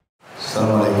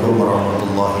Assalamualaikum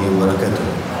warahmatullahi wabarakatuh.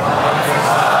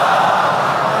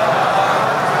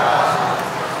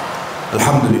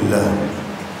 Alhamdulillah,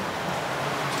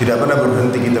 tidak pernah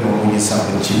berhenti kita memuji Sang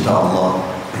Pencipta Allah.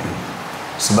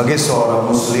 Sebagai seorang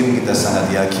Muslim, kita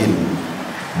sangat yakin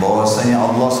bahwasanya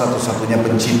Allah satu-satunya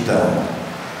pencipta,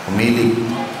 pemilik,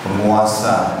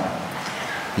 penguasa,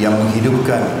 yang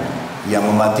menghidupkan, yang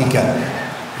mematikan,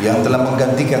 yang telah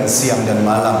menggantikan siang dan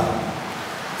malam,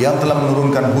 yang telah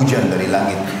menurunkan hujan dari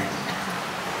langit.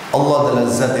 Allah adalah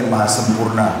zat yang maha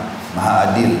sempurna, maha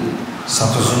adil,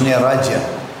 satu-satunya raja.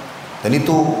 Dan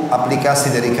itu aplikasi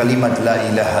dari kalimat la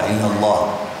ilaha illallah,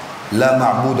 la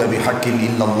ma'budu bihaqqin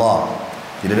illallah.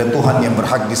 Tidak ada Tuhan yang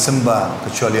berhak disembah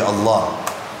kecuali Allah.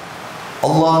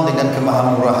 Allah dengan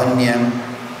kemahamurahannya,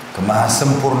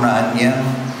 kemahasempurnaannya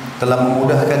telah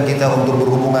memudahkan kita untuk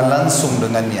berhubungan langsung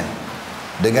dengannya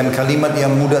dengan kalimat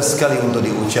yang mudah sekali untuk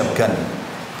diucapkan,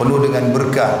 penuh dengan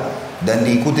berkah dan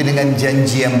diikuti dengan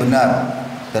janji yang benar.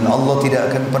 Dan Allah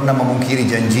tidak akan pernah memungkiri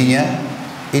janjinya.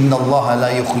 Innallaha la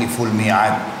yukhliful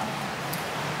mi'ad.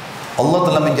 Allah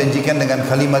telah menjanjikan dengan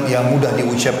kalimat yang mudah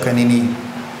diucapkan ini,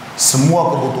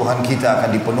 semua kebutuhan kita akan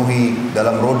dipenuhi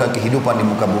dalam roda kehidupan di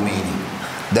muka bumi ini.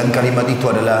 Dan kalimat itu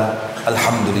adalah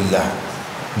Alhamdulillah.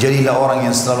 Jadilah orang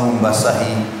yang selalu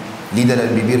membasahi lidah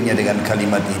dan bibirnya dengan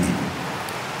kalimat ini.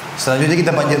 Selanjutnya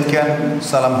kita panjatkan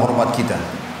salam hormat kita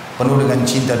penuh dengan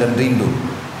cinta dan rindu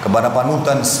kepada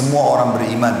panutan semua orang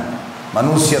beriman,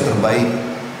 manusia terbaik,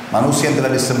 manusia yang telah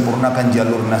disempurnakan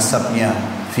jalur nasabnya,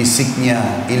 fisiknya,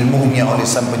 ilmunya oleh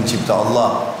Sang Pencipta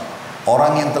Allah.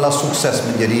 Orang yang telah sukses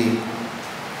menjadi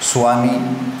suami,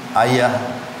 ayah,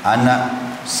 anak,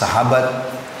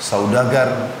 sahabat,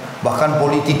 saudagar, bahkan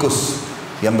politikus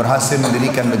yang berhasil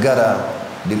mendirikan negara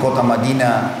di kota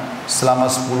Madinah selama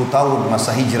 10 tahun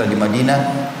masa hijrah di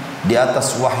Madinah di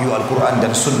atas wahyu Al-Quran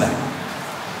dan Sunnah.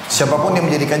 Siapapun yang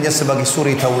menjadikannya sebagai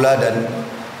suri tauladan,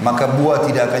 maka buah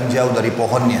tidak akan jauh dari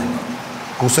pohonnya.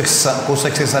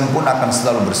 Kesuksesan pun akan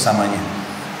selalu bersamanya.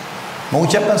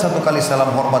 Mengucapkan satu kali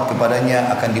salam hormat kepadanya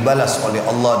akan dibalas oleh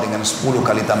Allah dengan 10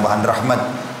 kali tambahan rahmat,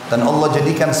 dan Allah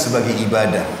jadikan sebagai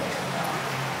ibadah.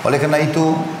 Oleh karena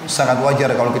itu sangat wajar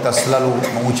kalau kita selalu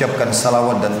mengucapkan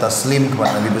salawat dan taslim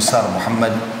kepada Nabi besar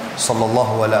Muhammad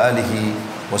sallallahu alaihi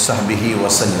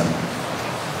wasallam.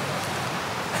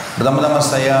 Pertama-tama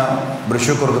saya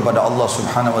bersyukur kepada Allah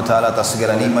Subhanahu wa taala atas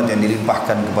segala nikmat yang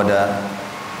dilimpahkan kepada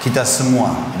kita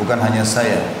semua, bukan hanya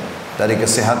saya, dari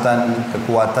kesehatan,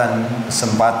 kekuatan,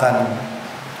 kesempatan,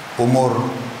 umur,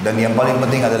 dan yang paling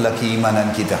penting adalah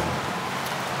keimanan kita.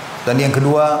 Dan yang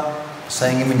kedua,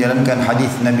 saya ingin menjalankan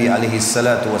hadis Nabi alaihi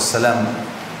salatu wassalam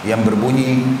yang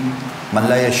berbunyi, man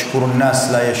la yashkurun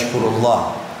nas la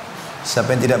yashkurullah.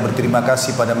 Siapa yang tidak berterima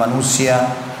kasih pada manusia,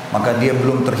 maka dia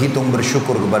belum terhitung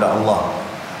bersyukur kepada Allah.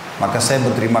 Maka saya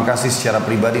berterima kasih secara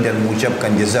pribadi dan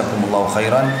mengucapkan jazakumullahu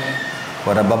khairan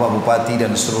kepada Bapak Bupati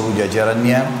dan seluruh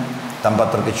jajarannya tanpa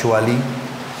terkecuali,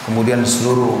 kemudian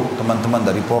seluruh teman-teman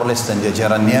dari Polres dan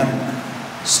jajarannya,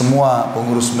 semua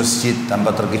pengurus masjid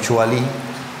tanpa terkecuali,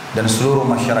 dan seluruh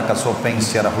masyarakat Soppeng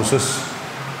secara khusus.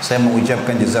 Saya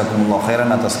mengucapkan jazakumullah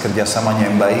khairan atas kerjasamanya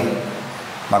yang baik.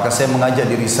 Maka saya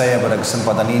mengajak diri saya pada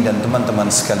kesempatan ini dan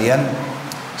teman-teman sekalian,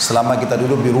 selama kita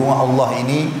duduk di rumah Allah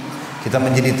ini, kita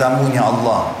menjadi tamunya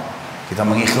Allah. Kita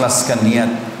mengikhlaskan niat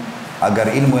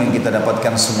agar ilmu yang kita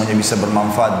dapatkan semuanya bisa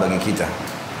bermanfaat bagi kita.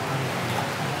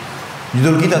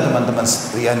 Judul kita teman-teman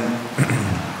sekalian,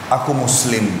 Aku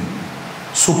Muslim,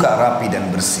 Suka, Rapi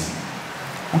dan Bersih.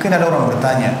 Mungkin ada orang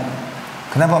bertanya,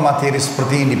 kenapa materi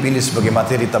seperti ini dipilih sebagai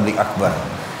materi tabligh akbar?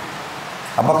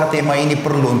 Apakah tema ini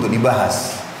perlu untuk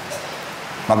dibahas?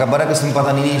 Maka pada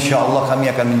kesempatan ini insya Allah kami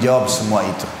akan menjawab semua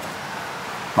itu.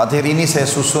 Materi ini saya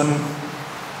susun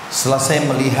setelah saya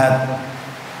melihat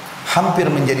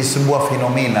hampir menjadi sebuah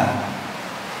fenomena.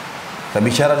 Kita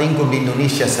bicara lingkup di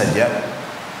Indonesia saja,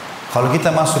 kalau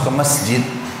kita masuk ke masjid,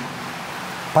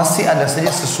 pasti ada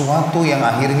saja sesuatu yang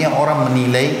akhirnya orang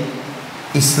menilai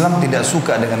Islam tidak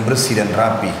suka dengan bersih dan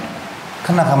rapi.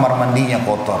 Karena kamar mandinya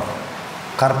kotor,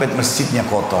 karpet masjidnya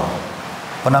kotor,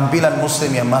 penampilan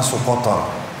muslim yang masuk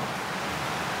kotor.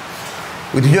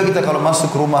 Begitu juga kita kalau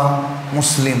masuk rumah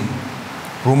muslim,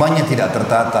 rumahnya tidak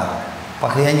tertata,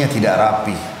 pakaiannya tidak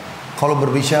rapi, kalau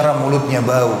berbicara mulutnya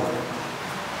bau,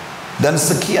 dan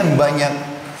sekian banyak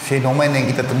fenomena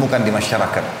yang kita temukan di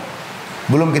masyarakat.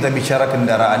 Belum kita bicara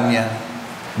kendaraannya,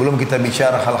 belum kita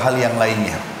bicara hal-hal yang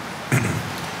lainnya.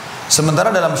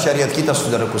 Sementara dalam syariat kita,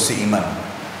 saudaraku seiman,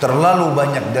 terlalu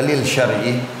banyak dalil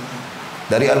syar'i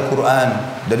dari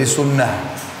Al-Quran, dari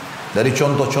Sunnah, dari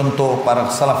contoh-contoh para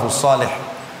salafus salih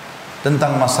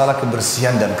tentang masalah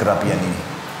kebersihan dan kerapian ini.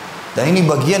 Dan ini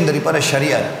bagian daripada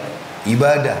syariat,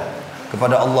 ibadah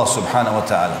kepada Allah Subhanahu wa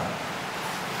taala.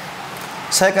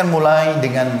 Saya akan mulai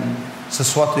dengan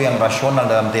sesuatu yang rasional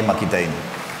dalam tema kita ini.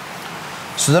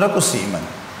 Saudaraku seiman,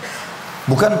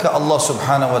 bukankah Allah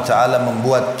Subhanahu wa taala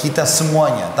membuat kita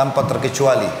semuanya tanpa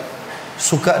terkecuali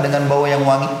suka dengan bau yang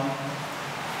wangi?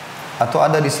 Atau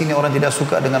ada di sini orang tidak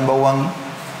suka dengan bau wangi?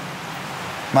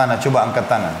 Mana? Coba angkat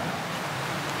tangan.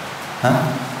 Hah?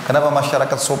 Kenapa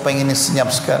masyarakat Soppeng ini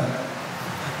senyap sekali?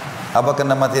 Apa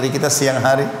karena materi kita siang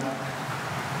hari?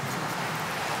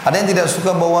 Ada yang tidak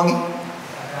suka bau wangi?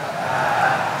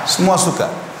 Semua suka.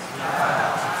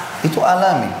 Itu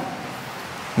alami.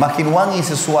 Makin wangi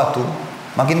sesuatu,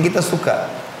 makin kita suka.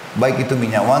 Baik itu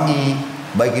minyak wangi,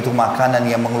 baik itu makanan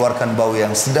yang mengeluarkan bau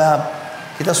yang sedap,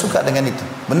 kita suka dengan itu.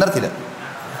 Benar tidak?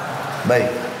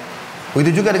 Baik.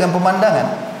 Begitu juga dengan pemandangan.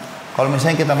 Kalau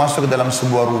misalnya kita masuk ke dalam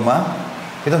sebuah rumah,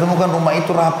 kita temukan rumah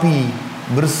itu rapi,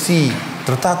 bersih,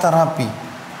 tertata rapi.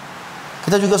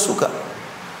 Kita juga suka.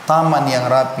 Taman yang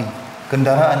rapi,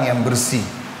 kendaraan yang bersih.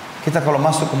 Kita kalau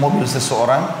masuk ke mobil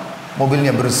seseorang,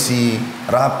 mobilnya bersih,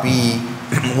 rapi,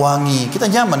 wangi, kita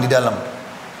nyaman di dalam.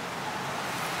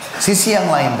 Sisi yang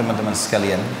lain teman-teman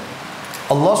sekalian,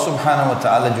 Allah Subhanahu wa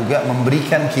taala juga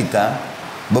memberikan kita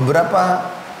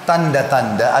beberapa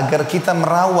tanda-tanda agar kita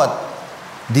merawat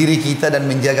diri kita dan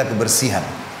menjaga kebersihan.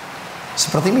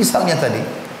 Seperti misalnya tadi,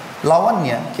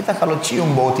 lawannya kita kalau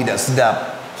cium bau tidak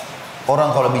sedap,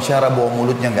 orang kalau bicara bau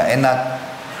mulutnya nggak enak,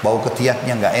 bau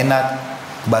ketiaknya nggak enak,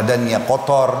 badannya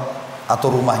kotor, atau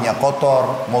rumahnya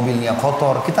kotor, mobilnya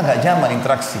kotor, kita nggak nyaman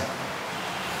interaksi.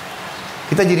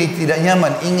 Kita jadi tidak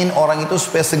nyaman, ingin orang itu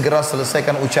supaya segera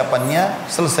selesaikan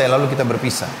ucapannya, selesai lalu kita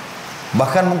berpisah.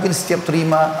 Bahkan mungkin setiap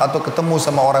terima atau ketemu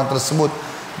sama orang tersebut,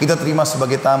 kita terima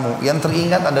sebagai tamu. Yang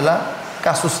teringat adalah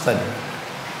kasus tadi.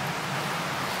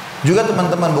 Juga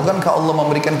teman-teman, bukankah Allah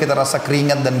memberikan kita rasa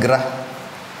keringat dan gerah?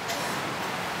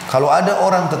 Kalau ada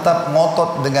orang tetap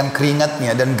ngotot dengan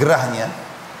keringatnya dan gerahnya,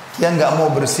 dia nggak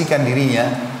mau bersihkan dirinya,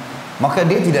 maka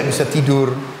dia tidak bisa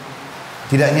tidur,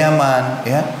 tidak nyaman,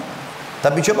 ya.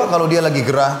 Tapi coba kalau dia lagi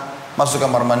gerah, masuk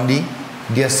kamar mandi,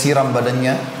 dia siram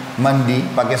badannya, mandi,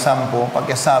 pakai sampo,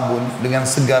 pakai sabun, dengan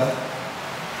segar,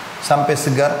 sampai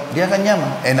segar, dia akan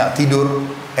nyaman, enak tidur,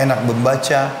 enak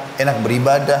membaca, enak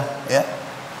beribadah, ya.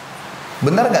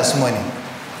 Benar nggak semua ini?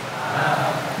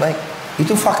 Baik,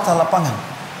 itu fakta lapangan.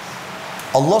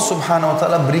 Allah Subhanahu wa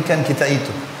taala berikan kita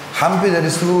itu. Hampir dari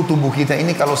seluruh tubuh kita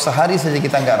ini kalau sehari saja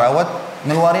kita nggak rawat,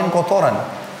 ngeluarin kotoran.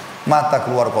 Mata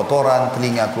keluar kotoran,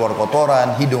 telinga keluar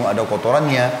kotoran, hidung ada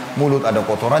kotorannya, mulut ada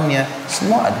kotorannya,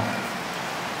 semua ada.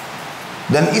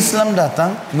 Dan Islam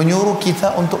datang menyuruh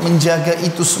kita untuk menjaga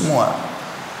itu semua.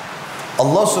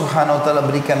 Allah Subhanahu wa taala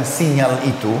berikan sinyal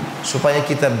itu supaya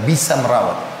kita bisa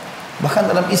merawat. Bahkan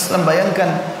dalam Islam bayangkan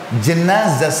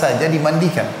jenazah saja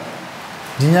dimandikan.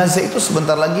 Jenazah itu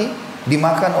sebentar lagi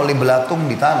dimakan oleh belatung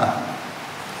di tanah.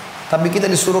 Tapi kita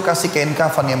disuruh kasih kain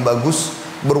kafan yang bagus,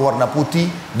 berwarna putih,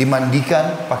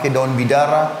 dimandikan, pakai daun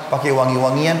bidara, pakai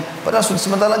wangi-wangian. Padahal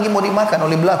sebentar lagi mau dimakan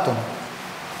oleh belatung.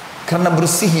 Karena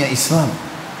bersihnya Islam.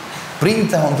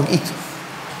 Perintah untuk itu.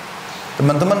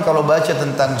 Teman-teman kalau baca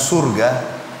tentang surga,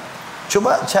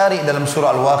 coba cari dalam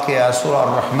surah Al-Waqiah, surah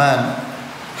Ar-Rahman,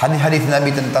 hadis-hadis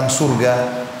Nabi tentang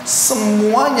surga,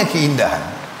 semuanya keindahan.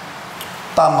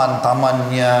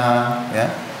 Taman-tamannya, ya,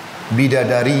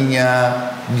 bidadarinya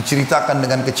diceritakan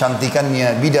dengan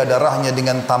kecantikannya, bidadarahnya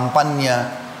dengan tampannya,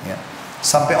 ya.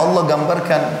 Sampai Allah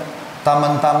gambarkan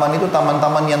taman-taman itu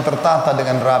taman-taman yang tertata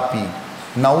dengan rapi,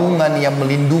 naungan yang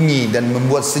melindungi dan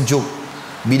membuat sejuk,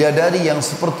 bidadari yang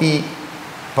seperti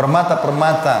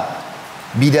permata-permata,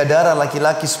 bidadara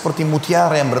laki-laki seperti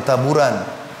mutiara yang bertaburan.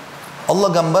 Allah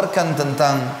gambarkan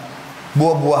tentang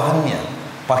buah-buahannya,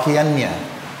 pakaiannya,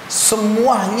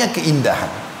 semuanya keindahan.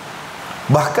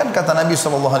 Bahkan kata Nabi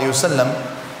SAW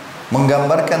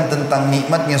menggambarkan tentang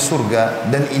nikmatnya surga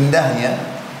dan indahnya.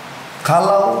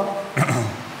 Kalau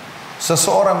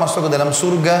seseorang masuk ke dalam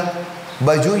surga,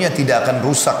 bajunya tidak akan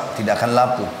rusak, tidak akan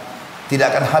lapuk,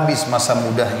 tidak akan habis masa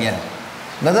mudanya.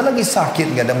 Nggak ada lagi sakit,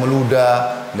 nggak ada meludah,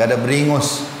 nggak ada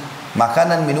beringus.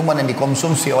 Makanan minuman yang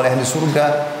dikonsumsi oleh ahli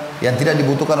surga yang tidak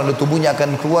dibutuhkan oleh tubuhnya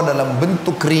akan keluar dalam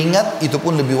bentuk keringat, itu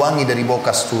pun lebih wangi dari bau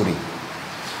kasturi.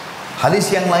 Hadis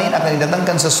yang lain akan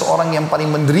didatangkan seseorang yang paling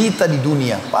menderita di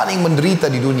dunia,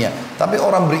 tapi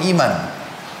orang beriman,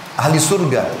 ahli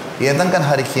surga, didatangkan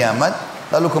hari kiamat,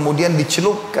 lalu kemudian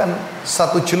dicelupkan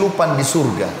satu celupan di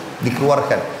surga,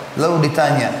 dikeluarkan. Lalu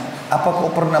ditanya, apa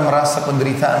kau pernah merasa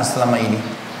penderitaan selama ini?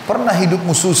 Pernah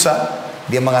hidupmu susah?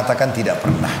 Dia mengatakan tidak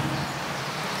pernah.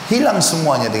 Hilang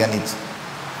semuanya dengan itu.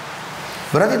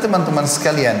 Berarti teman-teman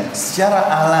sekalian, secara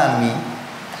alami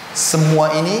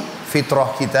semua ini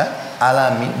fitrah kita,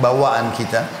 alami, bawaan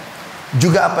kita,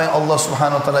 juga apa yang Allah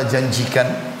Subhanahu wa taala janjikan,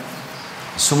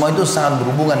 semua itu sangat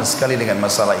berhubungan sekali dengan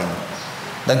masalah ini.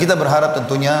 Dan kita berharap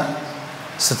tentunya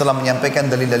setelah menyampaikan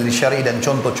dalil-dalil syar'i dan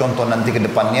contoh-contoh nanti ke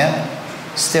depannya,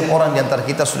 setiap orang di antara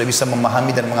kita sudah bisa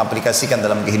memahami dan mengaplikasikan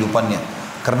dalam kehidupannya.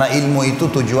 Karena ilmu itu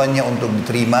tujuannya untuk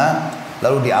diterima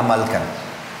lalu diamalkan.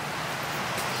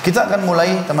 Kita akan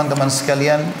mulai teman-teman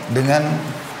sekalian dengan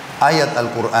ayat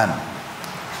Al-Quran.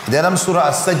 Dalam surah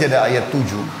As-Sajdah ayat 7,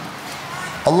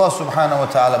 Allah Subhanahu wa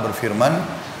taala berfirman,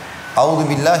 A'udzu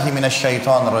billahi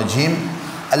minasyaitonir rajim,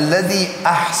 alladzi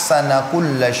ahsana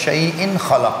kulla syai'in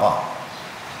khalaqa.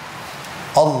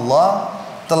 Allah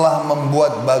telah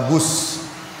membuat bagus,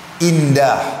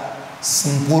 indah,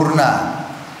 sempurna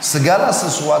segala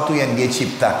sesuatu yang Dia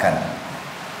ciptakan.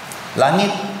 Langit,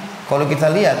 kalau kita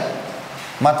lihat,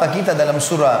 mata kita dalam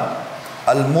surah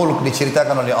Al-Mulk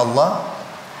diceritakan oleh Allah,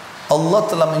 Allah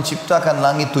telah menciptakan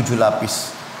langit 7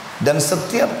 lapis. Dan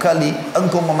setiap kali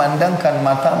engkau memandangkan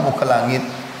matamu ke langit,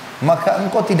 maka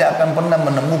engkau tidak akan pernah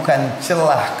menemukan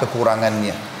celah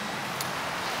kekurangannya.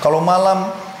 Kalau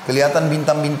malam, kelihatan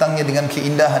bintang-bintangnya dengan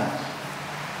keindahan.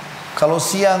 Kalau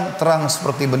siang, terang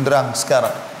seperti benderang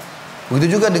sekarang.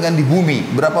 Begitu juga dengan di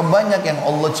bumi, berapa banyak yang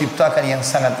Allah ciptakan yang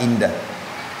sangat indah.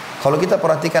 Kalau kita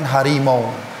perhatikan harimau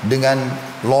dengan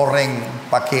loreng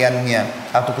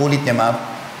pakaiannya atau kulitnya, maaf,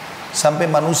 sampai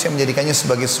manusia menjadikannya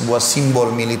sebagai sebuah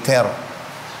simbol militer,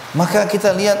 maka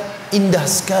kita lihat indah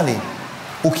sekali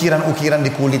ukiran-ukiran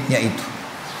di kulitnya itu.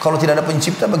 Kalau tidak ada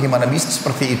pencipta, bagaimana bisa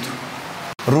seperti itu?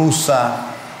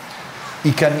 Rusa,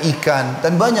 ikan-ikan,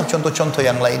 dan banyak contoh-contoh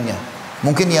yang lainnya.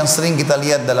 Mungkin yang sering kita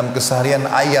lihat dalam keseharian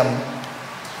ayam,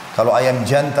 kalau ayam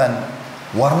jantan,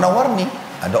 warna-warni,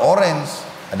 ada orange,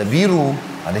 ada biru,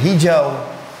 ada hijau.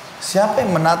 Siapa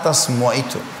yang menata semua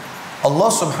itu? Allah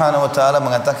Subhanahu wa taala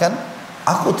mengatakan,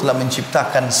 aku telah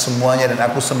menciptakan semuanya dan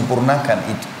aku sempurnakan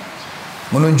itu.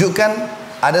 Menunjukkan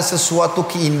ada sesuatu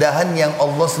keindahan yang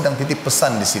Allah sedang titip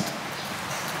pesan di situ.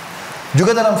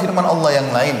 Juga dalam firman Allah yang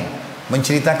lain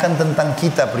menceritakan tentang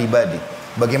kita pribadi.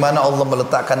 Bagaimana Allah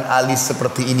meletakkan alis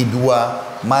seperti ini,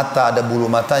 2 mata, ada bulu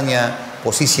matanya,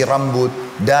 posisi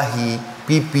rambut, dahi,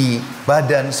 pipi,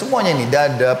 badan, semuanya ini,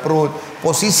 dada, perut,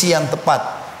 posisi yang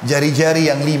tepat,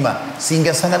 jari-jari yang 5,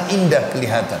 sehingga sangat indah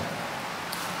kelihatan.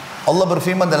 Allah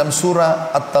berfirman dalam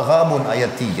surah At-Taghabun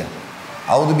ayat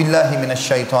 3, A'udzu billahi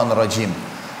minasyaitonir rajim.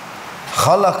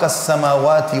 Khalaqas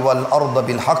samawati wal arda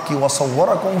bil haqqi wa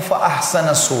sawwarakum fa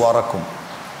ahsana suwarakum.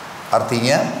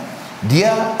 Artinya,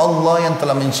 Dia Allah yang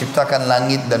telah menciptakan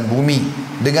langit dan bumi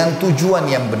dengan tujuan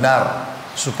yang benar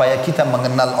supaya kita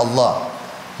mengenal Allah.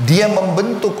 Dia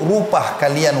membentuk rupa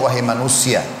kalian wahai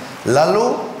manusia,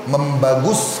 lalu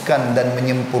membaguskan dan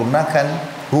menyempurnakan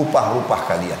rupa-rupa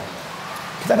kalian.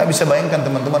 Kita nggak bisa bayangkan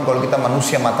teman-teman kalau kita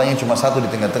manusia matanya cuma 1 di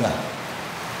tengah-tengah,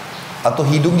 atau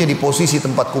hidungnya di posisi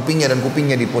tempat kupingnya dan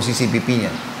kupingnya di posisi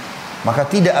pipinya, maka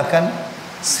tidak akan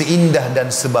seindah dan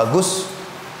sebagus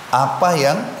apa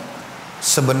yang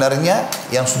sebenarnya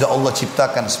yang sudah Allah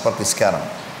ciptakan seperti sekarang.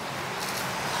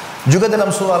 Juga dalam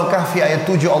surah Al-Kahfi ayat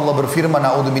 7 Allah berfirman,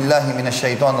 A'udzubillahi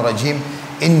minasyaitonir rajim,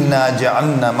 inna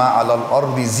ja'alna ma'alal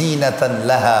ardi zinatan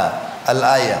laha.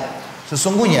 Al-ayah.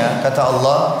 Sesungguhnya kata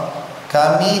Allah,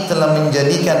 kami telah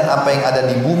menjadikan apa yang ada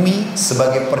di bumi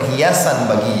sebagai perhiasan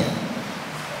baginya.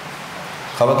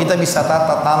 Kalau kita bisa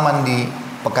tata taman di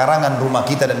pekarangan rumah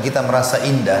kita dan kita merasa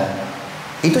indah,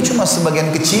 itu cuma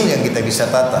sebagian kecil yang kita bisa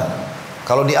tata.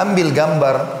 Kalau diambil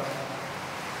gambar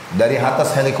dari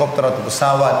atas helikopter atau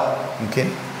pesawat, mungkin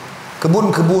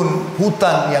kebun-kebun,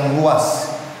 hutan yang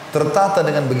luas tertata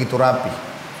dengan begitu rapi,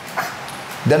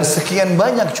 dan sekian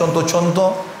banyak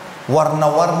contoh-contoh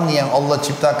warna-warni yang Allah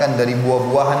ciptakan dari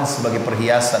buah-buahan sebagai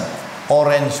perhiasan.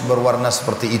 Orange berwarna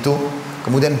seperti itu,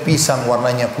 kemudian pisang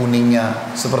warnanya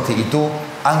kuningnya seperti itu,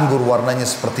 anggur warnanya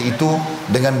seperti itu,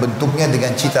 dengan bentuknya,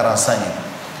 dengan cita rasanya.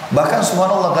 Bahkan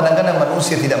subhanallah, kadang-kadang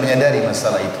manusia tidak menyadari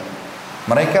masalah itu.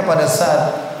 Mereka pada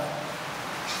saat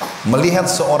melihat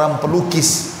seorang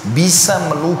pelukis bisa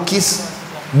melukis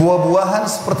buah-buahan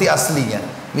seperti aslinya,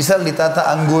 misal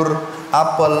ditata anggur,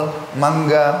 apel,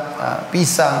 mangga,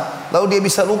 pisang, lalu dia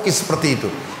bisa lukis seperti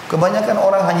itu. Kebanyakan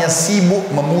orang hanya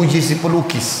sibuk memuji si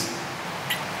pelukis,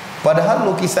 padahal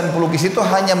lukisan pelukis itu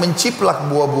hanya menciplak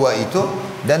buah-buah itu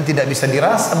dan tidak bisa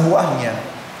dirasa buahnya.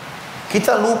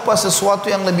 Kita lupa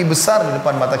sesuatu yang lebih besar di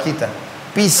depan mata kita.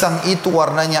 Pisang itu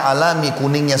warnanya alami,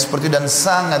 kuningnya seperti itu dan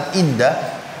sangat indah.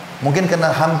 Mungkin karena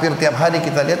hampir tiap hari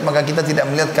kita lihat, maka kita tidak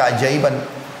melihat keajaiban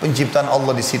penciptaan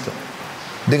Allah di situ.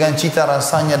 dengan cita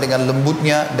rasanya, dengan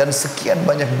lembutnya, dan sekian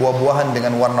banyak buah-buahan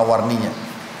dengan warna-warninya.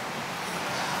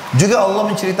 Juga Allah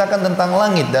menceritakan tentang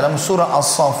langit dalam surah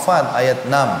As-Saffat ayat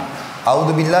 6.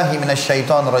 A'udzubillahi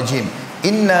minasyaitonirrajim.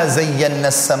 Inna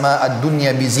zayyana as-samaa'a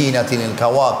ad-dunya bizinatil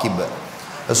kawakib.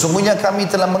 Sesungguhnya kami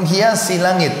telah menghiasi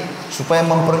langit supaya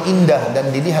memperindah dan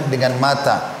dilihat dengan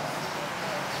mata.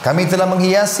 Kami telah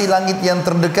menghiasi langit yang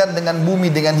terdekat dengan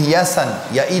bumi dengan hiasan,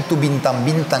 yaitu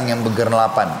bintang-bintang yang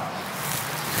bergerlapan.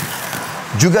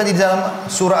 Juga di dalam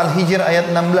surah Al-Hijr ayat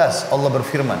 16 Allah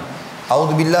berfirman,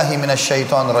 A'udzubillahi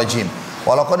minasyaitonirrajim.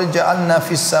 Wa laqad ja'alna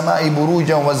fis samaa'i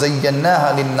burujan wa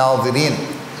zayyannaha lin-nadhirin.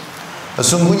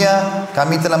 Sesungguhnya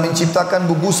kami telah menciptakan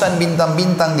gugusan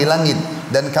bintang-bintang di langit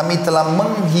dan kami telah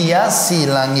menghiasi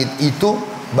langit itu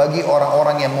bagi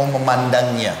orang-orang yang mau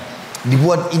memandangnya.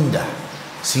 Dibuat indah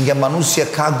sehingga manusia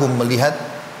kagum melihat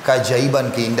keajaiban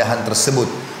keindahan tersebut,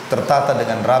 tertata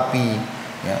dengan rapi,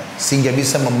 ya, sehingga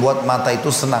bisa membuat mata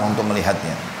itu senang untuk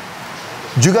melihatnya.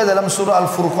 Juga dalam surah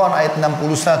Al-Furqan ayat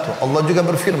 61 Allah juga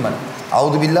berfirman,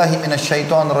 A'udzubillahi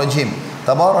minasyaitonirrajim.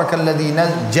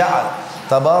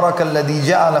 Tabarakalladzi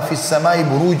ja'ala fis samai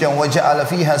burujan wa ja'ala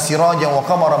fiha sirajan wa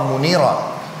qamaran munira.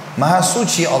 Maha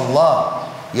suci Allah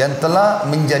yang telah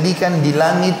menjadikan di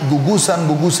langit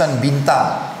gugusan-gugusan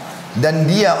bintang, dan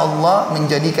dia Allah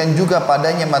menjadikan juga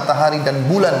padanya matahari dan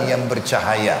bulan yang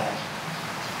bercahaya.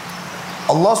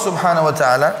 Allah subhanahu wa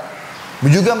ta'ala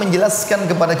juga menjelaskan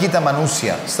kepada kita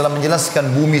manusia. Setelah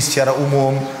menjelaskan bumi secara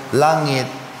umum, langit,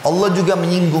 Allah juga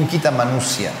menyinggung kita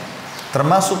manusia,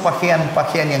 termasuk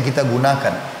pakaian-pakaian yang kita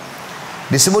gunakan.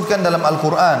 Disebutkan dalam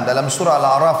Al-Quran, dalam surah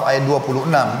Al-A'raf ayat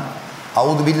 26,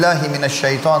 A'udzubillahi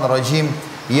minasyaitonirrajim.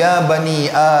 Ya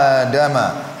bani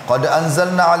Adama qad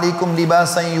anzalna 'alaikum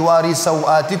libasan yuwari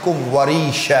sawatikum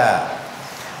warisha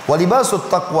wa libasut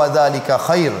taqwa dzalika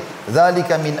khair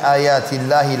dzalika min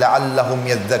ayatillahi la'allahum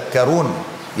yadhakkarun,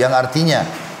 yang artinya,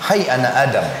 hai anak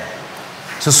Adam,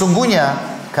 sesungguhnya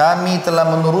kami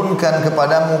telah menurunkan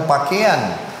kepadamu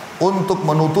pakaian untuk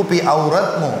menutupi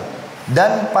auratmu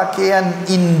dan pakaian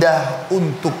indah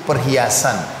untuk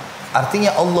perhiasan.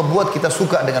 Artinya Allah buat kita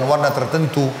suka dengan warna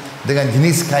tertentu, dengan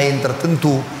jenis kain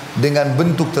tertentu, dengan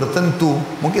bentuk tertentu,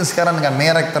 mungkin sekarang dengan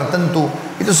merek tertentu,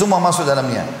 itu semua masuk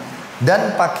dalamnya.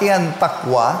 Dan pakaian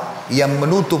takwa yang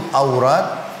menutup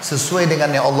aurat sesuai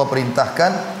dengan yang Allah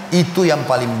perintahkan, itu yang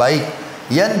paling baik.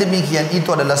 Yang demikian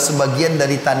itu adalah sebagian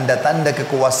dari tanda-tanda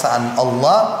kekuasaan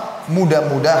Allah.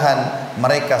 Mudah-mudahan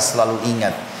mereka selalu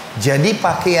ingat. Jadi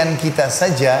pakaian kita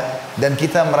saja dan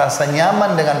kita merasa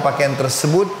nyaman dengan pakaian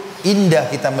tersebut,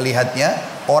 indah kita melihatnya,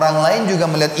 orang lain juga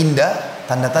melihat indah,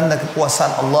 tanda-tanda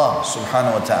kekuasaan Allah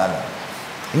subhanahu wa ta'ala.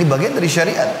 Ini bagian dari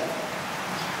syariat.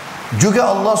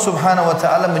 Juga Allah subhanahu wa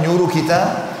ta'ala menyuruh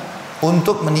kita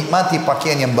untuk menikmati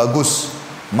pakaian yang bagus,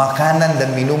 makanan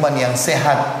dan minuman yang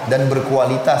sehat dan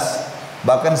berkualitas.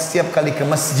 Bahkan setiap kali ke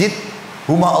masjid,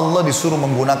 rumah Allah disuruh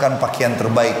menggunakan pakaian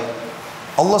terbaik.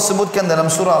 Allah sebutkan dalam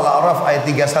surah Al-A'raf ayat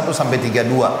 31 sampai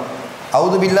 32.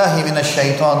 A'udzubillahi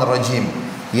minasyaitonirrajim.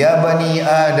 Ya bani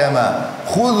Adama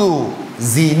khudhu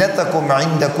zinatakum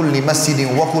 'inda kulli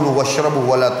masjidin wa kulu washrabu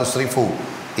wa la tusrifu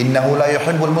innahu la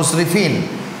yuhibbul musrifin.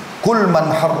 Qul man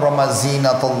harrama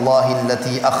zinatallahi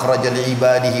allati akhraja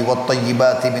li'ibadihi wat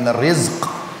tayyibati minar rizq.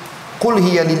 Qul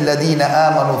hiya lil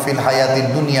ladzina amanu fil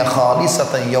hayatid dunya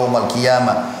khalisatan yaumal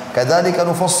qiyamah. Kadzalika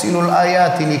nufassilul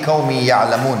ayati liqaumin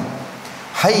ya'lamun.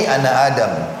 Hai anak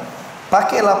Adam,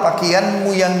 pakailah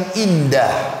pakaianmu yang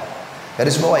indah.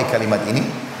 Garis bawahi kalimat ini.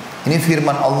 Ini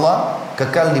firman Allah,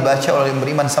 kekal dibaca oleh yang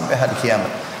beriman sampai hari kiamat.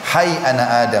 Hai anak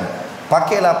Adam,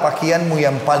 pakailah pakaianmu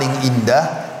yang paling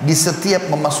indah di setiap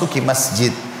memasuki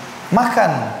masjid.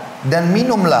 Makan dan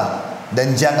minumlah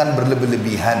dan jangan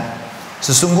berlebih-lebihan.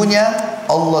 Sesungguhnya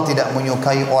Allah tidak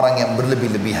menyukai orang yang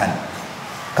berlebih-lebihan.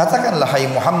 Katakanlah hai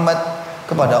Muhammad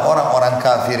kepada orang-orang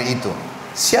kafir itu,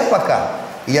 siapakah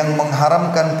yang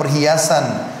mengharamkan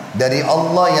perhiasan dari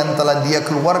Allah yang telah dia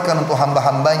keluarkan untuk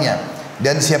hamba-hambanya,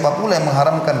 dan siapa pula yang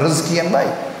mengharamkan rezeki yang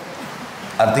baik.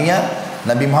 Artinya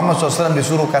Nabi Muhammad SAW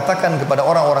disuruh katakan kepada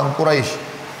orang-orang Quraisy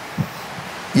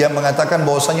yang mengatakan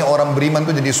bahwasanya orang beriman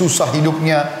itu jadi susah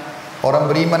hidupnya,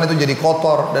 orang beriman itu jadi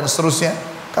kotor dan seterusnya.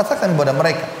 Katakan kepada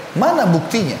mereka, mana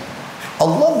buktinya?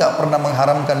 Allah nggak pernah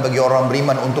mengharamkan bagi orang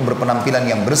beriman untuk berpenampilan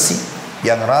yang bersih,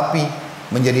 yang rapi,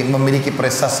 memiliki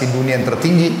prestasi dunia yang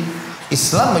tertinggi.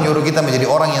 Islam menyuruh kita menjadi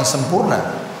orang yang sempurna,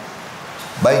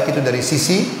 baik itu dari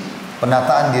sisi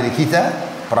penataan diri kita,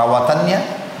 perawatannya,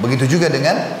 begitu juga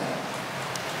dengan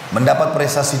mendapat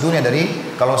prestasi dunia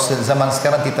dari, kalau zaman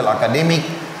sekarang, titel akademik,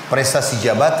 prestasi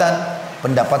jabatan,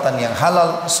 pendapatan yang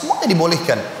halal, semuanya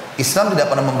dibolehkan. Islam tidak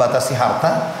pernah membatasi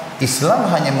harta, Islam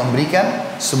hanya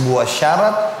memberikan sebuah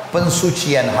syarat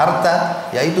pensucian harta,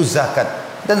 yaitu zakat.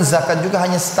 Dan zakat juga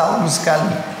hanya setahun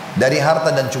sekali dari harta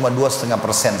dan cuma 2,5%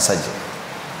 saja.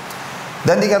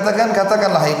 Dan dikatakan,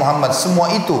 katakanlah hai Muhammad,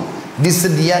 semua itu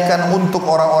disediakan untuk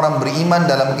orang-orang beriman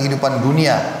dalam kehidupan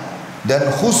dunia, dan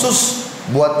khusus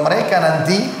buat mereka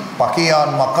nanti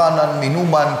pakaian, makanan,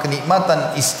 minuman,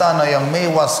 kenikmatan, istana yang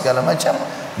mewah segala macam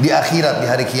di akhirat, di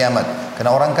hari kiamat.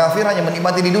 Karena orang kafir hanya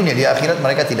menikmati di dunia, di akhirat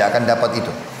mereka tidak akan dapat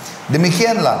itu.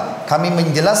 Demikianlah kami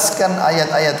menjelaskan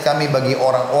ayat-ayat kami bagi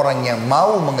orang-orang yang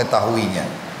mau mengetahuinya.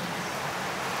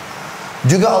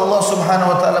 Juga Allah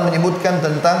Subhanahu wa taala menyebutkan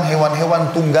tentang hewan-hewan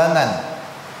tunggangan,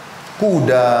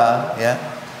 kuda ya,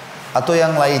 atau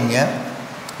yang lainnya.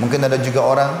 Mungkin ada juga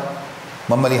orang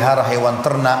memelihara hewan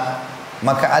ternak,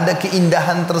 maka ada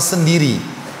keindahan tersendiri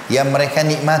yang mereka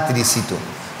nikmati di situ.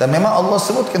 Dan memang Allah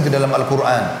sebutkan di dalam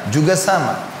Al-Quran juga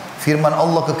sama. Firman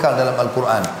Allah kekal dalam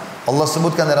Al-Quran. Allah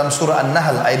sebutkan dalam surah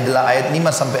An-Nahl ayat 5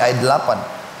 sampai ayat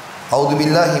 8.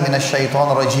 A'udzubillahi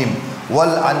minasyaitonir rajim.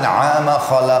 Wal an'ama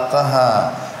khalaqaha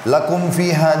lakum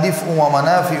fiha dif'un wa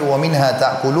manafi'u wa minha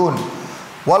ta'kulun.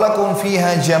 Wa lakum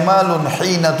fiha jamalun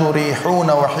hina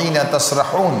turihuna wa hina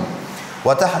tasrahun.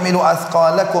 Wa tahmilu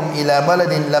athqalakum ila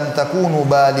baladin lam takunu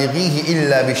balighihi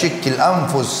illa bishikkil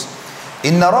anfus.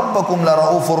 Inna rabbakum la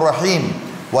raufur rahim,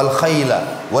 wal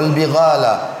khayla wal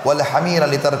bighala wal hamira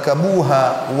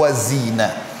litarkabuha wa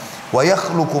zina wa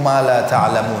yakhluqu ma la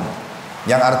ta'lamun.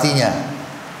 Yang artinya,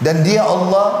 dan dia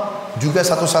Allah juga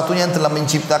satu-satunya yang telah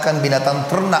menciptakan binatang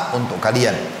ternak untuk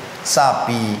kalian,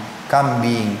 sapi,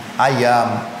 kambing,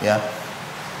 ayam ya,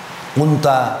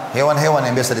 unta, hewan-hewan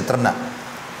yang biasa diternak.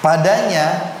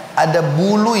 Padanya ada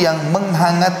bulu yang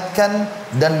menghangatkan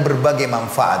dan berbagai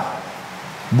manfaat.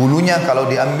 Bulunya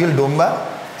kalau diambil domba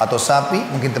atau sapi,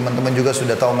 mungkin teman-teman juga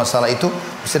sudah tahu masalah itu,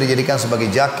 bisa dijadikan sebagai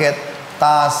jaket,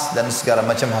 tas, dan segala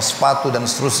macam sepatu dan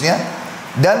seterusnya.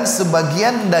 Dan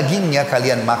sebagian dagingnya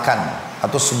kalian makan,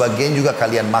 atau sebagian juga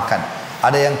kalian makan.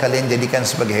 Ada yang kalian jadikan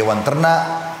sebagai hewan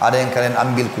ternak, ada yang kalian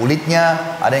ambil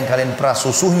kulitnya, ada yang kalian peras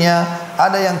susunya,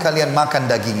 ada yang kalian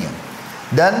makan dagingnya.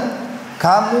 Dan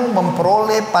kamu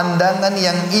memperoleh pandangan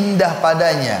yang indah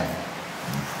padanya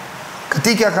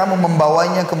ketika kamu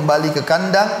membawanya kembali ke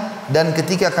kandang, dan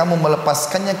ketika kamu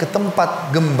melepaskannya ke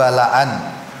tempat gembalaan.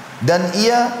 Dan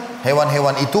ia,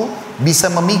 hewan-hewan itu,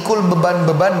 bisa memikul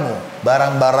beban-bebanmu,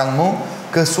 barang-barangmu,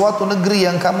 ke suatu negeri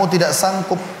yang kamu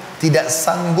tidak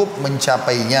sanggup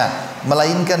mencapainya,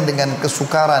 melainkan dengan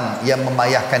kesukaran yang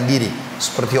memayahkan diri.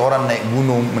 Seperti orang naik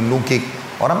gunung, menukik,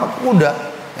 orang pakai kuda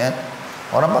ya.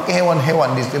 Orang pakai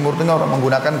hewan-hewan. Di Timur Tengah orang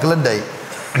menggunakan keledai.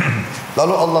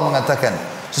 Lalu Allah mengatakan,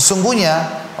 sesungguhnya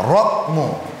Rabbmu,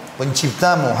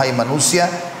 penciptamu hai manusia,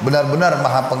 benar-benar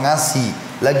maha pengasih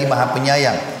lagi maha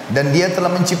penyayang. Dan dia telah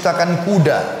menciptakan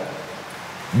kuda.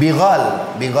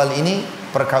 Bighal ini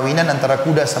perkawinan antara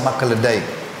kuda sama keledai.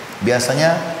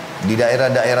 Biasanya di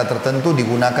daerah-daerah tertentu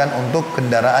digunakan untuk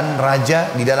kendaraan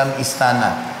raja di dalam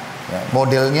istana ya,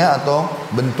 modelnya atau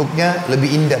bentuknya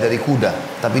lebih indah dari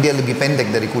kuda, tapi dia lebih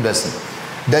pendek dari kuda sih.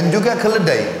 Dan juga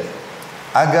keledai,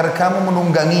 agar kamu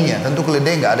menungganginya. Tentu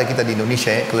keledai nggak ada kita di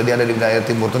Indonesia ya. Keledai ada di daerah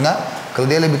Timur Tengah.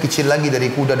 Keledai lebih kecil lagi dari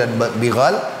kuda dan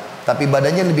bighal, tapi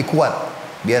badannya lebih kuat.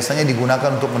 Biasanya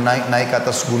digunakan untuk naik ke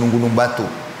atas gunung-gunung batu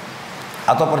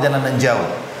atau perjalanan jauh.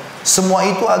 Semua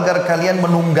itu agar kalian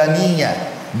menungganginya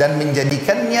dan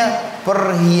menjadikannya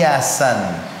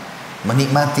perhiasan,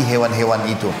 menikmati hewan-hewan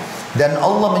itu. Dan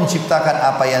Allah menciptakan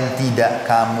apa yang tidak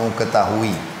kamu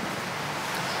ketahui.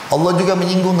 Allah juga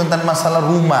menyinggung tentang masalah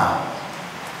rumah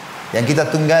yang kita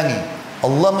tunggangi.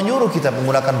 Allah menyuruh kita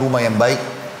menggunakan rumah yang baik,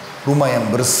 rumah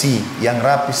yang bersih, yang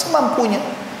rapi, semampunya.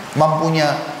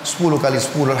 Mampunya 10 kali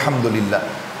 10, alhamdulillah.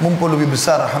 Mampu lebih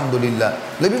besar,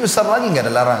 alhamdulillah. Lebih besar lagi nggak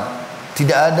ada larangan.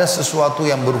 Tidak ada sesuatu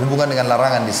yang berhubungan dengan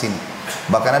larangan di sini.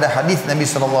 Bahkan ada hadis Nabi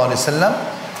SAW,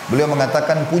 beliau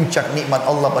mengatakan puncak nikmat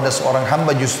Allah pada seorang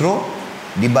hamba justru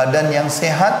di badan yang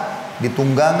sehat, di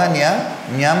tunggangan yang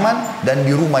nyaman, dan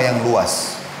di rumah yang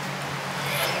luas.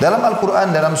 Dalam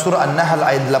Al-Quran, dalam surah An-Nahl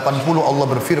ayat 80, Allah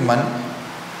berfirman,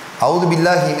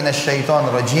 A'udzubillahi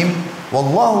minasyaitonir rajim.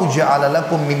 Wallahu ja'ala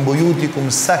lakum min buyutikum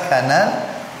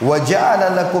sakana wa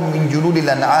ja'ala lakum min juludil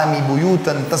an'ami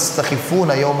buyutan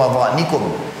tastakhifuna yawma dha'nikum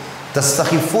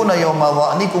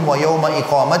wa yawma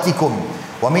iqamatikum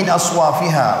wa min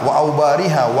aswafiha wa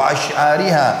awbariha wa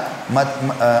ash'ariha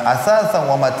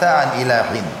athathan wa mata'an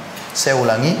ila hin. Saya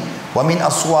ulangi, wa min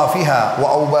aswafiha wa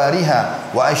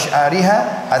awbariha wa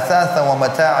ash'ariha athathan wa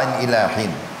mata'an ila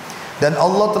hin. Dan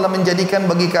Allah telah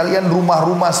menjadikan bagi kalian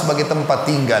rumah-rumah sebagai tempat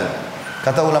tinggal.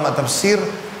 Kata ulama tafsir,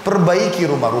 perbaiki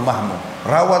rumah-rumahmu,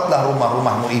 rawatlah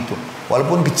rumah-rumahmu itu.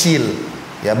 walaupun kecil,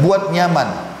 ya, buat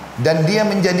nyaman. Dan dia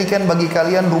menjadikan bagi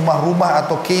kalian rumah-rumah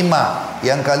atau kemah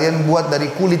yang kalian buat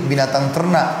dari kulit binatang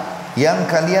ternak, yang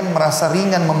kalian merasa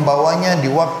ringan membawanya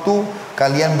di waktu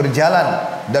kalian berjalan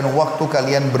dan waktu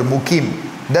kalian bermukim.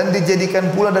 Dan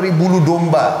dijadikan pula dari bulu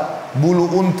domba, bulu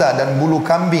unta dan bulu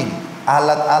kambing,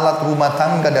 alat-alat rumah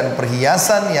tangga dan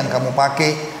perhiasan yang kamu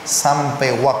pakai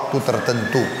sampai waktu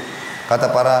tertentu.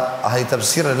 Kata para ahli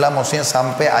tafsir adalah maksudnya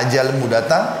sampai ajalmu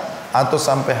datang atau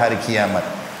sampai hari kiamat.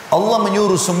 Allah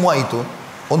menyuruh semua itu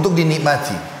untuk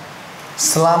dinikmati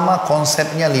selama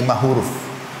konsepnya 5 huruf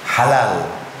halal.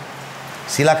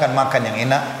 Silakan makan yang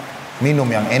enak, minum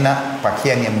yang enak,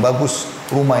 pakaian yang bagus,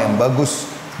 rumah yang bagus,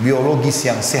 biologis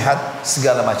yang sehat,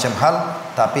 segala macam hal,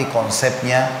 tapi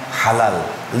konsepnya halal.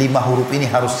 5 huruf ini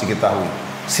harus diketahui.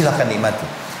 Silakan nikmati.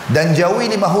 Dan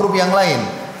jauhi 5 huruf yang lain,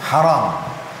 haram.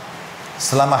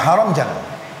 Selama haram jangan.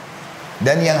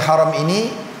 Dan yang haram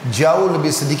ini jauh lebih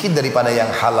sedikit daripada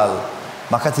yang halal.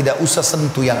 Maka tidak usah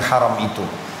sentuh yang haram itu.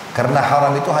 Karena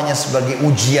haram itu hanya sebagai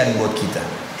ujian buat kita.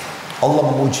 Allah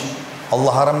menguji.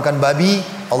 Allah haramkan babi,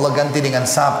 Allah ganti dengan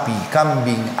sapi,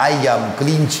 kambing, ayam,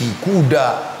 kelinci,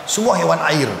 kuda, semua hewan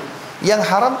air. Yang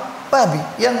haram babi,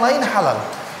 yang lain halal.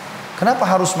 Kenapa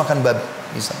harus makan babi?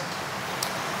 Misalnya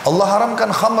Allah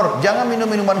haramkan khamr, jangan minum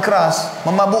minuman keras,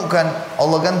 memabukkan.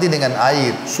 Allah ganti dengan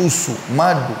air, susu,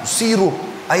 madu, sirup,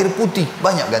 air putih,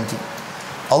 banyak ganti.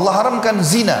 Allah haramkan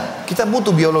zina, kita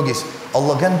butuh biologis.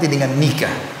 Allah ganti dengan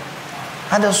nikah.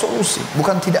 Ada solusi,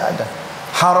 bukan tidak ada.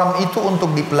 Haram itu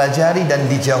untuk dipelajari dan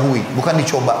dijauhi, bukan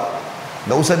dicoba.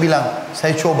 Gak usah bilang,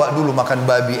 saya coba dulu makan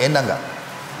babi, enak gak?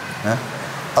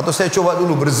 Atau saya coba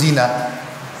dulu berzina,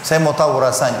 saya mau tahu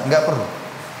rasanya. Gak perlu.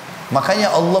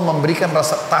 Makanya Allah memberikan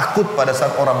rasa takut pada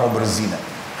saat orang mau berzina.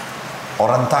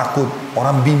 Orang takut,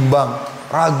 orang bimbang,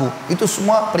 ragu. Itu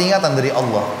semua peringatan dari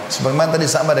Allah. Sebagaimana tadi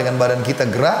sama dengan badan kita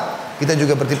gerak, kita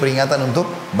juga berarti peringatan untuk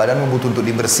badanmu butuh untuk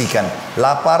dibersihkan.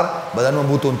 Lapar, badanmu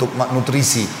butuh untuk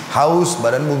nutrisi. Haus,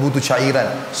 badanmu butuh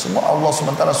cairan. Semua Allah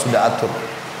SWT sudah atur.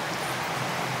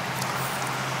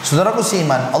 Saudaraku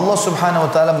seiman, Allah Subhanahu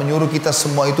wa taala menyuruh kita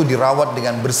semua itu dirawat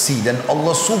dengan bersih, dan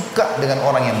Allah suka dengan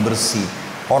orang yang bersih,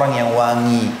 orang yang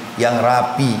wangi, yang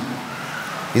rapi.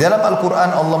 Di dalam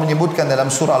Al-Quran Allah menyebutkan dalam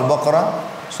surah Al-Baqarah,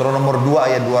 surah nomor 2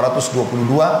 ayat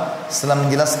 222, setelah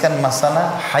menjelaskan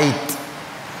masalah haid,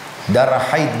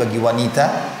 darah haid bagi wanita,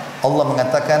 Allah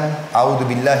mengatakan,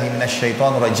 a'udzubillahi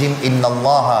minasyaitonir rajim,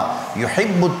 innallaha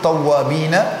yuhibbut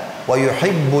tawwabina wa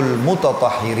yuhibbul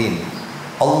mutatahhirin.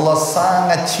 Allah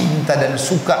sangat cinta dan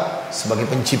suka sebagai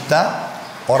pencipta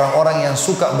orang-orang yang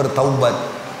suka bertaubat,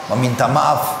 meminta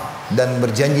maaf dan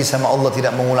berjanji sama Allah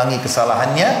tidak mengulangi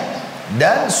kesalahannya,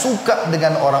 dan suka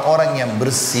dengan orang-orang yang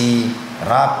bersih,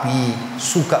 rapi,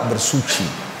 suka bersuci.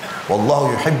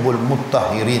 Wallahu yuhibbul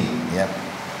mutahhirin, ya.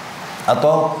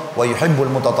 Atau wa yuhibbul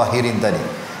mutatahhirin tadi.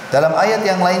 Dalam ayat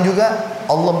yang lain juga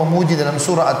Allah memuji dalam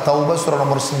surah At-Taubah surah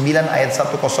nomor 9 ayat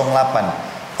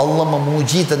 108. Allah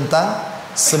memuji tentang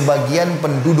sebagian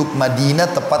penduduk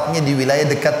Madinah, tepatnya di wilayah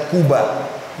dekat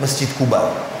Kuba, Masjid Kuba.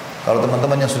 Kalau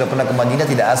teman-teman yang sudah pernah ke Madinah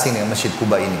tidak asing dengan Masjid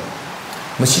Kuba ini.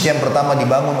 Masjid yang pertama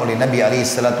dibangun oleh Nabi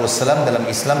SAW dalam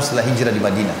Islam setelah hijrah di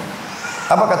Madinah.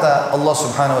 Apa kata Allah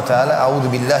Subhanahu wa taala?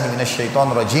 A'udzubillahi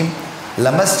minasyaitonir rajim.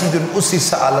 La masjidun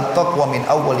ussisa 'alat taqwa min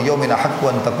awwal yawmin haqqu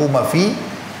an taquma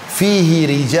fihi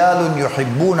rijalun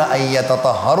yuhibbuna ay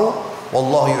yatatahharu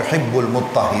wallahu yuhibbul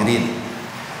mutahhirin.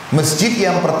 Masjid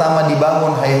yang pertama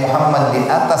dibangun, hai Muhammad, di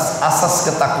atas asas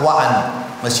ketakwaan,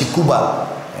 Masjid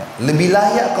Kuba. Lebih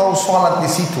layak kau sholat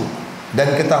di situ.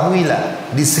 Dan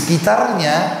ketahuilah, di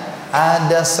sekitarnya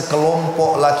ada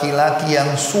sekelompok laki-laki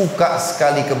yang suka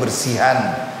sekali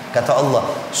kebersihan. Kata Allah,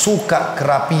 suka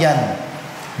kerapian.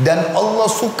 Dan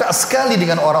Allah suka sekali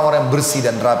dengan orang-orang yang bersih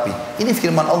dan rapi. Ini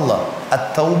firman Allah,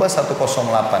 At-Taubah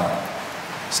 108.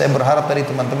 Saya berharap dari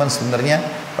teman-teman sebenarnya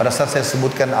pada saat saya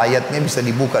sebutkan ayatnya bisa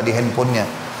dibuka di handphonenya,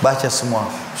 baca semua.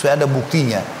 Saya ada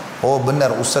buktinya. Oh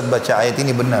benar, Ustaz baca ayat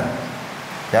ini benar.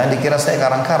 Jangan dikira saya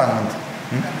karang-karang nanti.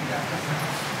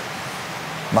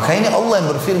 Maka ini Allah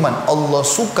yang berfirman, Allah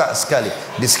suka sekali.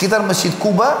 Di sekitar Masjid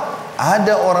Kuba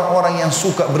ada orang-orang yang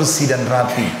suka bersih dan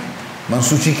rapi,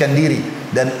 mensucikan diri,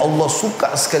 dan Allah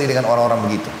suka sekali dengan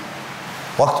orang-orang begitu.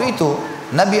 Waktu itu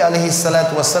Nabi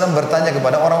SAW bertanya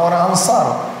kepada orang-orang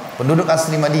Ansar, penduduk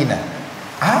asli Madinah,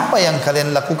 apa yang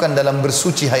kalian lakukan dalam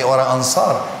bersuci, hai orang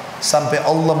Ansar, sampai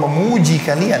Allah memuji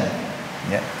kalian?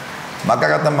 Ya.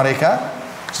 Maka kata mereka,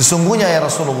 sesungguhnya ya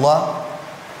Rasulullah,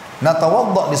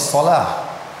 natawadda lis-shalah,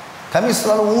 kami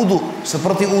selalu wudu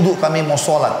seperti wudu kami mau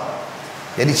sholat.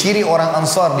 Jadi ciri orang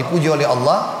Ansar dipuji oleh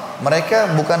Allah,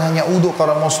 mereka bukan hanya wudu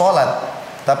kalau mau sholat,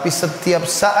 tapi setiap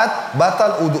saat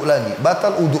batal uduk lagi,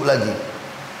 batal uduk lagi.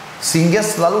 Sehingga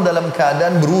selalu dalam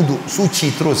keadaan beruduk,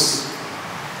 suci terus.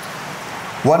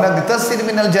 Wa nagtasil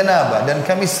minal janabah, dan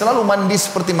kami selalu mandi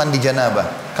seperti mandi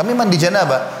janabah. Kami mandi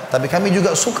janabah, tapi kami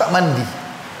juga suka mandi,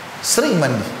 sering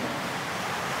mandi.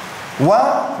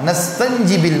 Wa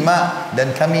nastanji bil ma,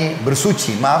 dan kami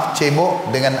bersuci, maaf, cebok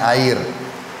dengan air.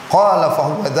 Qala fa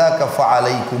huwa dzaka fa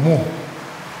alaikumuh.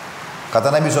 Kata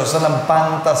Nabi SAW,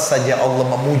 pantas saja Allah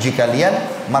memuji kalian,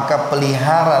 maka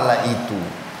peliharalah itu.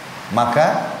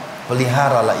 Maka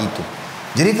peliharalah itu.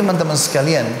 Jadi teman-teman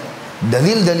sekalian,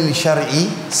 dalil-dalil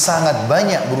syar'i sangat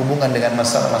banyak berhubungan dengan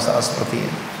masalah-masalah seperti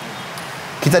ini.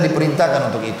 Kita diperintahkan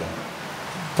untuk itu.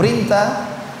 Perintah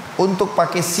untuk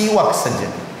pakai siwak saja.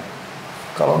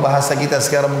 Kalau bahasa kita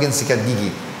sekarang mungkin sikat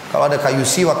gigi. Kalau ada kayu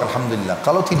siwak, alhamdulillah.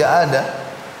 Kalau tidak ada,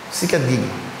 sikat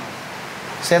gigi.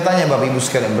 Saya tanya Bapak Ibu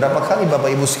sekalian, berapa kali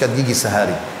Bapak Ibu sikat gigi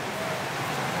sehari?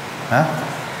 Hah?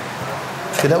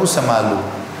 Tidak usah malu.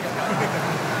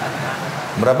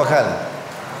 Berapa kali?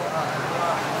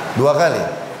 2 kali?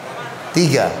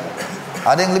 3?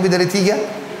 Ada yang lebih dari 3?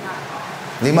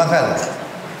 5 kali?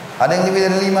 Ada yang lebih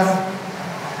dari 5?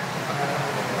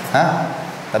 Hah?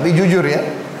 Tapi jujur ya.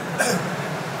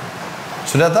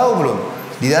 Sudah tahu belum?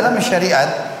 Di dalam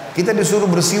syariat kita disuruh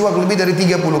bersiwak lebih dari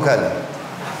 30 kali.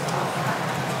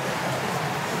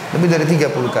 Lebih dari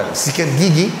 30 kali. Sikat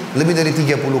gigi lebih dari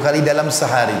 30 kali dalam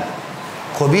sehari.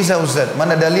 Kok bisa Ustaz?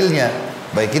 Mana dalilnya?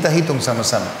 Baik, kita hitung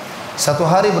sama-sama. Satu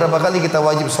hari berapa kali kita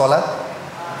wajib sholat?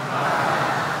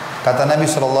 Kata Nabi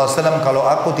SAW, kalau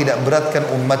aku tidak beratkan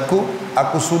umatku,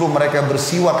 aku suruh mereka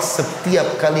bersiwak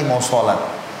setiap kali mau sholat.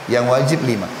 Yang wajib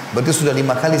 5. Berarti sudah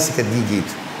 5 kali sikat gigi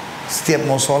itu. Setiap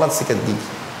mau sholat sikat gigi.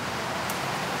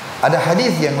 Ada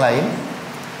hadis yang lain,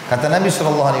 kata Nabi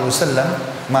SAW,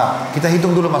 maaf, kita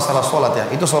hitung dulu masalah sholat ya.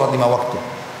 Itu sholat 5 waktu.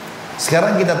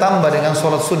 Sekarang kita tambah dengan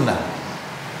sholat sunnah.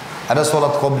 Ada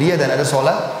sholat qobliyah dan ada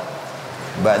sholat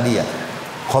ba'diyah.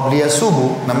 Qobliyah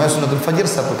subuh namanya sunnatul fajr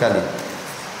 1 kali.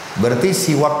 Berarti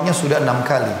siwaknya sudah 6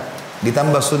 kali.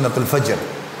 Ditambah sunnatul fajr.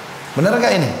 Benar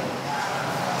gak ini?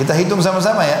 Kita hitung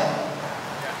sama-sama ya.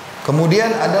 Kemudian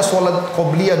ada sholat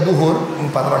qobliyah duhur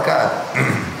 4 rakaat.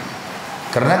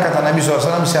 Karena kata Nabi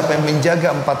SAW, siapa yang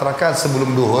menjaga 4 rakaat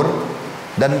sebelum duhur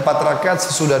dan 4 rakaat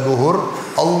sesudah duhur,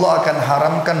 Allah akan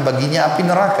haramkan baginya api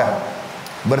neraka.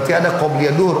 Berarti ada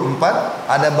qobliyah duhur 4,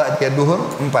 ada ba'diyah duhur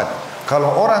 4.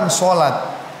 Kalau orang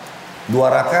sholat 2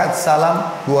 rakaat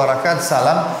salam, 2 rakaat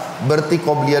salam, berarti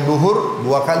qobliyah duhur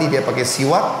 2 kali dia pakai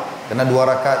siwak, karena 2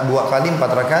 rakaat 2 kali 4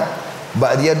 rakaat,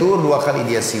 ba'diyah duhur 2 kali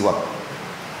dia siwak.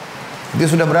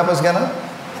 Itu sudah berapa sekarang?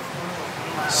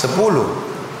 10.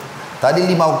 Tadi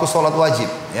 5 waktu sholat wajib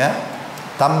ya.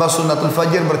 Tambah sunnatul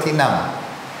fajr berarti 6.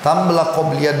 Tambah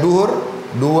qobliyah duhur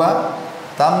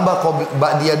 2, tambah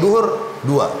ba'diyah duhur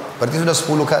 2, berarti sudah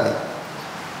 10 kali.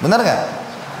 Benar nggak?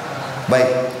 Baik.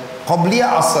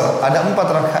 Qobliyah asar ada 4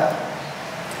 rakaat.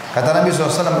 Kata Nabi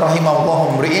SAW,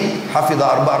 rahimahullahu mri'in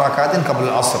hafidha 4 rakaatin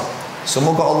qabla asr.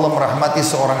 Semoga Allah merahmati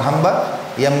seorang hamba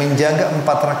yang menjaga 4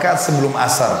 rakaat sebelum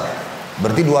asar.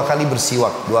 Berarti 2 kali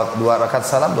bersiwak, 2 rakaat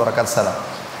salam, 2 rakaat salam.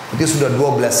 Itu sudah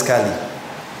 12 kali.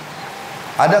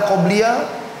 Ada qobliyah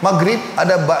maghrib,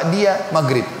 ada ba'diyah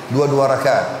maghrib, 2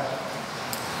 rakaat.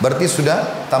 Berarti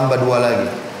sudah tambah 2 lagi,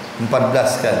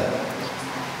 14 kali.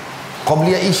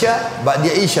 Qobliyah isya,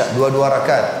 ba'diyah isya, 2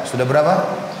 rakaat. Sudah berapa?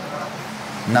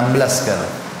 16 kali.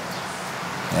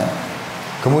 Ya.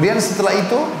 Kemudian setelah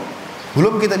itu,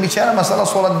 belum kita bicara masalah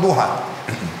sholat duha.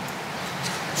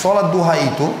 Sholat duha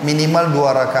itu minimal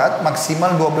 2 rakaat,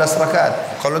 maksimal 12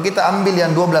 rakaat. Kalau kita ambil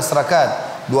yang 12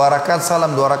 rakaat, 2 rakaat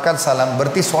salam, 2 rakaat salam,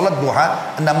 berarti sholat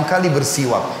duha 6 kali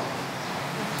bersiwak.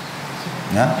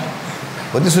 Ya.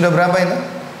 Berarti sudah berapa itu?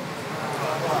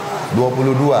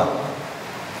 22.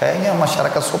 Kayaknya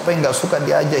masyarakat Soppeng nggak suka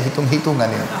diajak hitung-hitungan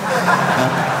ya.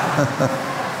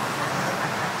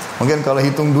 Mungkin kalau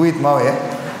hitung duit mau ya.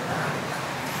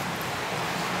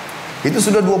 Itu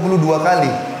sudah 22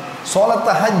 kali. Sholat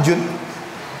tahajud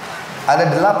ada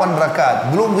 8 rakaat,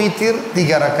 belum witir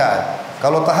 3 rakaat.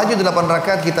 Kalau tahajud 8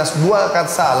 rakaat, kita 2 rakaat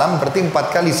salam, berarti 4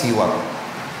 kali siwak.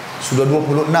 Sudah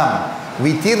 26.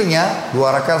 Witirnya 2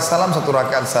 rakaat salam, 1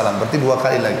 rakaat salam, berarti 2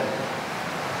 kali lagi.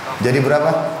 Jadi berapa?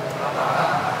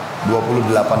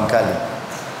 28 kali.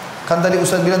 Kan tadi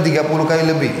Ustaz bilang 30 kali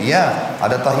lebih. Ya,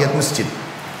 ada tahiyat masjid,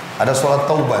 ada sholat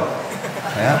taubat,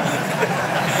 ya,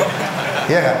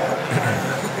 iya kan?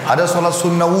 Ada sholat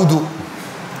sunnah wudu,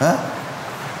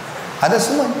 ada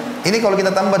semua. Ini kalau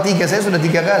kita tambah 3, saya sudah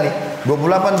 3 kali.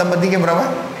 28 tambah 3 berapa?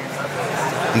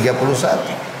 31.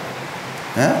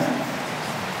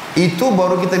 Itu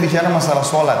baru kita bicara masalah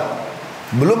sholat.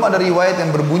 Belum ada riwayat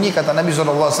yang berbunyi kata Nabi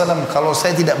SAW, kalau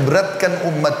saya tidak beratkan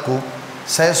umatku,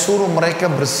 saya suruh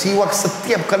mereka bersiwak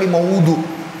setiap kali mau wudu.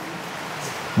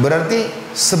 Berarti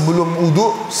sebelum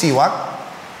wudu siwak,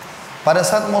 pada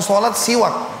saat mau sholat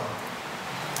siwak.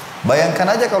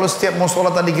 Bayangkan aja kalau setiap mau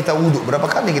sholat tadi kita wudu, berapa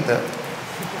kali kita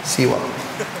siwak.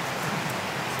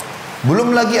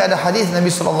 Belum lagi ada hadis Nabi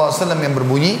SAW yang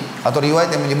berbunyi, atau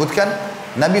riwayat yang menyebutkan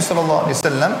Nabi SAW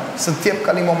setiap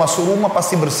kali mau masuk rumah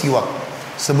pasti bersiwak.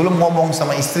 Sebelum ngomong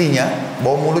sama istrinya,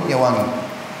 bau mulutnya wangi.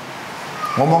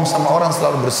 Ngomong sama orang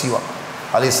selalu bersiwak.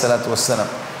 Alaihissalatu wassalam.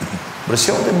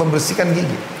 Bersiwak itu membersihkan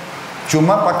gigi.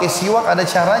 Cuma pakai siwak ada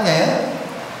caranya ya.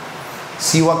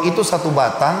 Siwak itu satu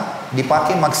batang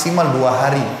dipakai maksimal 2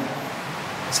 hari.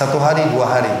 1 hari 2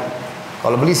 hari.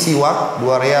 Kalau beli siwak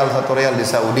 2 real 1 real di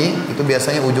Saudi, itu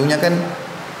biasanya ujungnya kan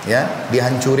ya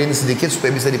dihancurin sedikit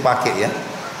supaya bisa dipakai ya.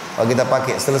 Kalau kita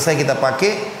pakai, selesai kita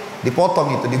pakai,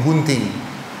 dipotong itu,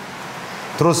 digunting.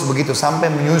 Terus begitu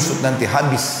sampai menyusut nanti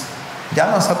habis.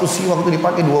 Jangan satu siwak itu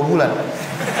dipakai 2 bulan.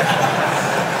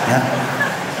 Ya.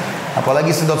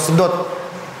 Apalagi sedot-sedot,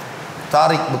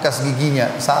 tarik bekas giginya,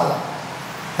 salah.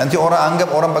 Nanti orang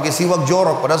anggap orang pakai siwak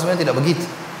jorok, padahal sebenarnya tidak begitu.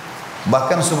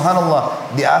 Bahkan subhanallah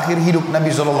di akhir hidup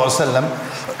Nabi SAW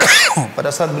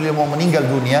pada saat beliau mau meninggal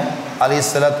dunia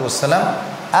alaihissalatu wassalam,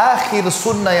 akhir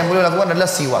sunnah yang beliau lakukan adalah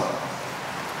siwak.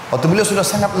 Waktu beliau sudah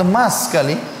sangat lemas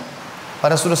sekali,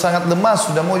 pada sudah sangat lemas,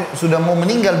 sudah mau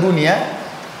meninggal dunia,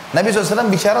 Nabi SAW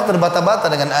bicara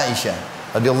terbata-bata dengan Aisyah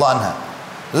radhiyallahu anha.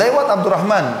 Lewat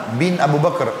Abdurrahman bin Abu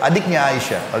Bakar, adiknya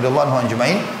Aisyah radhiyallahu anhu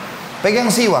ajma'in, pegang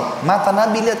siwak, mata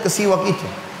Nabi lihat ke siwak itu.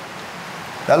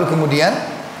 Lalu kemudian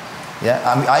ya,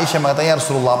 Aisyah mengatakan, ya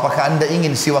Rasulullah, apakah anda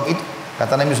ingin siwak itu?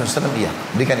 Kata Nabi SAW, iya,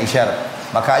 berikan isyarat.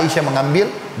 Maka Aisyah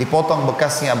mengambil, dipotong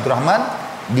bekasnya Abdurrahman,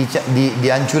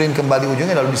 dihancurin kembali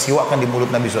ujungnya, lalu disiwakkan di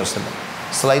mulut Nabi SAW.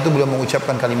 Setelah itu beliau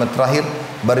mengucapkan kalimat terakhir,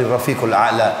 Bari Rafiqul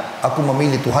A'la, aku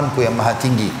memilih Tuhanku yang maha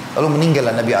tinggi. Lalu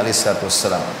meninggallah Nabi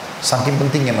SAW. Saking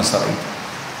pentingnya masalah itu.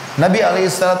 Nabi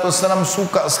SAW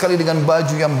suka sekali dengan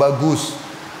baju yang bagus,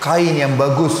 kain yang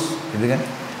bagus, gitu kan?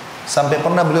 Sampai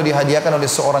pernah beliau dihadiahkan oleh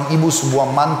seorang ibu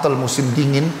sebuah mantel musim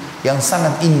dingin yang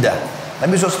sangat indah.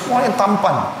 Nabi SAW semuanya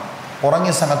tampan,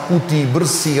 orangnya sangat putih,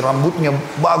 bersih, rambutnya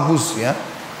bagus ya.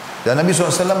 Dan Nabi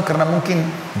SAW karena mungkin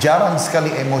jarang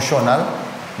sekali emosional,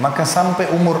 maka sampai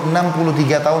umur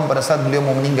 63 tahun pada saat beliau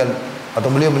mau meninggal atau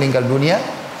beliau meninggal dunia,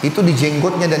 itu di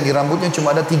jenggotnya dan di rambutnya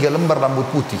cuma ada 3 lembar rambut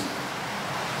putih.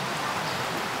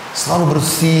 Selalu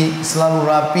bersih, selalu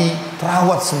rapi,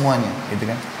 terawat semuanya, gitu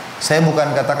kan. Saya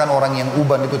bukan katakan orang yang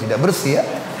uban itu tidak bersih ya,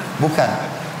 bukan.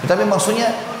 Tetapi maksudnya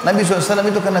Nabi SAW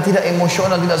itu karena tidak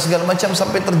emosional, tidak segala macam,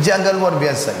 sampai terjaga luar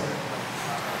biasa.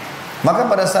 Maka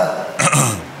pada saat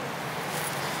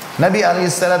Nabi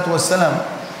SAW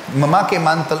memakai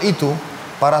mantel itu,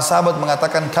 para sahabat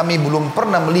mengatakan kami belum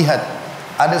pernah melihat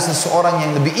ada seseorang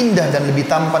yang lebih indah dan lebih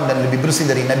tampan dan lebih bersih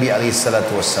dari Nabi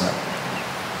SAW.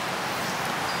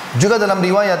 Juga dalam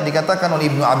riwayat dikatakan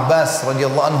oleh Ibnu Abbas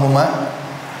radhiyallahu anhuma,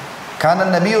 karena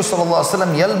Nabi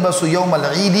SAW yalbasu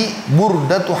yawmal idi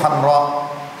burdatu hamra.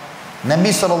 Nabi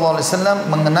SAW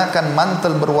mengenakan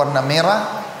mantel berwarna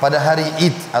merah pada hari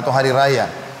Id atau hari raya.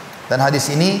 Dan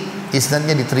hadis ini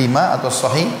isnadnya diterima atau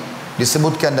sahih,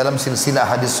 disebutkan dalam silsilah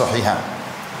hadis sahihah.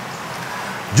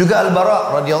 Juga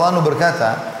Al-Bara radhiyallahu anhu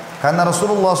berkata, karena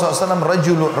Rasulullah SAW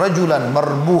rajulan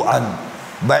marbu'an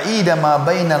ba'ida ma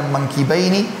bainal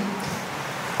mankibaini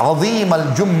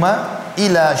azimal jumma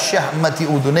ila syahmati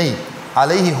udunai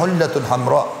alaihi hullatun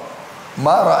hamra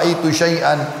ma ra'aitu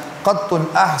syai'an qattun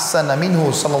ahsana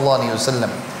minhu sallallahu alaihi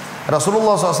wasallam.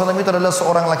 Rasulullah SAW itu adalah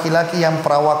seorang laki-laki yang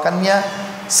perawakannya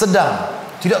sedang,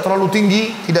 tidak terlalu tinggi,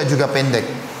 tidak juga pendek.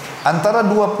 Antara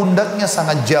dua pundaknya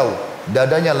sangat jauh,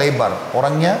 dadanya lebar,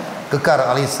 orangnya kekar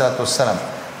alaihissalatu wassalam,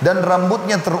 dan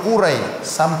rambutnya terurai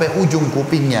sampai ujung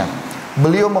kupingnya.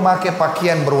 Beliau memakai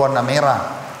pakaian berwarna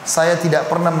merah. Saya tidak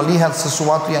pernah melihat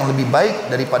sesuatu yang lebih baik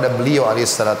daripada beliau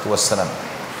alaihissalatu wassalam.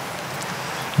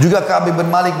 Juga Ka'ab bin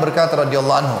Malik berkata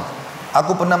radhiyallahu anhu,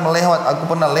 aku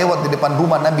pernah lewat di depan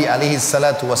rumah Nabi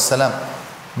alaihissalatu wassalam,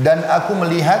 dan aku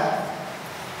melihat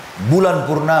bulan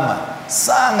purnama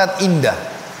sangat indah.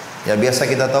 Ya biasa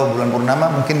kita tahu bulan purnama,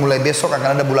 mungkin mulai besok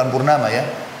akan ada bulan purnama ya.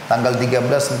 Tanggal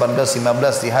 13, 14,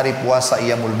 15 di hari puasa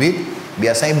Iyamul Bid,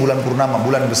 biasanya bulan purnama,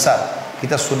 bulan besar.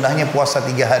 Kita sunnahnya puasa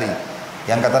 3 hari.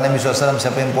 Yang kata Nabi SAW,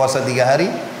 siapa yang puasa 3 hari,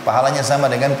 pahalanya sama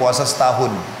dengan puasa setahun.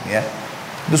 Ya,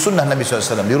 itu sunnah Nabi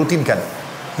SAW, dirutinkan.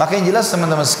 Maka yang jelas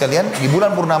teman-teman sekalian, di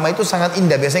bulan purnama itu sangat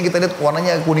indah. Biasanya kita lihat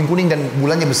warnanya kuning-kuning dan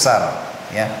bulannya besar.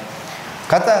 Ya.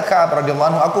 Kata Ka'ab radhiyallahu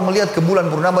anhu, aku melihat ke bulan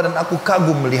purnama dan aku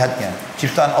kagum melihatnya,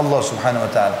 ciptaan Allah Subhanahu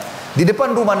wa taala. di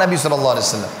depan rumah Nabi SAW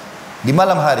di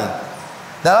malam hari.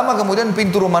 Dan lama kemudian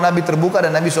pintu rumah Nabi terbuka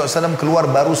dan Nabi SAW keluar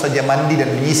baru saja mandi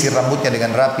dan menyisir rambutnya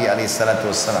dengan rapi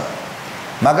alaihissalam.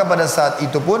 Maka pada saat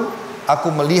itu pun aku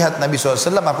melihat Nabi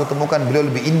SAW, aku temukan beliau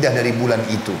lebih indah dari bulan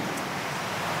itu.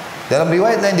 Dalam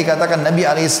riwayat lain dikatakan Nabi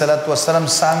alaihissalam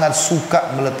sangat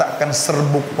suka meletakkan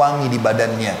serbuk wangi di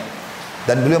badannya.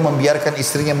 Dan beliau membiarkan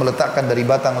istrinya meletakkan dari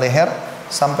batang leher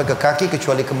sampai ke kaki,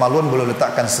 kecuali kemaluan beliau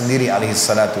letakkan sendiri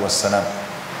alaihissalam.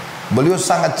 Beliau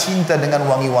sangat cinta dengan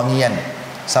wangi-wangian.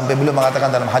 Sampai beliau mengatakan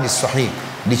dalam hadis sahih,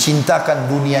 dicintakan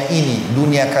dunia ini,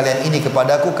 dunia kalian ini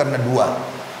kepadaku karena dua.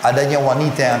 Adanya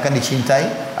wanita yang akan dicintai,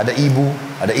 ada ibu,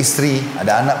 ada istri,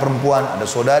 ada anak perempuan, ada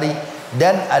saudari,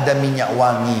 dan ada minyak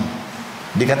wangi.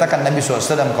 Dikatakan Nabi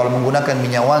SAW kalau menggunakan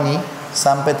minyak wangi,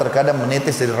 sampai terkadang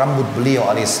menetes dari rambut beliau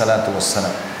alaihissalatu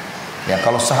wassalam. Ya,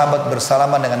 kalau sahabat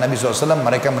bersalaman dengan Nabi SAW,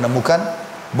 mereka menemukan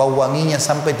bau wanginya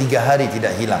sampai 3 hari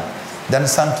tidak hilang. Dan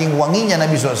saking wanginya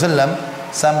Nabi SAW,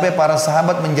 sampai para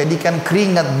sahabat menjadikan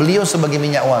keringat beliau sebagai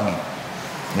minyak wangi.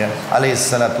 Ya,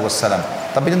 alaihissalatu wassalam.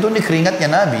 Tapi tentu ini keringatnya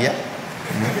Nabi ya.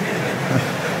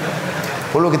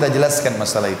 Perlu kita jelaskan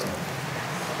masalah itu.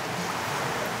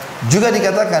 Juga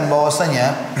dikatakan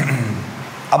bahwasanya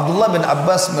Abdullah bin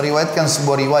Abbas meriwayatkan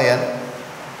sebuah riwayat,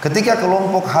 ketika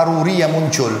kelompok Haruri yang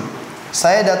muncul,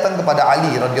 saya datang kepada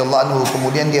Ali radhiyallahu anhu,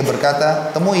 kemudian dia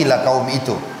berkata, temuilah kaum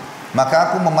itu.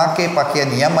 Maka aku memakai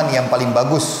pakaian Yaman yang paling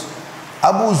bagus.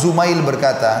 Abu Zumail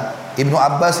berkata, Ibnu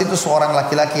Abbas itu seorang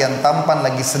laki-laki yang tampan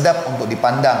lagi sedap untuk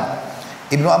dipandang.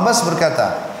 Ibnu Abbas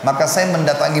berkata, maka saya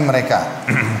mendatangi mereka.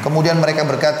 Kemudian mereka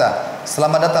berkata,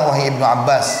 selamat datang wahai Ibnu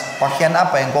Abbas, pakaian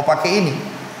apa yang kau pakai ini?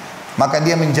 Maka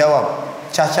dia menjawab,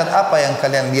 cacat apa yang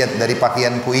kalian lihat dari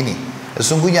pakaianku ini?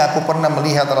 Sesungguhnya aku pernah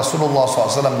melihat Rasulullah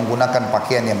SAW menggunakan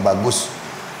pakaian yang bagus.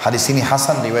 Hadis ini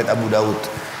Hasan riwayat Abu Daud.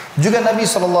 Juga Nabi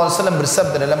SAW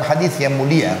bersabda dalam hadis yang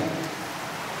mulia,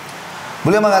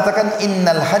 beliau mengatakan,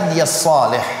 innal hadiyas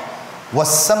salih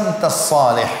was-samtas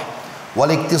salih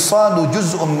wal-iktisadu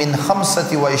juz'un min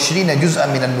 25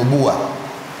 juz'an minan nubuwah.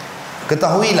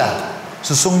 Ketahuilah,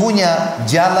 sesungguhnya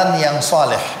jalan yang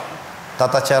saleh,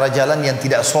 tata cara jalan yang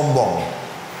tidak sombong,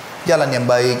 jalan yang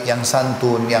baik, yang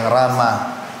santun, yang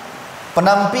ramah,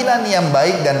 penampilan yang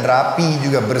baik dan rapi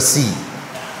juga bersih,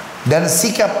 dan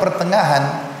sikap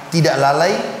pertengahan, tidak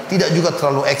lalai, tidak juga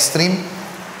terlalu ekstrim,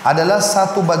 adalah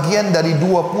satu bagian dari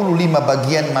 25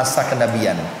 bagian masa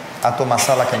kenabian atau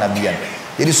masalah kenabian.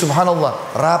 Jadi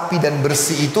subhanallah, rapi dan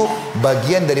bersih itu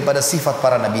bagian daripada sifat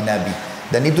para nabi-nabi,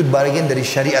 dan itu bagian dari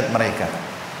syariat mereka.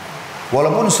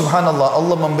 Walaupun subhanallah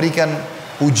Allah memberikan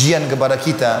ujian kepada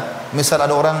kita, misal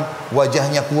ada orang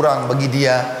wajahnya kurang bagi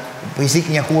dia,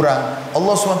 fisiknya kurang,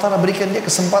 Allah SWT berikan dia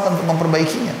kesempatan untuk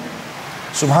memperbaikinya.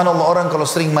 Subhanallah, orang kalau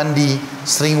sering mandi,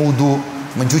 sering wudu,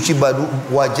 mencuci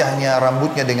wajahnya,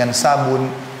 rambutnya dengan sabun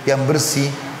yang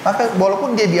bersih, maka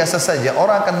walaupun dia biasa saja,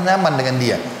 orang akan nyaman dengan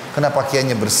dia karena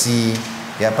pakaiannya bersih,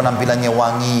 ya, penampilannya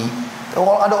wangi.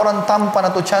 Kalau ada orang tampan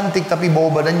atau cantik tapi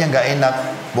bau badannya nggak enak,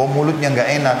 bau mulutnya nggak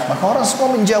enak, maka orang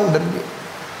semua menjauh dari dia.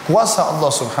 Kuasa Allah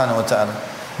Subhanahu wa taala.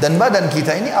 Dan badan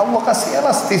kita ini Allah kasih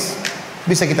elastis,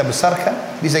 bisa kita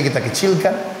besarkan, bisa kita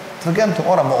kecilkan, tergantung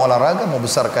orang mau olahraga, mau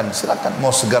besarkan silakan,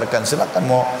 mau segarkan silakan,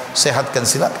 mau sehatkan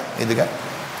silakan, gitu kan.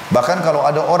 Bahkan kalau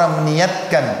ada orang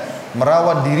meniatkan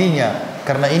merawat dirinya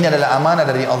karena ini adalah amanah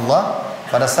dari Allah,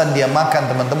 pada saat dia makan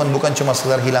teman-teman bukan cuma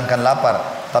sekedar hilangkan lapar,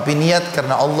 tapi niat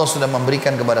karena Allah sudah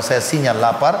memberikan kepada saya sinyal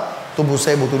lapar, tubuh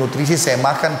saya butuh nutrisi, saya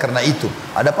makan karena itu,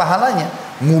 ada pahalanya.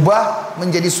 Mubah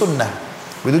menjadi sunnah.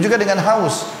 Begitu juga dengan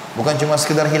haus, bukan cuma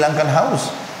sekedar hilangkan haus,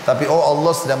 tapi oh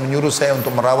Allah sedang menyuruh saya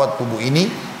untuk merawat tubuh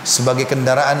ini sebagai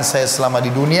kendaraan saya selama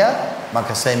di dunia,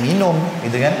 maka saya minum,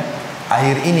 gitu kan,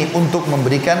 air ini untuk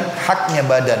memberikan haknya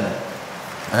badan.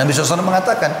 Nabi SAW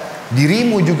mengatakan,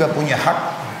 dirimu juga punya hak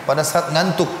pada saat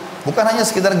ngantuk, bukan hanya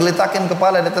sekedar geletakin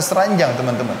kepala di atas ranjang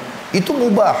teman-teman. Itu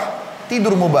mubah,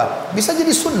 tidur mubah, bisa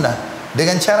jadi sunnah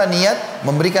dengan cara niat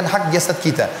memberikan hak jasad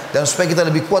kita dan supaya kita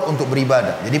lebih kuat untuk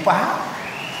beribadah. Jadi pahala,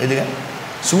 gitu kan?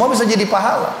 Semua bisa jadi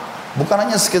pahala, bukan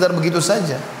hanya sekedar begitu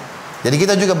saja. Jadi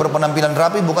kita juga berpenampilan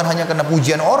rapi bukan hanya karena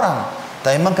pujian orang,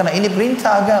 tapi memang karena ini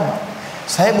perintah agama.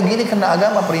 Saya begini karena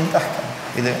agama perintahkan,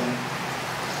 gitu kan?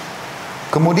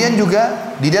 Kemudian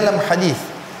juga di dalam hadis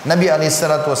Nabi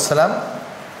SAW,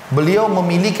 beliau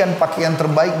memilihkan pakaian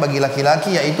terbaik bagi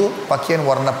laki-laki, yaitu pakaian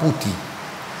warna putih.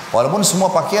 Walaupun semua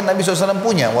pakaian Nabi SAW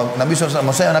punya. Nabi SAW,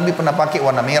 maksudnya Nabi pernah pakai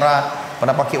warna merah,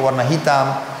 pernah pakai warna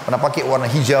hitam, pernah pakai warna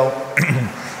hijau.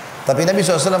 Tapi Nabi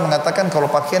SAW mengatakan kalau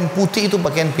pakaian putih itu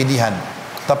pakaian pilihan.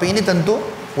 Tapi ini tentu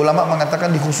ulama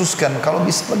mengatakan dikhususkan kalau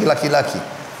bisa bagi laki-laki.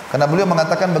 Karena beliau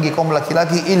mengatakan bagi kaum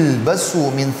laki-laki,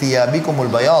 ilbasu min thiyabikumul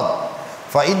bayad.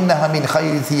 fa innaha min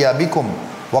khairi thiyabikum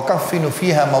wa kaffinu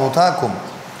fiha mautakum.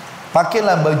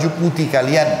 Pakailah baju putih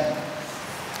kalian,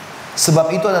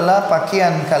 sebab itu adalah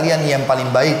pakaian kalian yang paling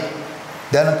baik,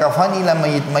 dan kafanilah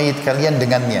mayit-mayit kalian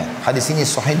dengannya. Hadis ini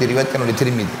sahih diriwayatkan oleh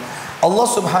Tirmidzi. Allah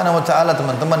Subhanahu wa taala,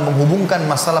 teman-teman, menghubungkan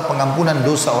masalah pengampunan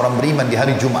dosa orang beriman di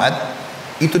hari Jumat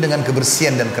itu dengan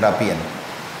kebersihan dan kerapian.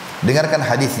 Dengarkan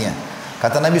hadisnya.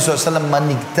 Kata Nabi SAW, man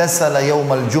iktasala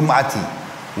yaumal jum'ati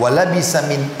wa labisa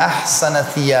min ahsana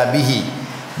thiyabihi.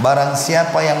 Barang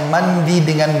siapa yang mandi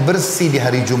dengan bersih di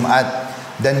hari Jumat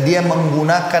dan dia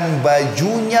menggunakan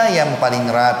bajunya yang paling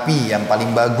rapi, yang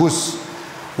paling bagus.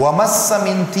 Wa massa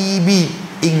min tibi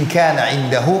in kana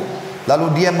indahu.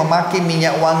 Lalu dia memakai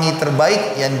minyak wangi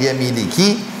terbaik yang dia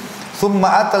miliki.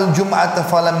 Thumma atal jum'ata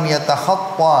falam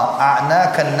yatakhatta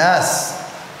a'nakan nas.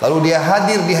 Lalu dia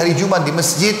hadir di hari Jumat di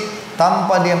masjid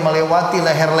tanpa dia melewati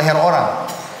leher-leher orang.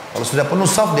 Kalau sudah penuh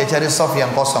saf, dia cari saf yang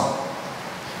kosong.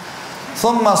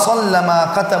 Thumma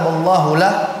sallama kataballahu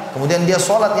lah. Kemudian dia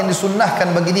solat yang disunnahkan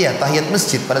bagi dia, tahiyat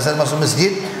masjid pada saat masuk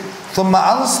masjid.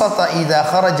 Thumma ansata idza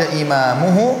kharaja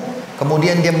imamuhu.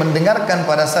 Kemudian dia mendengarkan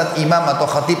pada saat imam atau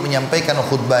khatib menyampaikan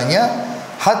khutbahnya,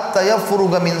 hatta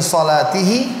yafruga min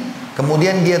salatihi.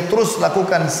 Kemudian dia terus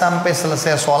lakukan sampai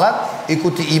selesai solat,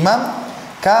 ikuti imam.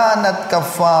 Kanat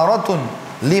kafaratun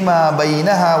lima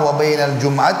bainaha wa bainal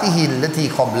jum'atihi allati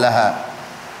qablaha.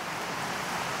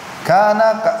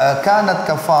 Kanat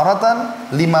kafaratan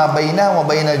lima bainaha wa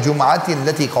bainal jum'ati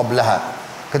allati qablaha.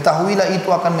 Ketahuilah itu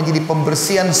akan menjadi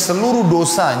pembersihan seluruh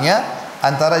dosanya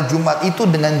antara Jumat itu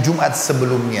dengan Jumat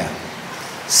sebelumnya.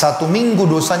 1 minggu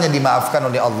dosanya dimaafkan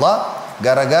oleh Allah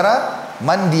gara-gara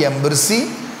mandi yang bersih,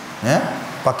 ya,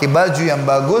 pakai baju yang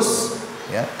bagus,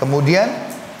 ya, kemudian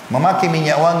memakai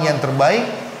minyak wangi yang terbaik,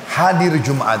 hadir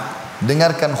Jumat,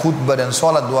 dengarkan khutbah dan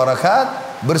sholat 2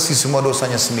 rakaat, bersih semua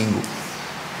dosanya seminggu.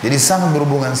 Jadi sangat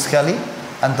berhubungan sekali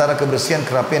antara kebersihan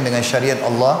kerapian dengan syariat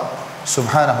Allah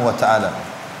Subhanahu wa taala.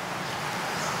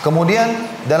 Kemudian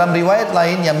dalam riwayat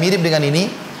lain yang mirip dengan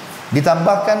ini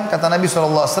ditambahkan kata Nabi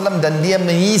SAW, dan dia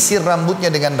menyisir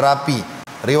rambutnya dengan rapi.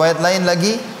 Riwayat lain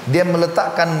lagi, dia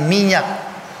meletakkan minyak,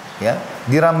 ya,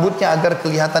 di rambutnya agar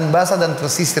kelihatan basah dan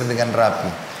tersisir dengan rapi.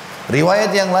 Riwayat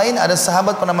yang lain, ada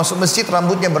sahabat pernah masuk masjid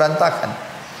rambutnya berantakan.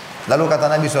 Lalu kata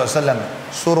Nabi SAW,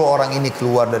 suruh orang ini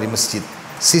keluar dari masjid,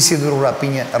 sisir dulu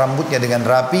rapinya, rambutnya dengan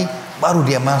rapi, baru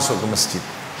dia masuk ke masjid.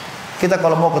 Kita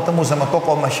kalau mau ketemu sama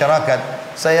tokoh masyarakat,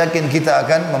 saya yakin kita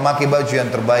akan memakai baju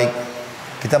yang terbaik.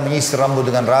 Kita menyisir rambut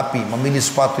dengan rapi, memilih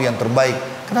sepatu yang terbaik.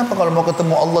 Kenapa kalau mau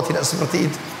ketemu Allah tidak seperti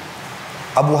itu?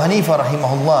 Abu Hanifah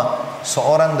rahimahullah,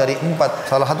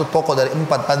 salah satu tokoh dari 4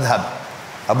 madhab.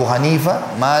 Abu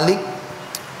Hanifah, Malik,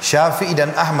 Syafi'i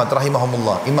dan Ahmad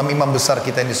rahimahumullah. Imam-imam besar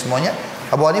kita ini semuanya.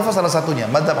 Abu Hanifah salah satunya,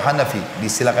 madhab Hanafi,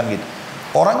 disilakan gitu.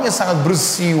 Orangnya sangat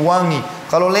bersih, wangi.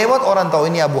 Kalau lewat orang tahu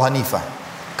ini Abu Hanifah.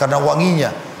 Karena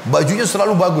wanginya, bajunya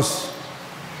selalu bagus.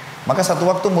 Maka satu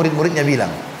waktu murid-muridnya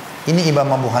bilang, ini Imam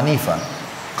Abu Hanifah,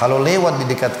 kalau lewat di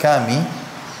dekat kami,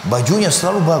 bajunya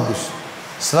selalu bagus,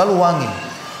 selalu wangi.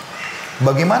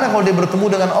 Bagaimana kalau dia bertemu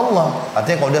dengan Allah?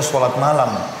 Artinya kalau dia sholat malam,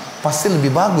 pasti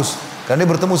lebih bagus, karena dia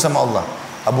bertemu sama Allah.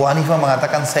 Abu Hanifah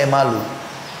mengatakan, saya malu,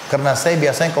 karena saya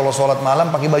biasanya kalau sholat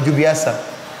malam pakai baju biasa.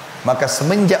 Maka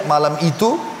semenjak malam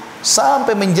itu,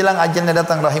 sampai menjelang ajalnya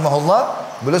datang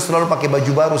rahimahullah, beliau selalu pakai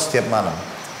baju baru setiap malam.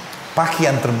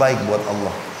 Pakaian terbaik buat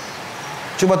Allah.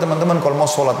 Coba teman-teman kalau mau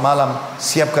sholat malam,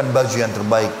 siapkan baju yang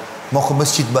terbaik. Mau ke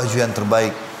masjid, baju yang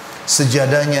terbaik.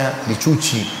 Sejadahnya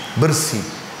dicuci, bersih.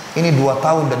 Ini 2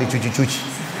 tahun dah dicuci-cuci.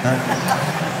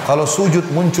 Kalau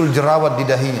sujud muncul jerawat di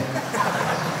dahinya,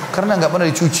 karena nggak pernah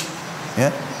dicuci.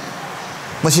 Ya.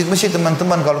 Masjid-masjid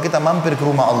teman-teman, kalau kita mampir ke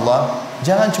rumah Allah,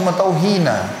 jangan cuma tahu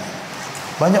hina.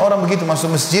 Banyak orang begitu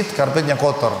masuk masjid, karpetnya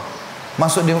kotor.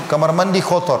 Masuk di kamar mandi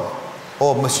kotor.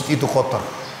 Oh, masjid itu kotor.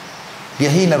 Dia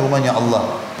hina rumahnya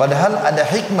Allah. Padahal ada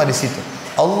hikmah di situ.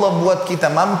 Allah buat kita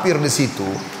mampir di situ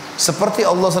seperti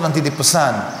Allah nanti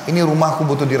dipesan, ini rumahku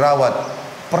butuh dirawat.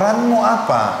 Peranmu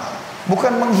apa?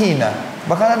 Bukan menghina.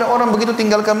 Bahkan ada orang begitu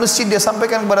tinggalkan masjid, dia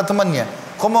sampaikan kepada temannya,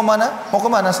 kau mau mana? Mau ke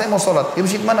mana? Saya mau sholat. Di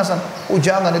masjid mana san? Oh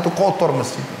jangan, itu kotor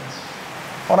masjid.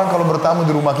 Orang kalau bertamu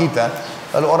di rumah kita,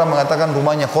 lalu orang mengatakan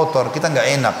rumahnya kotor, kita nggak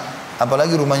enak.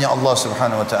 Apalagi rumahnya Allah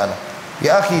Subhanahu wa taala.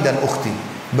 Ya akhi dan ukhti,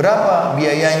 berapa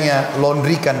biayanya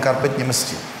laundrykan karpetnya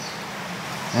masjid?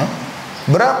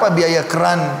 Berapa biaya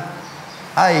keran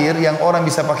air yang orang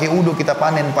bisa pakai wudu kita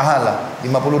panen pahala?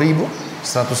 50.000,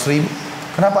 100.000.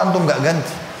 Kenapa antum nggak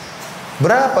ganti?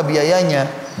 Berapa biayanya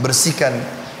bersihkan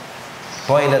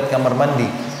toilet, kamar mandi?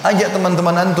 Ajak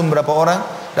teman-teman antum berapa orang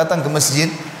datang ke masjid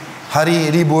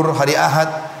hari libur, hari Ahad,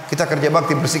 kita kerja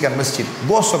bakti bersihkan masjid,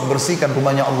 gosok bersihkan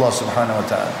rumahnya Allah Subhanahu wa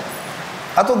taala.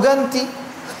 Atau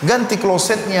ganti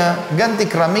klosetnya, ganti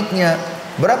keramiknya.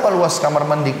 Berapa luas kamar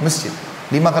mandi masjid?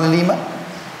 5 kali 5?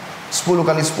 10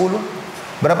 kali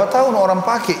 10? Berapa tahun orang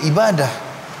pakai ibadah?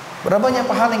 Berapa banyak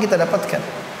pahala yang kita dapatkan?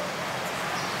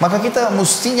 Maka kita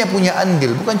mestinya punya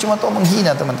andil, bukan cuma tahu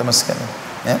menghina teman-teman sekalian.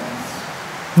 Ya?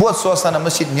 Buat suasana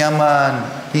masjid nyaman,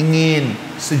 dingin,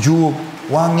 sejuk,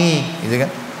 wangi, gitu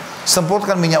kan?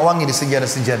 Semprotkan minyak wangi di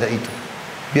sejadah-sejadah itu,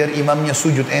 biar imamnya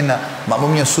sujud enak,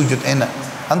 makmumnya sujud enak.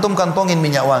 Antum kantongin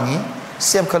minyak wangi,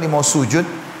 setiap kali mau sujud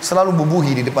selalu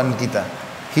bubuhi di depan kita.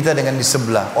 Kita dengan di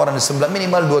sebelah, orang di sebelah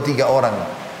minimal 2-3 orang.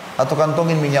 Atau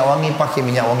kantongin minyak wangi, pakai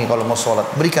minyak wangi kalau mau sholat,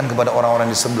 berikan kepada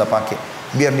orang-orang di sebelah pakai,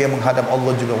 biar dia menghadap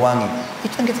Allah juga wangi.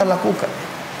 Itu yang kita lakukan.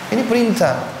 Ini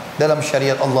perintah dalam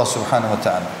syariat Allah Subhanahu wa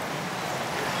taala.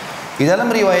 Di dalam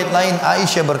riwayat lain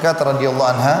Aisyah berkata radhiyallahu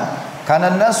anha,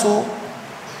 kana nasu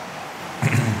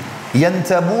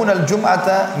yantabuna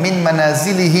al-jum'ata min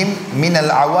manazilihim min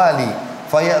al-awali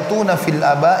fayatuna fil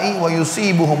aba'i wa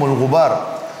yusibuhumul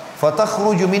ghubar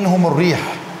fatakhruju minhum ar-rih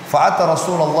fa'ata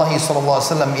Rasulullah sallallahu alaihi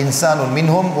wasallam insanun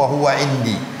minhum wa huwa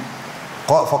indi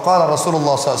faqala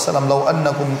Rasulullah sallallahu alaihi wasallam law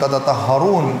annakum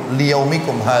tatatahharun li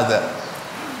yaumikum hadha.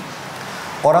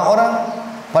 Orang-orang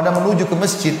pada menuju ke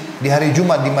masjid di hari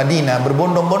Jumat di Madinah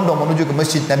berbondong-bondong menuju ke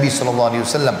masjid Nabi sallallahu alaihi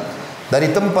wasallam dari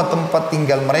tempat-tempat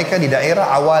tinggal mereka di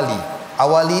daerah Awali.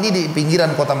 Awali ini di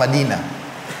pinggiran kota Madinah.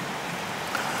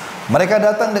 Mereka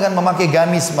datang dengan memakai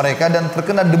gamis mereka dan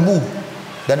terkena debu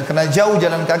dan kena jauh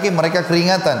jalan kaki mereka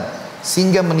keringatan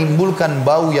sehingga menimbulkan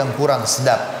bau yang kurang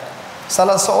sedap.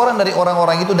 Salah seorang dari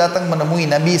orang-orang itu datang menemui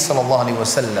Nabi sallallahu alaihi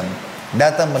wasallam.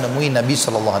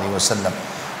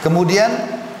 Kemudian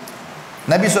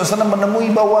Nabi SAW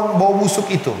menemui bau busuk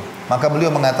itu. Maka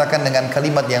beliau mengatakan dengan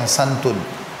kalimat yang santun.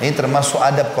 Ini termasuk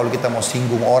adab kalau kita mau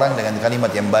singgung orang dengan kalimat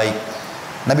yang baik.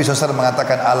 Nabi SAW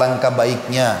mengatakan alangkah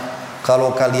baiknya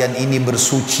kalau kalian ini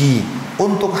bersuci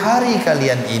untuk hari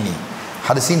kalian ini.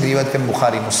 Hadis ini diriwayatkan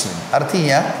Bukhari Muslim.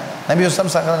 Artinya Nabi SAW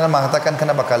akan mengatakan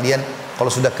kenapa kalian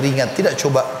kalau sudah keringat tidak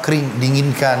coba kering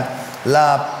dinginkan,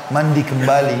 lap, mandi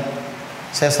kembali.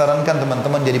 Saya sarankan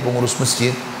teman-teman jadi pengurus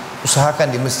masjid,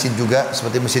 usahakan di masjid juga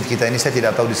seperti masjid kita ini, saya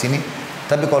tidak tahu di sini,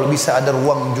 tapi kalau bisa ada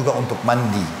ruang juga untuk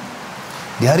mandi.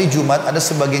 Di hari Jumat ada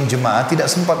sebagian jemaah tidak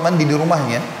sempat mandi di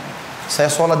rumahnya. Saya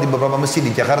sholat di beberapa masjid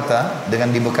di Jakarta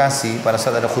dengan di Bekasi pada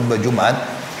saat ada khutbah Jumat,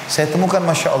 saya temukan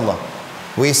Masya Allah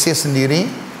WC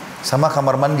sendiri sama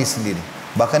kamar mandi sendiri,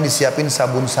 bahkan disiapin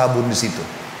sabun-sabun di situ.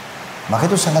 Maka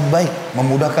itu sangat baik,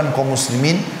 memudahkan kaum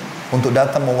muslimin untuk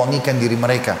datang mewangikan diri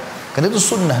mereka. Karena itu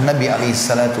sunnah Nabi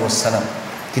SAW.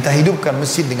 Kita hidupkan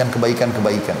masjid dengan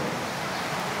kebaikan-kebaikan.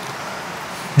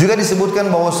 Juga disebutkan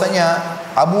bahwasanya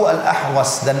Abu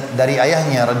Al-Ahwas dan dari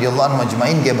ayahnya radhiyallahu anhu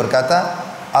majma'in dia berkata,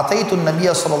 "Ataitun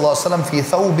Nabiy sallallahu alaihi wasallam fi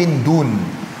thawbin dun."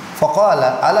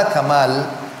 Faqala, "Ala kamal?"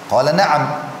 Qala,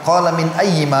 "Na'am." Qala, "Min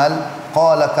ayyi mal?"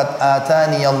 Qala, "Qad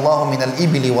atani Allah min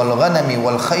al-ibli wal ghanami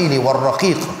wal khayli wal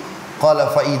raqiq."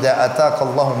 Qala, "Fa idza ataka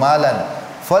Allah malan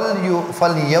falyura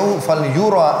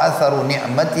atharu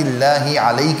ni'matillahi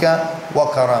 'alaika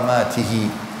wa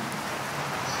karamatihi."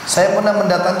 Saya pernah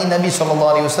mendatangi Nabi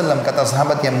SAW, kata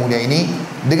sahabat yang mulia ini,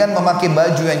 dengan memakai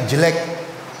baju yang jelek.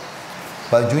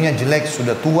 Bajunya jelek,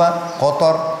 sudah tua,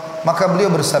 kotor. Maka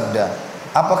beliau bersabda,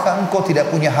 "Apakah engkau tidak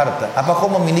punya harta? Apakah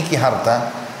kau memiliki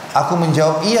harta?" Aku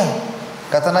menjawab, "Iya."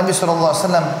 Kata Nabi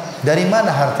SAW, "Dari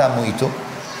mana hartamu itu?"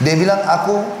 Dia bilang,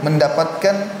 "Aku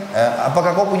mendapatkan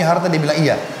apakah kau punya harta?" Dia bilang,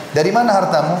 "Iya." "Dari mana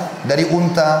hartamu?" "Dari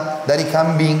unta, dari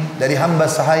kambing, dari hamba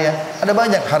sahaya. Ada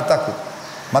banyak hartaku."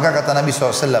 Maka kata Nabi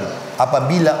SAW,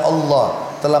 "Apabila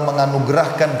Allah telah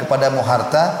menganugerahkan kepadamu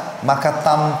harta, maka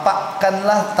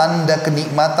tampakkanlah tanda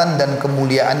kenikmatan dan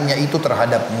kemuliaannya itu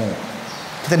terhadapmu."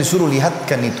 Kita disuruh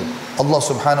lihatkan itu. Allah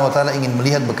Subhanahu wa taala ingin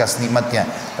melihat bekas nikmatnya.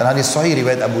 Dan hadis sahih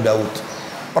riwayat Abu Daud.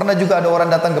 Pernah juga ada orang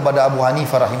datang kepada Abu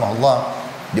Hanifah rahimahullah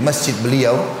di masjid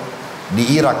beliau di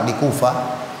Irak, di Kufah.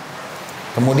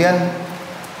 Kemudian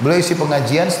beliau isi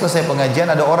pengajian. Selesai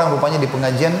pengajian, ada orang rupanya di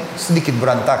pengajian sedikit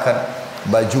berantakan,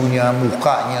 bajunya,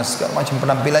 mukanya, segala macam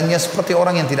penampilannya seperti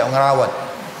orang yang tidak merawat.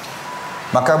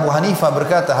 Maka Abu Hanifah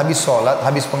berkata, habis sholat,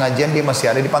 habis pengajian, dia masih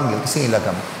ada, dipanggil, "Kesinilah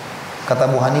kamu." Kata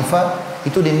Abu Hanifah,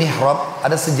 "Itu di mihrab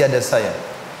ada sejadah saya,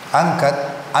 angkat,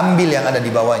 ambil yang ada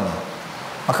di bawahnya."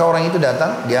 Maka orang itu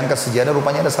datang, diangkat sejadah,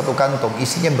 rupanya ada satu kantong,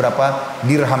 isinya berapa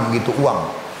dirham gitu, uang.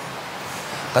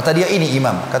 Kata dia, "Ini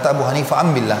imam." Kata Abu Hanifah,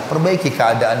 "Ambillah, perbaiki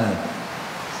keadaanmu."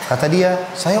 Kata dia,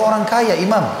 "Saya orang kaya,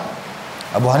 imam."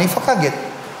 Abu Hanifah kaget,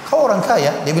 "Kau orang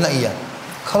kaya?" Dia bilang, "Iya."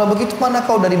 "Kalau begitu mana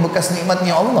kau dari bekas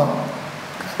nikmatnya Allah?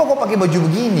 Kenapa kau pakai baju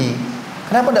begini?"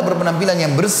 Kenapa tidak berpenampilan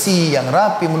yang bersih, yang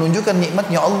rapi, menunjukkan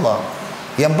nikmatnya Allah?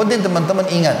 Yang penting teman-teman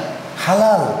ingat,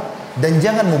 halal dan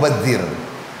jangan mubadzir.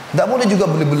 Tidak boleh juga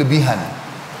berlebihan.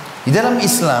 Di dalam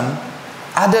Islam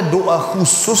ada doa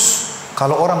khusus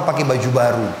kalau orang pakai baju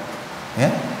baru.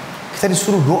 Ya, kita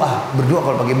disuruh berdoa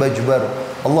kalau pakai baju baru.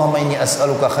 Allahumma inni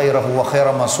as'aluka khairahu wa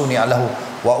khaira ma suni'a lahu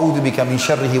wa a'udzubika min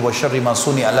syarrihi wa syarri ma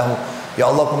suni'a lahu. Ya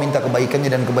Allah, aku minta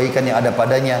kebaikannya dan kebaikan yang ada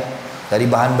padanya,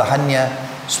 dari bahan-bahannya,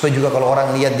 supaya juga kalau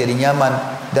orang lihat jadi nyaman,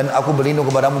 dan aku berlindung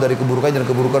kepadamu dari keburukan dan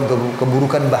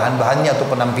keburukan bahan-bahannya atau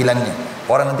penampilannya.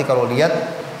 Orang nanti kalau lihat,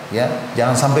 ya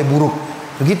jangan sampai buruk.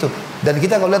 Begitu. Dan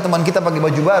kita kalau lihat teman kita pakai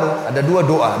baju baru, ada dua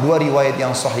doa, dua riwayat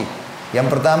yang sahih.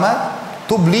 Yang pertama,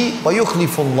 tubli wa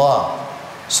yukhlifullah.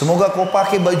 Semoga kau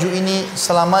pakai baju ini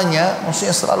selamanya,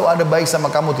 maksudnya selalu ada baik sama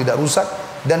kamu, tidak rusak.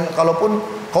 Dan kalaupun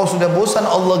kau sudah bosan,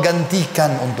 Allah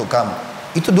gantikan untuk kamu.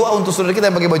 Itu doa untuk saudara kita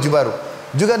yang pakai baju baru.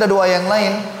 Juga ada doa yang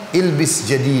lain, ilbis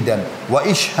jadidan wa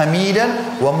ish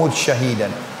hamidan wa mut syahidan.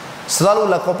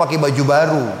 Selalulah kau pakai baju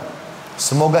baru,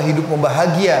 semoga hidupmu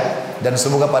bahagia, dan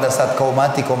semoga pada saat kau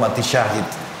mati syahid.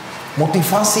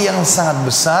 Motivasi yang sangat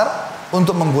besar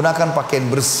untuk menggunakan pakaian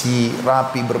bersih,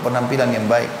 rapi, berpenampilan yang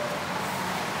baik.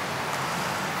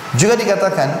 Juga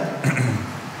dikatakan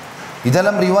di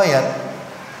dalam riwayat,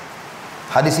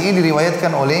 hadis ini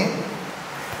diriwayatkan oleh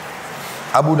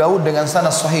Abu Daud dengan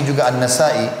sanad sahih juga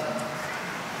An-Nasa'i.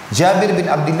 Jabir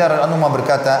bin Abdullah radhiyallahu anhu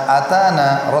berkata,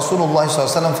 "Atana Rasulullah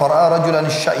SAW fara'a rajulan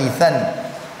sya'ithan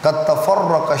qad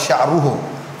tafarraqa sya'ruhu,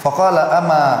 faqala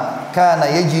ama kana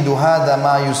yajidu hadha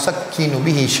ma yusakkinu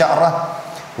bihi sya'rah,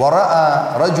 wa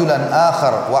ra'a rajulan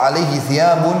akhar wa alayhi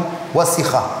thiyabun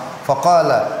wasikhah,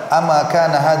 faqala ama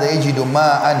kana hadha yajidu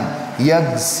ma'an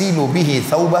yaghsilu bihi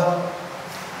thawbah."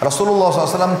 Rasulullah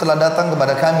SAW telah datang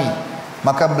kepada kami,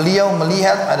 maka beliau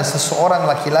melihat ada seseorang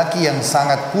laki-laki yang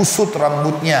sangat kusut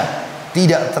rambutnya,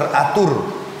 tidak teratur,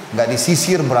 nggak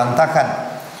disisir, berantakan.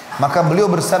 Maka beliau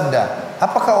bersabda,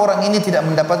 apakah orang ini tidak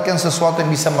mendapatkan sesuatu yang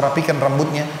bisa merapikan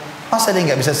rambutnya? Masa dia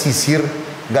nggak bisa sisir?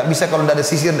 Nggak bisa, kalau tidak ada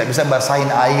sisir nggak bisa basahin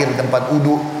air di tempat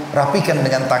wudu, rapikan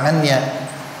dengan tangannya.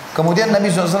 Kemudian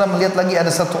Nabi SAW melihat lagi ada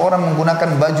satu orang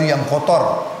menggunakan baju yang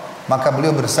kotor, maka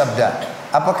beliau bersabda,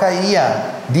 apakah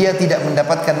dia tidak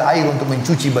mendapatkan air untuk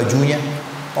mencuci bajunya?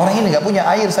 Orang ini nggak punya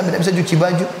air sampai tidak bisa cuci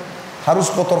baju, harus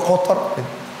kotor-kotor.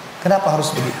 Kenapa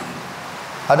harus begitu?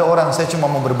 Ada orang, saya cuma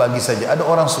mau berbagi saja, ada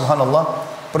orang subhanallah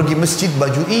pergi masjid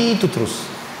baju itu terus.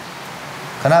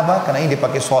 Kenapa? Karena ini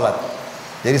dipakai sholat.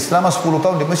 Jadi selama 10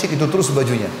 tahun di masjid itu terus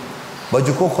bajunya.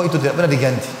 Baju koko itu tidak pernah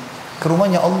diganti. Ke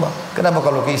rumahnya Allah. Kenapa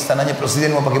kalau ke istananya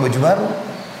presiden mau pakai baju baru?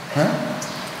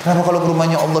 Kenapa kalau ke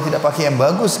rumahnya Allah tidak pakai yang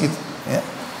bagus gitu? Ya.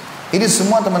 Ini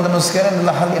semua teman-teman sekalian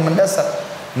adalah hal yang mendasar.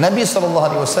 Nabi SAW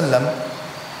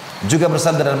juga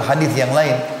bersabda dalam hadis yang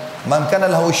lain, man kana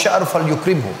lahu sya'ar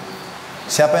falyukrimhu.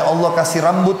 Siapa yang Allah kasih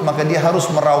rambut, maka dia harus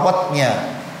merawatnya,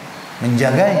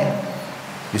 menjaganya.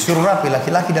 Disuruh rapi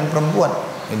laki-laki dan perempuan,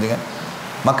 gitu kan?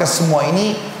 Maka semua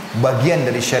ini bagian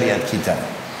dari syariat kita.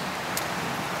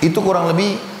 Itu kurang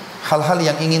lebih hal-hal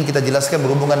yang ingin kita jelaskan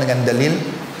berhubungan dengan dalil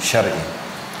syar'i.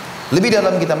 Lebih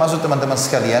dalam kita masuk teman-teman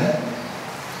sekalian,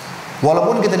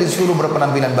 walaupun kita disuruh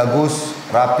berpenampilan bagus,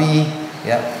 rapi,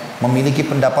 ya, memiliki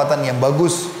pendapatan yang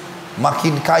bagus,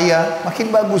 makin kaya,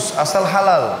 makin bagus, asal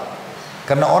halal.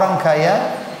 Karena orang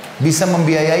kaya bisa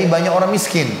membiayai banyak orang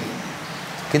miskin.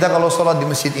 Kita kalau sholat di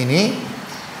masjid ini,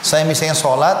 saya misalnya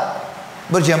sholat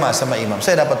berjamaah sama imam,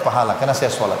 saya dapat pahala karena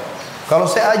saya sholat. Kalau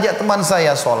saya ajak teman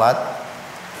saya sholat,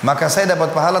 maka saya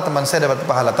dapat pahala, teman saya dapat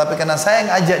pahala. Tapi karena saya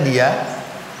yang ajak dia,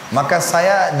 maka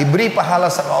saya diberi pahala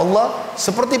sama Allah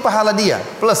seperti pahala dia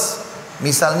plus.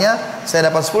 Misalnya saya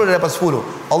dapat 10, dia dapat 10,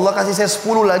 Allah kasih saya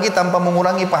 10 lagi tanpa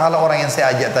mengurangi pahala orang yang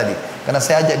saya ajak tadi, karena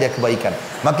saya ajak dia kebaikan.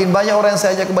 Makin banyak orang yang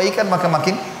saya ajak kebaikan, maka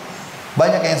makin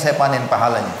banyak yang saya panen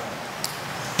pahalanya.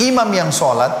 Imam yang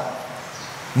sholat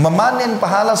memanen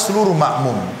pahala seluruh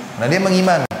makmum, nah dia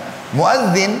mengimami.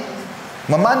 Muadzin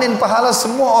memanen pahala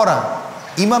semua orang,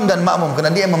 imam dan makmum, karena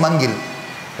dia yang memanggil.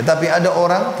 Tetapi ada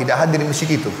orang tidak hadir di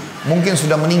masjid itu, mungkin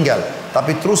sudah meninggal,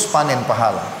 tapi terus panen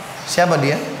pahala. Siapa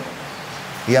dia?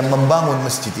 Yang membangun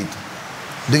masjid itu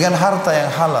dengan harta yang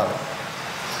halal.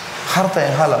 Harta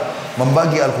yang halal,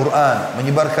 membagi Al-Quran,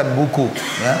 menyebarkan buku,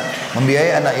 ya,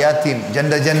 membiayai anak yatim,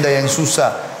 janda-janda yang susah,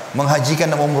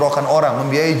 menghajikan dan memumrahkan orang,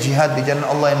 membiayai jihad di jalan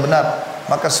Allah yang benar.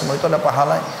 Maka semua itu ada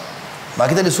pahalanya.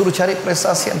 Maka kita disuruh cari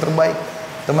prestasi yang terbaik.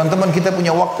 Teman-teman, kita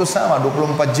punya waktu sama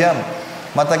 24 jam.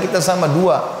 Mata kita sama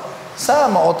dua,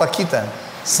 sama otak kita,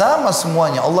 sama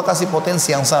semuanya. Allah kasih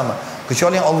potensi yang sama,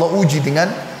 kecuali yang Allah uji dengan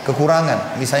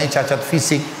kekurangan, misalnya cacat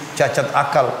fisik, cacat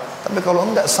akal. Tapi kalau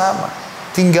enggak sama,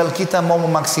 Tinggal kita mau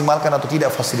memaksimalkan atau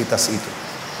tidak fasilitas itu.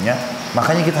 Ya,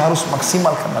 makanya kita harus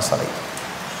maksimalkan masalah itu.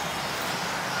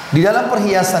 Di dalam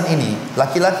perhiasan ini,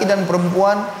 laki-laki dan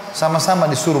perempuan sama-sama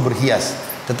disuruh berhias,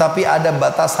 tetapi ada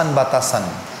batasan-batasan.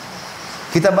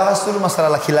 Kita bahas dulu masalah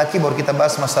laki-laki, baru kita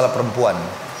bahas masalah perempuan.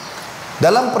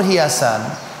 Dalam perhiasan,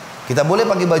 kita boleh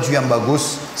pakai baju yang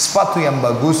bagus, sepatu yang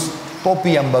bagus,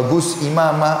 topi yang bagus,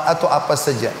 imamah atau apa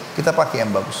saja. Kita pakai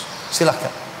yang bagus.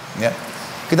 Silahkan. Ya.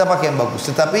 Kita pakai yang bagus.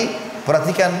 Tetapi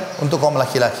perhatikan untuk kaum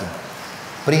laki-laki.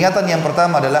 Peringatan yang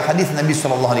pertama adalah hadis Nabi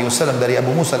SAW dari Abu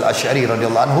Musa al-Asy'ari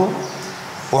radhiyallahu anhu.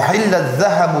 Uhillat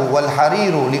dhahabu wal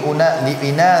hariru li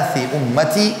inathi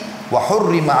ummati wa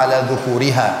hurrima ala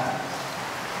dhukuriha.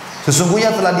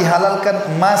 Sesungguhnya telah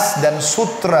dihalalkan emas dan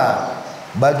sutra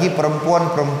bagi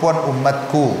perempuan-perempuan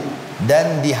umatku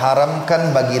dan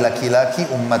diharamkan bagi laki-laki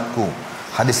umatku.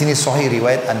 Hadis ini sahih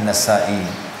riwayat An-Nasa'i.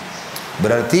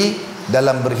 Berarti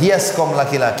dalam berhias kaum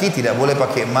laki-laki tidak boleh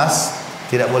pakai emas,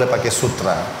 tidak boleh pakai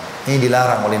sutra. Ini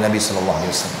dilarang oleh Nabi SAW.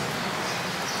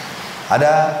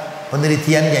 Ada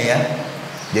penelitiannya ya.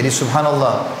 Jadi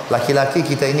subhanallah, laki-laki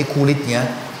kita ini kulitnya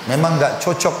memang gak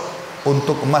cocok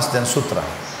untuk emas dan sutra.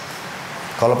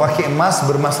 Kalau pakai emas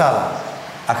bermasalah,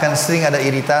 akan sering ada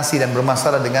iritasi dan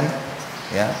bermasalah dengan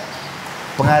ya,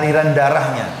 pengaliran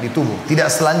darahnya di tubuh. Tidak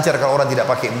selancar kalau orang tidak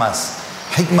pakai emas.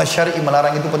 Hikmah syar'i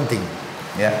melarang itu penting.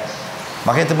 Ya.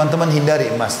 Makanya teman-teman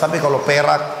hindari emas. Tapi kalau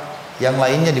perak, yang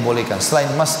lainnya dibolehkan. Selain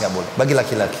emas nggak boleh. Bagi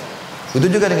laki-laki. Itu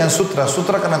juga dengan sutra.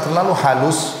 Sutra karena terlalu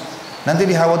halus, nanti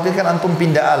dikhawatirkan antum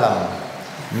pindah alam.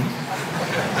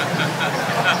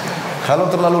 Kalau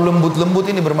terlalu lembut-lembut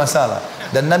ini bermasalah.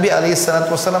 Dan Nabi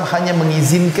SAW hanya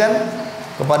mengizinkan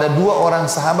kepada 2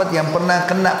 orang sahabat yang pernah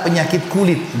kena penyakit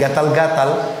kulit,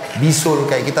 gatal-gatal, bisul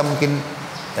kayak kita mungkin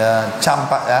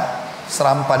campak ya,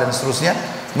 serampa dan seterusnya.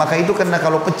 Maka itu karena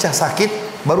kalau pecah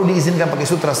sakit baru diizinkan pakai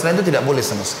sutra. Selain itu tidak boleh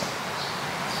sama sekali.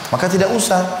 Maka tidak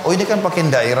usah. Oh ini kan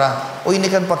pakaian daerah. Oh ini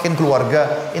kan pakaian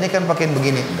keluarga. Ini kan pakaian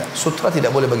begini. Tidak. Sutra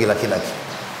tidak boleh bagi laki-laki.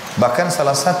 Bahkan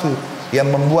salah satu yang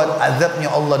membuat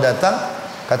azabnya Allah datang,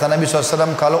 kata Nabi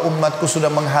SAW, kalau umatku sudah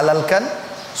menghalalkan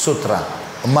sutra,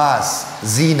 emas,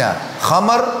 zina,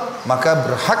 khamar, maka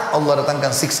berhak Allah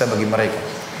datangkan siksa bagi mereka.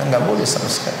 Dan nggak boleh sama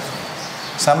sekali.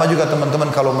 Sama juga teman-teman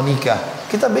kalau menikah,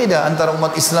 kita beda antara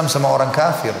umat Islam sama orang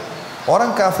kafir.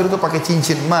 Orang kafir itu pakai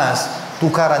cincin emas,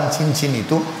 tukaran cincin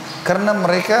itu karena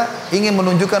mereka ingin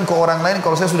menunjukkan ke orang lain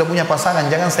kalau saya sudah punya pasangan,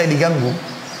 jangan saya diganggu,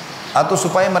 atau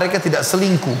supaya mereka tidak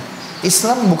selingkuh.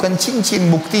 Islam bukan cincin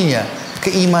buktinya,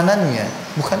 keimanannya,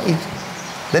 bukan itu.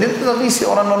 Dan itu tradisi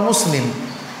orang non muslim.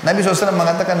 Nabi SAW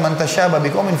mengatakan man tasyabaha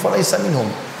biqaumin falaysa minhum,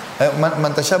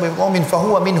 man tasyabaha biqaumin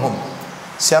fahuwa minhum.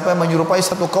 Siapa yang menyerupai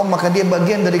satu kaum maka dia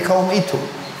bagian dari kaum itu.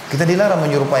 Kita dilarang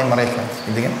menyerupai mereka,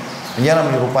 gitu kan?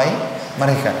 Dilarang menyerupai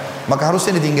mereka. Maka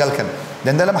harusnya ditinggalkan.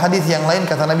 Dan dalam hadis yang lain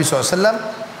kata Nabi SAW,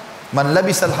 man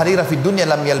labisal harira fid dunya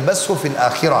lam yalbashu fil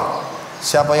akhirah.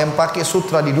 Siapa yang pakai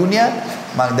sutra di dunia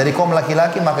dari kaum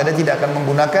laki-laki maka dia tidak akan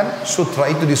menggunakan sutra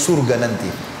itu di surga nanti.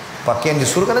 Pakaian di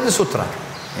surga nanti sutra.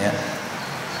 Ya.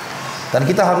 Dan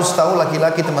kita harus tahu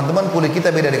laki-laki teman-teman, kulit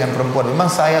kita beda dengan perempuan.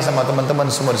 Memang saya sama teman-teman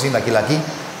semua di sini laki-laki,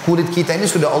 kulit kita ini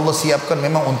sudah Allah siapkan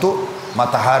memang untuk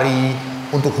matahari,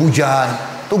 untuk hujan.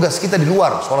 Tugas kita di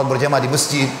luar, sholat berjamaah di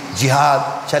masjid,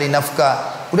 jihad, cari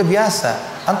nafkah, udah biasa.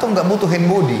 Antum nggak butuh hand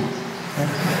body,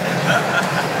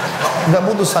 nggak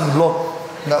butuh sunblock,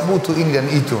 nggak butuh ini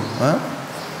dan itu.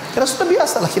 Karena sudah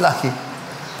biasa laki-laki.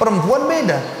 Perempuan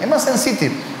beda, memang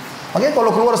sensitif. Makanya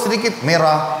kalau keluar sedikit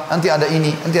merah, nanti ada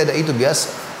ini, nanti ada itu, biasa.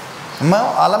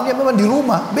 Alamnya memang di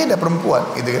rumah, beda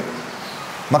perempuan, gitu kan.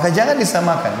 Maka jangan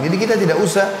disamakan. Jadi kita tidak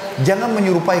usah, jangan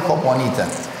menyerupai kaum wanita.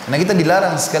 Nah kita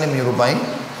dilarang sekali menyerupai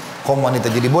kaum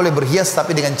wanita. Jadi boleh berhias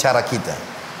tapi dengan cara kita.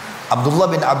 Abdullah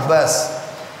bin Abbas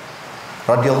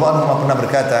radhiyallahu anhu pernah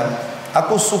berkata,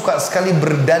 aku suka sekali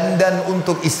berdandan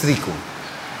untuk istriku,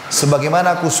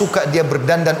 sebagaimana aku suka dia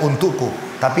berdandan untukku,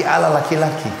 tapi ala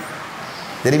laki-laki.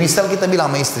 Jadi misal kita bilang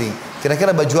sama istri,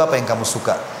 kira-kira baju apa yang kamu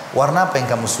suka? Warna apa yang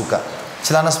kamu suka?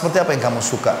 Celana seperti apa yang kamu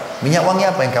suka? Minyak wangi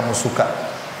apa yang kamu suka?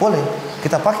 Boleh,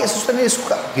 kita pakai sesuatu yang dia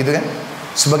suka, gitu kan?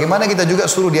 Sebagaimana kita juga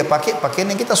suruh dia pakai pakaian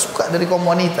yang kita suka dari kaum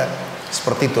wanita.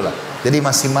 Seperti itulah. Jadi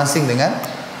masing-masing dengan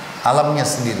alamnya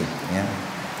sendiri. Ya.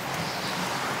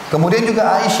 Kemudian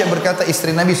juga Aisyah berkata,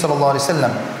 istri Nabi SAW,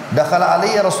 dakhala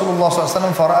alayya Rasulullah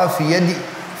SAW fara'a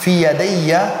fi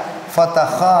yadayya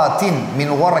fatakhatin min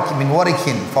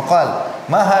warikin faqal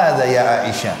ma hadha ya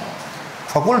Aisyah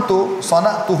faqultu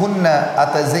sana'tuhunna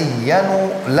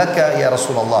atazayyanu laka ya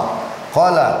Rasulullah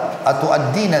qala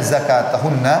atu'addina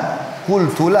zakatahunna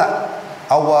qultu la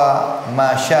aw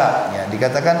ma sya, ya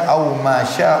dikatakan aw ma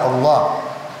sya Allah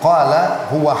qala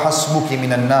huwa hasbuki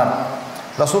minan nar.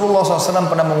 Rasulullah SAW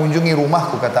pernah mengunjungi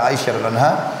rumahku, kata Aisyah radhiyallahu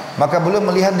anha, maka beliau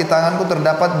melihat di tanganku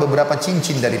terdapat beberapa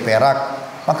cincin dari perak.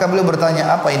 Maka beliau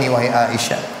bertanya, apa ini wahai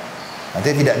Aisyah?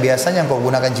 Artinya tidak biasanya kau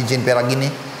gunakan cincin perak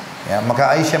gini. Ya,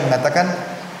 maka Aisyah mengatakan,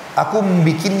 aku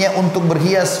membikinnya untuk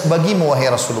berhias bagimu wahai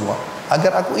Rasulullah,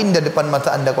 agar aku indah depan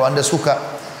mata anda kalau anda suka.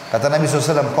 Kata Nabi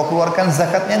SAW, kau keluarkan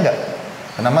zakatnya enggak?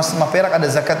 Karena emas sama perak ada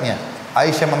zakatnya.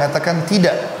 Aisyah mengatakan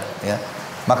tidak. Ya.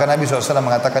 Maka Nabi SAW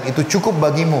mengatakan, itu cukup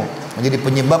bagimu menjadi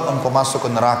penyebab engkau masuk ke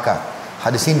neraka.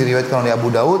 Hadis ini diriwayatkan oleh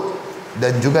Abu Daud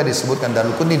dan juga disebutkan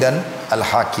Daraqutni dan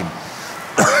Al-Hakim.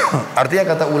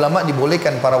 Artinya kata ulama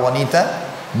dibolehkan para wanita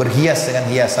berhias dengan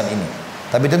hiasan ini.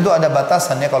 Tapi tentu ada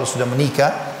batasannya kalau sudah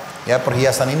menikah. Ya,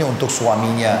 perhiasan ini untuk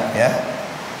suaminya. Ya.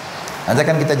 Nanti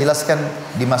akan kita jelaskan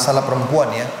di masalah perempuan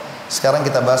ya. Sekarang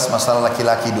kita bahas masalah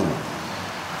laki-laki dulu.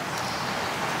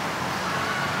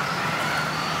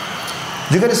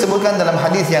 Juga disebutkan dalam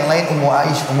hadis yang lain, Ummu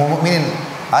Mukminin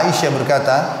Aisyah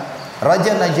berkata,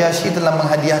 Raja Najasyi telah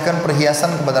menghadiahkan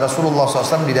perhiasan kepada Rasulullah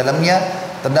SAW. Di dalamnya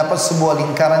terdapat sebuah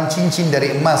lingkaran cincin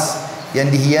dari emas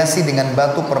yang dihiasi dengan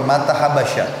batu permata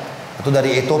Habasyah, atau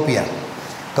dari Ethiopia.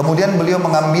 Kemudian beliau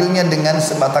mengambilnya dengan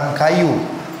sebatang kayu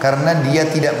karena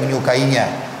dia tidak menyukainya,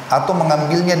 atau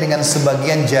mengambilnya dengan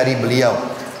sebagian jari beliau.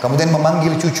 Kemudian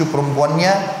memanggil cucu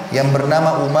perempuannya yang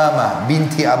bernama Umamah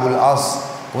binti Abul As.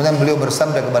 Kemudian beliau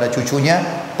bersabda kepada cucunya,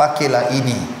 pakailah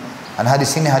ini. Dan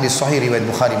hadis ini hadis sahih riwayat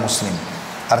Bukhari Muslim.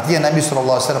 Artinya Nabi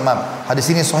SAW, hadis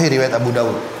ini sahih riwayat Abu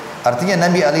Daud. Artinya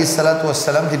Nabi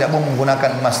SAW tidak mau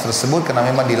menggunakan emas tersebut karena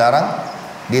memang dilarang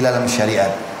di dalam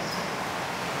syariat.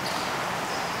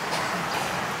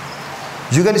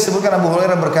 Juga disebutkan Abu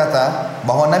Hurairah berkata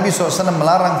bahwa Nabi SAW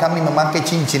melarang kami memakai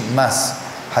cincin emas.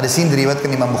 Hadis ini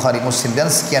diriwayatkan Imam Bukhari Muslim, dan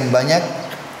sekian banyak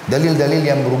dalil-dalil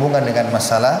yang berhubungan dengan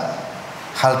masalah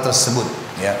hal tersebut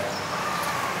ya.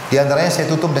 Di antaranya saya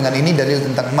tutup dengan ini dalil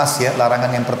tentang emas ya. Larangan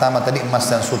yang pertama tadi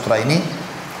emas dan sutra ini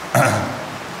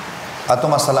atau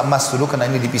masalah emas dulu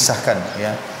karena ini dipisahkan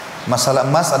ya. Masalah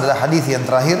emas adalah hadis yang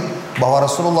terakhir bahwa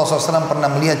Rasulullah SAW pernah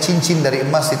melihat cincin dari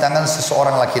emas di tangan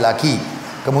seseorang laki-laki.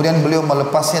 Kemudian beliau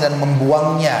melepasnya dan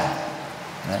membuangnya.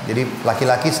 Nah, jadi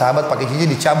laki-laki sahabat pakai cincin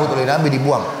dicabut oleh Nabi,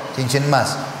 dibuang cincin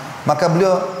emas. Maka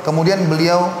kemudian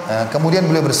beliau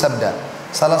bersabda,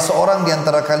 salah seorang di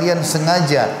antara kalian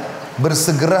sengaja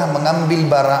bersegera mengambil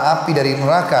bara api dari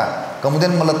neraka,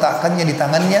 kemudian meletakkannya di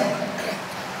tangannya.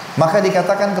 Maka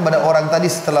dikatakan kepada orang tadi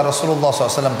setelah Rasulullah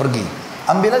SAW pergi,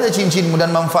 ambil aja cincinmu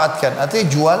dan manfaatkan. Artinya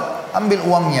jual, ambil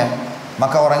uangnya.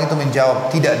 Maka orang itu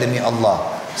menjawab, tidak demi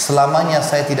Allah, selamanya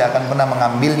saya tidak akan pernah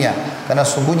mengambilnya, karena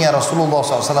sungguhnya Rasulullah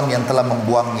SAW yang telah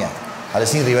membuangnya.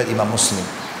 Hadis ini riwayat Imam Muslim.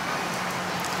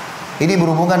 Ini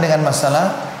berhubungan dengan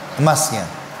masalah emasnya.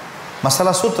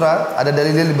 Masalah sutra, ada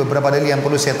beberapa dalil yang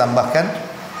perlu saya tambahkan.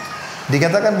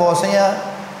 Dikatakan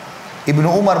bahwasanya Ibnu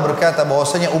Umar berkata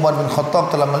bahwasanya Umar bin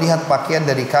Khattab telah melihat pakaian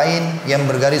dari kain yang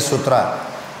bergaris sutra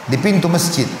di pintu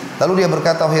masjid. Lalu dia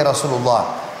berkata, wahai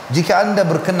Rasulullah, jika anda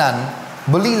berkenan,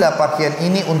 belilah pakaian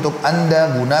ini untuk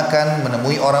anda gunakan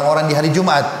menemui orang-orang di hari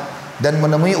Jumat dan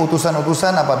menemui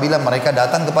utusan-utusan apabila mereka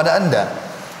datang kepada anda.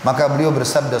 Maka beliau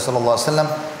bersabda sallallahu alaihi wasallam,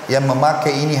 yang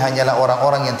memakai ini hanyalah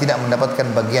orang-orang yang tidak mendapatkan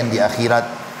bagian di akhirat.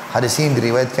 Hadis ini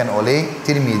diriwayatkan oleh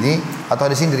Tirmidzi, atau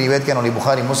hadis ini diriwayatkan oleh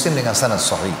Bukhari Muslim dengan sanad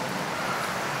sahih.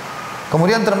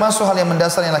 Kemudian termasuk hal yang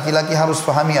mendasar yang laki-laki harus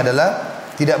pahami adalah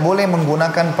tidak boleh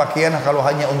menggunakan pakaian kalau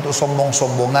hanya untuk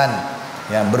sombong-sombongan,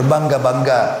 ya,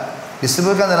 berbangga-bangga.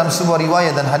 Disebutkan dalam sebuah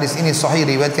riwayat, dan hadis ini sahih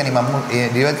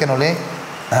diriwayatkan oleh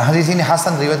hadis ini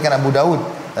hasan diriwayatkan Abu Daud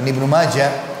dan Ibnu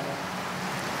Majah.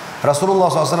 Rasulullah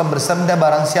SAW bersabda,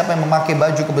 barang siapa yang memakai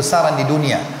baju kebesaran di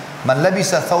dunia, man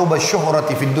labisa thawba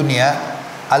syuhrati fid dunya,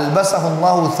 albasahu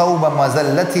Allahu thawba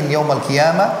mazallatin yawmal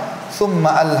qiyamah,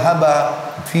 thumma alhaba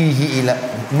fihi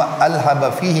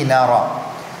nara.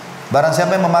 Barang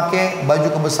siapa yang memakai baju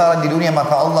kebesaran di dunia,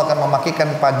 maka Allah akan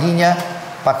memakaikan paginya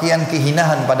pakaian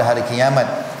kehinaan pada hari kiamat.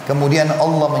 Kemudian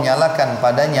Allah menyalakan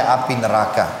padanya api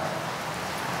neraka.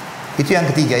 Itu yang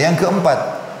ketiga. Yang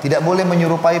keempat, tidak boleh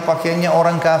menyerupai pakaiannya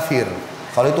orang kafir.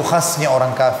 Kalau itu khasnya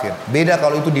orang kafir. Beda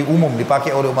kalau itu di umum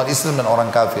dipakai oleh umat Islam dan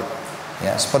orang kafir.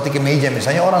 Ya, seperti kemeja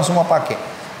misalnya orang semua pakai.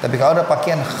 Tapi kalau ada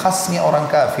pakaian khasnya orang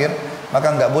kafir,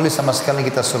 maka enggak boleh sama sekali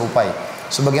kita serupai.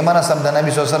 Sebagaimana sabda Nabi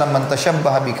SAW, man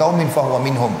tashabbaha biqaumin fahuwa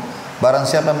minhum. Barang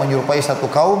siapa yang menyerupai satu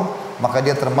kaum, maka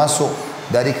dia termasuk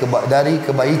dari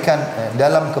kebaikan,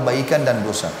 dalam kebaikan dan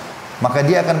dosa. Maka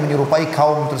dia akan menyerupai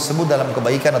kaum tersebut dalam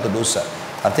kebaikan atau dosa.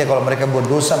 Artinya kalau mereka buat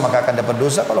dosa maka akan dapat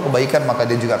dosa, kalau kebaikan maka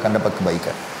dia juga akan dapat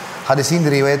kebaikan. Hadis ini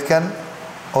diriwayatkan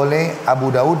oleh Abu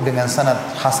Daud dengan sanad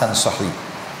hasan sahih.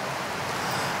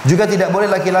 Juga tidak boleh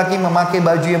laki-laki memakai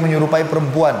baju yang menyerupai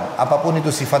perempuan, apapun itu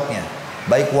sifatnya,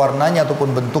 baik warnanya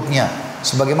ataupun bentuknya.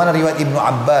 Sebagaimana riwayat Ibnu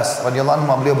Abbas radhiyallahu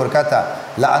anhu, beliau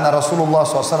berkata, la'ana Rasulullah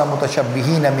SAW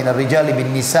mutasyabbihina minar rijali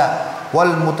bin nisa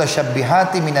wal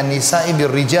mutasyabbihati minan nisa'i bir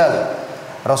rijal.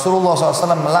 Rasulullah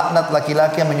SAW melaknat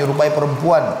laki-laki yang menyerupai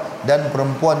perempuan dan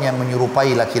perempuan yang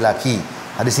menyerupai laki-laki.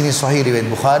 Hadis ini sahih riwayat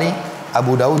Bukhari,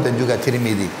 Abu Daud dan juga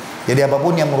Tirmidzi. Jadi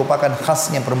apapun yang merupakan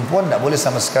khasnya perempuan tidak boleh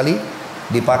sama sekali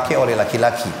dipakai oleh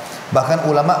laki-laki. Bahkan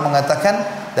ulama mengatakan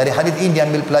dari hadis ini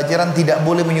diambil pelajaran tidak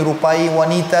boleh menyerupai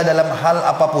wanita dalam hal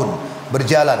apapun,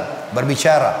 berjalan,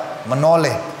 berbicara,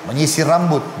 menoleh, menyisir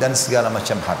rambut dan segala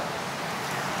macam hal.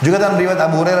 Juga dalam riwayat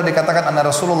Abu Hurairah dikatakan anna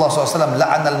Rasulullah SAW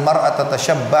la'anal mar'ata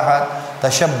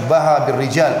tashabbaha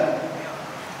birrijal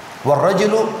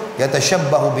warrajulu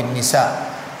yatashabbahu bin nisa.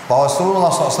 Bahwa Rasulullah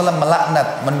SAW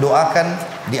melaknat, mendoakan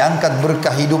diangkat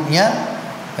berkah hidupnya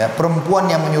ya,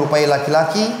 perempuan yang menyerupai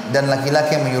laki-laki dan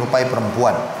laki-laki yang menyerupai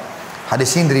perempuan.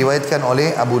 Hadis ini diriwayatkan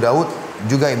oleh Abu Daud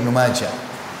juga Ibnu Majah.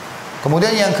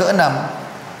 Kemudian yang keenam,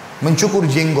 mencukur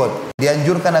jenggot.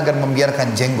 Dianjurkan agar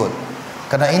membiarkan jenggot,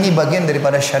 karena ini bagian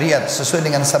daripada syariat sesuai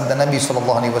dengan sabda Nabi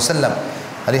SAW.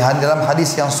 Dalam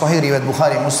hadis yang sahih riwayat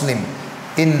Bukhari Muslim,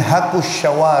 inhakus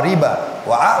syawariba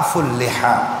wa a'ful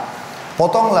liha.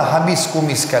 Potonglah habis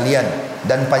kumis kalian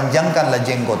dan panjangkanlah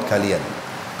jenggot kalian.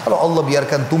 Kalau Allah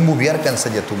biarkan tumbuh, biarkan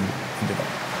saja tumbuh. Gitu kan.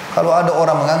 Kalau ada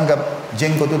orang menganggap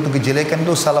jenggot itu kejelekan,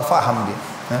 itu salah faham dia.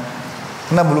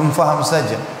 Karena belum faham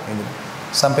saja. Gitu.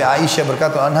 Sampai Aisyah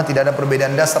berkata, anha tidak ada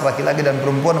perbedaan dasar laki-laki dan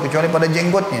perempuan kecuali pada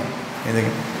jenggotnya. Gitu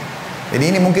kan. Jadi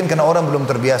ini mungkin karena orang belum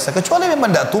terbiasa. Kecuali memang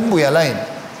tidak tumbuh ya lain.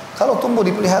 Kalau tumbuh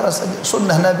dipelihara saja,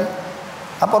 sunnah Nabi.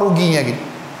 Apa ruginya gitu?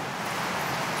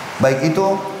 Baik itu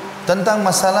tentang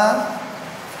masalah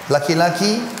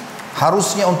laki-laki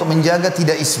harusnya untuk menjaga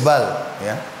tidak isbal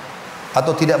ya,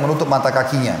 atau tidak menutup mata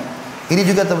kakinya. Ini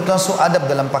juga termasuk adab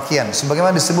dalam pakaian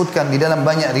sebagaimana disebutkan di dalam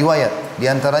banyak riwayat. Di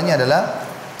antaranya adalah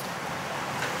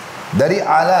dari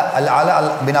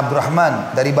Al-Ala bin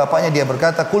Abdurrahman, dari bapaknya dia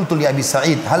berkata, qultu li Abi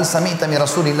Sa'id hal sami'ta min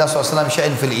Rasulillah SAW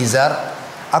syai'in fil izar.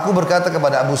 Aku berkata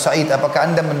kepada Abu Sa'id, apakah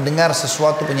anda mendengar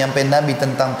sesuatu penyampaian Nabi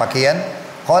tentang pakaian?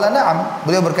 Qala na'am.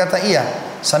 Beliau berkata,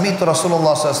 iya. Sami'tu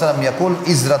Rasulullah SAW yaqul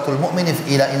izratul mu'min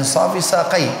ila insafi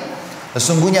saqai.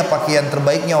 Sesungguhnya pakaian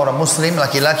terbaiknya orang muslim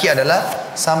laki-laki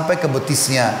adalah sampai ke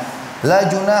betisnya. La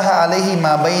junaha alaihi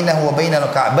ma bainahu wa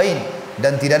bainal ka'bain.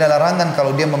 Dan tidak ada larangan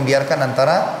kalau dia membiarkan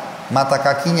antara mata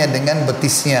kakinya dengan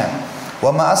betisnya.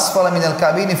 Wa ma asfala minal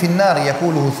ka'baini finnar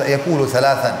yaqulu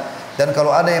thalathan. Dan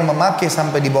kalau ada yang memakai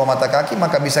sampai di bawah mata kaki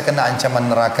maka bisa kena ancaman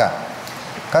neraka.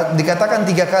 Dikatakan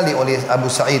 3 kali oleh Abu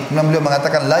Sa'id. Beliau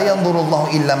mengatakan la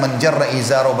yanzurullahu illa man jarra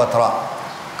izara batra.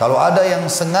 Kalau ada yang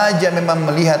sengaja memang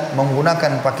melihat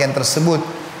menggunakan pakaian tersebut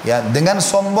ya dengan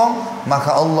sombong,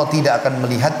 maka Allah tidak akan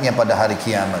melihatnya pada hari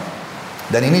kiamat.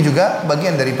 Dan ini juga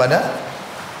bagian daripada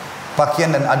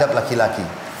pakaian dan adab laki-laki.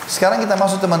 Sekarang kita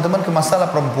masuk teman-teman ke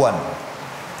masalah perempuan.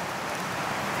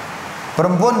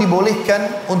 Perempuan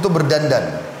dibolehkan untuk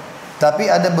berdandan,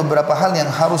 tapi ada beberapa hal yang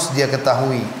harus dia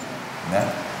ketahui ya.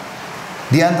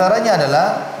 Di antaranya adalah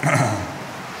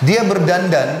dia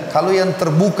berdandan kalau yang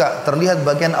terbuka terlihat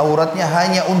bagian auratnya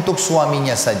hanya untuk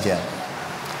suaminya saja.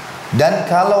 Dan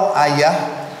kalau ayah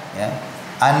ya,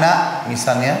 anak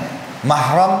misalnya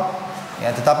mahram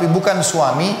ya, tetapi bukan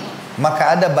suami,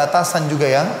 maka ada batasan juga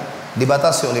yang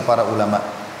dibatasi oleh para ulama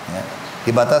ya.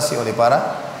 Dibatasi oleh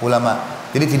para ulama.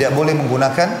 Jadi tidak boleh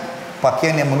menggunakan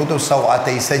pakaian yang menutup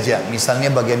sawatai saja,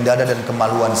 misalnya bagian dada dan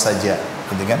kemaluan saja,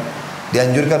 gitu kan?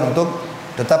 Dianjurkan untuk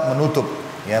tetap menutup,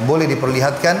 ya boleh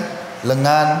diperlihatkan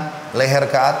lengan,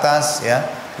 leher ke atas, ya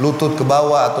lutut ke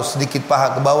bawah atau sedikit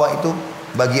paha ke bawah, itu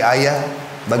bagi ayah,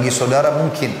 bagi saudara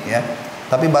mungkin, ya.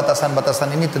 Tapi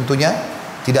batasan-batasan ini tentunya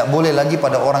tidak boleh lagi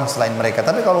pada orang selain mereka.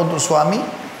 Tapi kalau untuk suami,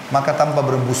 maka tanpa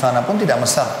berbusana pun tidak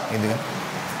masalah, gitu kan?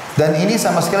 Dan ini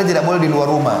sama sekali tidak boleh di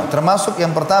luar rumah. Termasuk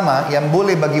yang pertama yang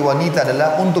boleh bagi wanita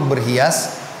adalah untuk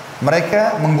berhias.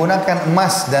 Mereka menggunakan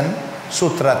emas dan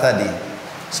sutra tadi.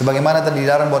 Sebagaimana tadi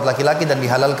dilarang buat laki-laki dan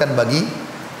dihalalkan bagi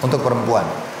untuk perempuan.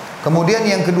 Kemudian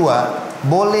yang kedua,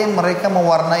 boleh mereka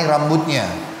mewarnai rambutnya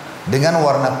dengan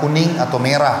warna kuning atau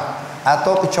merah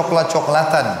atau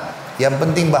kecoklat-coklatan. Yang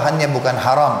penting bahannya bukan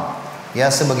haram. Ya,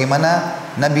 sebagaimana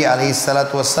Nabi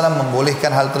SAW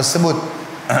membolehkan hal tersebut.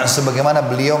 Sebagaimana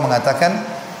beliau mengatakan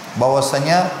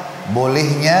bahwasanya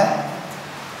bolehnya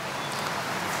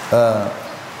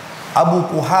Abu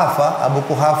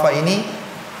Quhafa ini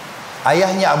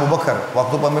ayahnya Abu Bakar.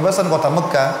 Waktu pembebasan kota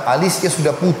Mekah, alisnya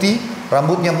sudah putih,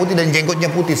 rambutnya putih dan jenggotnya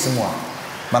putih semua.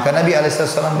 Maka Nabi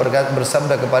SAW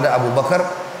bersabda kepada Abu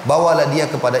Bakar, bawalah dia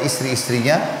kepada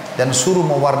istri-istrinya dan suruh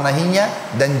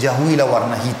mewarnahinya dan jauhilah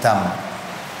warna hitam.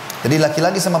 Jadi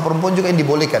laki-laki sama perempuan juga yang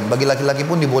dibolehkan. Bagi laki-laki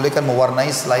pun dibolehkan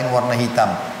mewarnai selain warna hitam,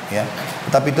 ya.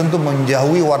 Tetapi tentu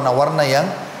menjauhi warna-warna yang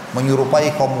menyerupai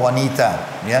kaum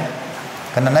wanita, ya.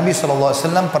 Karena Nabi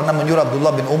SAW pernah menyuruh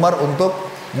Abdullah bin Umar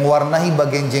untuk mewarnai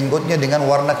bagian jenggotnya dengan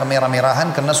warna kemerah-merahan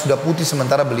karena sudah putih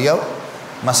sementara beliau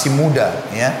masih muda,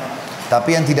 ya.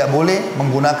 Tapi yang tidak boleh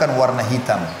menggunakan warna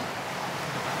hitam.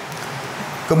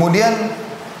 Kemudian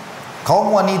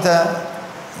kaum wanita,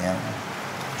 ya,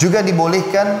 juga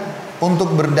dibolehkan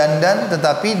untuk berdandan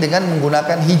tetapi dengan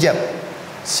menggunakan hijab.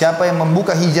 Siapa yang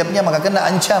membuka hijabnya maka kena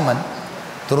ancaman,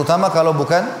 terutama kalau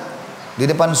bukan di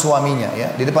depan suaminya,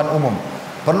 ya, di depan umum.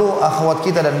 Perlu akhwat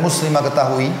kita dan muslimah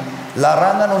ketahui,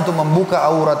 larangan untuk membuka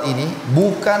aurat ini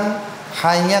bukan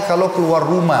hanya kalau keluar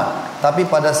rumah, tapi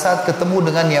pada saat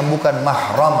ketemu dengan yang bukan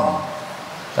mahram.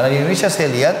 Karena di Indonesia saya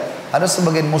lihat ada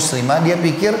sebagian muslimah dia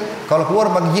pikir kalau keluar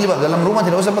pakai jilbab, dalam rumah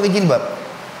tidak usah pakai jilbab.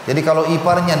 Jadi kalau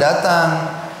iparnya datang,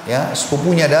 ya,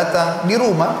 sepupunya datang, di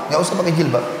rumah nggak usah pakai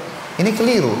jilbab. Ini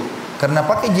keliru. Karena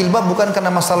pakai jilbab bukan karena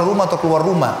masalah rumah atau keluar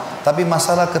rumah, tapi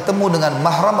masalah ketemu dengan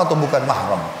mahram atau bukan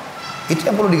mahram. Itu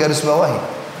yang perlu digarisbawahi.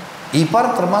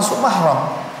 Ipar termasuk mahram.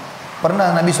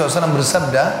 Pernah Nabi SAW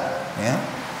bersabda, ya,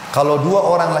 kalau dua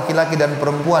orang laki-laki dan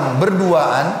perempuan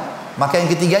berduaan, maka yang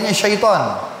ketiganya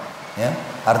syaitan, ya.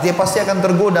 Artinya pasti akan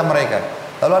tergoda mereka.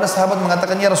 Lalu ada sahabat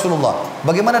mengatakan, ya Rasulullah,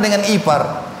 bagaimana dengan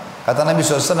ipar? Kata Nabi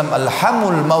SAW,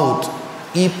 alhamul maut,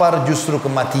 ipar justru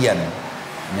kematian,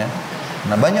 ya.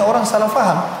 Nah banyak orang salah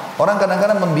faham. Orang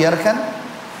kadang-kadang membiarkan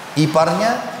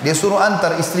iparnya, dia suruh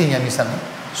antar istrinya misalnya,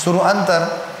 suruh antar,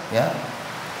 ya,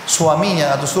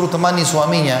 suaminya atau suruh temani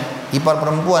suaminya, ipar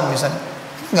perempuan misalnya.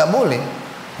 Nggak boleh,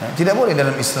 ya, tidak boleh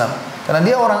dalam Islam. Karena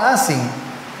dia orang asing,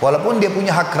 walaupun dia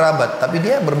punya hak kerabat, tapi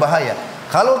dia berbahaya.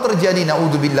 Kalau terjadi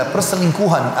naudzubillah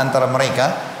perselingkuhan antara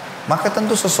mereka, maka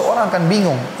tentu seseorang akan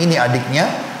bingung, ini adiknya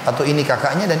atau ini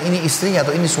kakaknya dan ini istrinya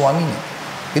atau ini suaminya.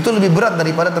 Itu lebih berat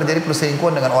daripada terjadi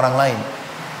perselingkuhan dengan orang lain.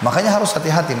 Makanya harus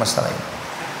hati-hati masalah ini.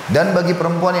 Dan bagi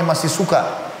perempuan yang masih suka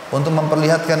untuk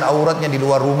memperlihatkan auratnya di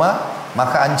luar rumah,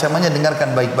 maka ancamannya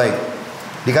dengarkan baik-baik.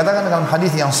 Dikatakan dalam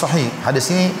hadis yang sahih, hadis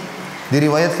ini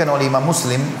diriwayatkan oleh Imam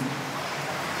Muslim.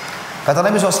 Kata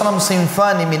Nabi SAW,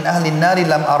 sinfani min ahli nari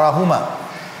lam arahuma.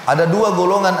 Ada dua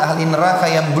golongan ahli neraka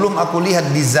yang belum aku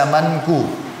lihat di zamanku,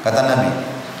 kata Nabi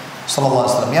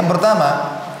SAW. Yang pertama,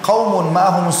 qaumun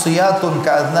ma'ahum siyatun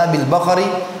ka'adnabil baqari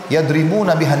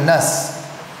yadribuna bihan nas.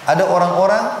 Ada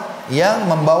orang-orang yang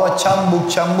membawa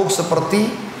cambuk-cambuk seperti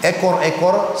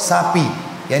ekor-ekor sapi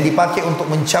yang dipakai untuk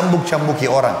mencambuk-cambuki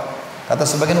orang. Kata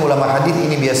sebagian ulama hadis,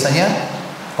 ini biasanya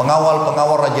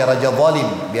pengawal-pengawal raja-raja zalim.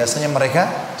 Biasanya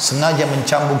mereka sengaja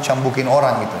mencambuk-cambukin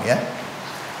orang gitu, ya.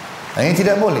 Nah, ini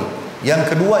tidak boleh.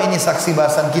 Yang kedua, ini saksi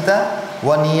bahasan kita,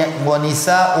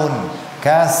 wanisaun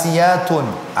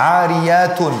kasiyatun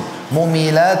ariyatun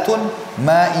mumilatun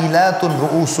ma'ilatun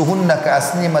ru'usuhunna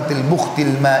ka'asnimatil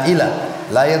bukhtil ma'ila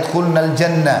la yadkhulnal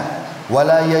jannah wa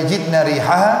la yajidna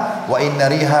rihaha wa inna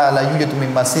riha la yujadu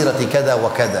min masirati kada wa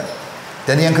kada.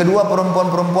 Dan yang kedua,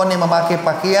 perempuan-perempuan yang memakai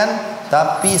pakaian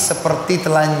tapi seperti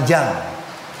telanjang,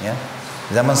 ya.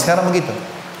 Zaman sekarang begitu,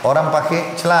 orang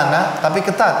pakai celana tapi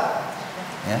ketat,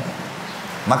 ya.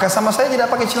 Maka sama saya tidak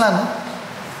pakai celana.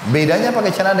 Bedanya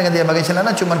pakai celana dengan tidak pakai celana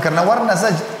cuma karena warna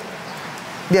saja.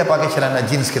 Dia pakai celana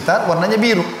jeans ketat, warnanya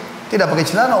biru. Tidak pakai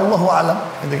celana, Allahu a'lam,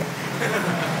 gitu kan.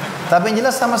 Tapi yang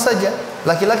jelas sama saja.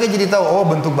 Laki-laki jadi tahu, oh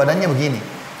bentuk badannya begini.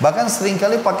 Bahkan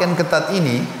seringkali pakaian ketat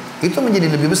ini itu menjadi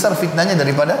lebih besar fitnahnya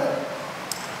daripada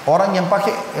orang yang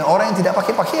tidak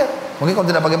pakai pakaian. Mungkin kalau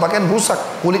tidak pakai pakaian rusak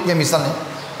kulitnya misalnya.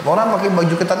 Orang pakai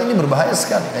baju ketat ini berbahaya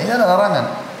sekali. Nah, ini adalah larangan.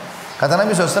 Kata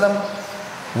Nabi SAW,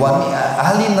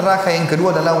 ahli neraka yang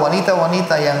kedua adalah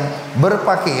wanita-wanita yang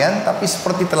berpakaian tapi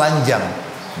seperti telanjang,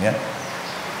 ya.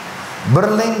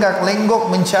 Berlenggak-lenggok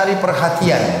mencari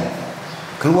perhatian,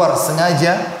 keluar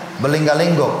sengaja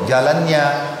berlenggak-lenggok,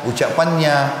 jalannya,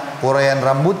 ucapannya, uraian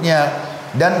rambutnya,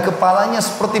 dan kepalanya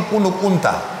seperti punuk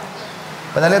unta.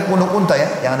 Pernah lihat punuk unta, ya,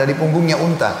 yang ada di punggungnya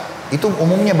unta? Itu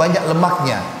umumnya banyak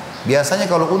lemaknya. Biasanya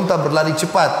kalau unta berlari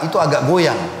cepat itu agak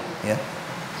goyang, ya.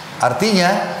 Artinya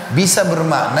bisa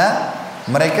bermakna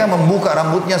mereka membuka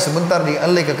rambutnya sebentar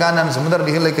dihelai ke kanan, sebentar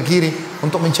dihelai ke kiri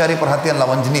untuk mencari perhatian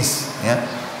lawan jenis, ya.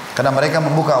 Karena mereka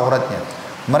membuka auratnya.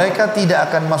 Mereka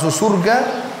tidak akan masuk surga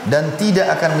dan tidak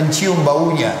akan mencium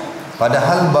baunya.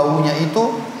 Padahal baunya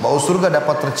itu, bau surga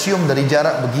dapat tercium dari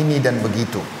jarak begini dan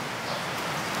begitu.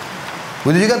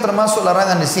 Begitu juga termasuk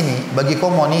larangan di sini bagi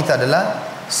kaum wanita adalah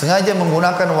sengaja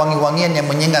menggunakan wangi-wangian yang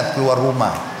menyengat keluar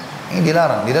rumah. Ini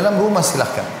dilarang. Di dalam rumah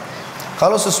silahkan.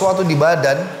 Kalau sesuatu di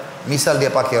badan, misal dia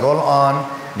pakai roll on,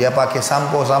 dia pakai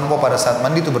sampo pada saat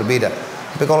mandi itu berbeda.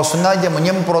 Tapi kalau sengaja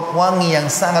menyemprot wangi yang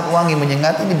sangat wangi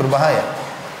menyengat, ini berbahaya.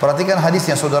 Perhatikan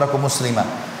hadisnya saudaraku muslimah.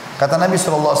 Kata Nabi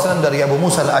SAW dari Abu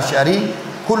Musa al-Ash'ari,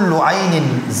 kullu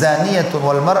ainin zaniyatun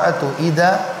wal mar'atu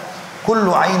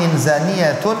kullu ainin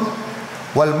zaniyatun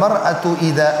wal mar'atu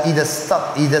idza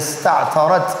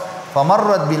ista'tarat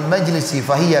famarrat bil majlisi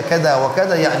fahiya kada wa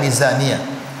kada ya'ni zaniyah.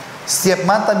 Setiap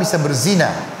mata bisa berzina,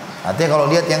 artinya kalau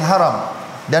lihat yang haram.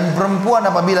 Dan perempuan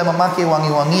apabila memakai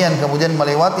wangi-wangian kemudian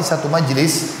melewati satu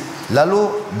majlis, lalu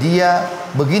dia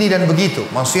begini dan begitu,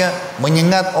 maksudnya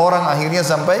menyengat orang akhirnya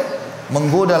sampai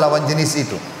menggoda lawan jenis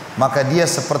itu, maka dia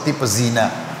seperti pezina.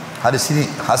 Hadis ini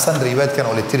hasan diriwayatkan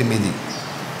oleh Tirmidzi.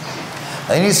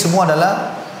 Nah, ini semua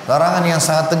adalah larangan yang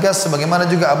sangat tegas, sebagaimana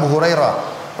juga Abu Hurairah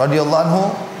radhiyallahu anhu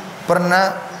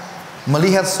pernah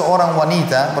melihat seorang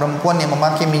wanita perempuan yang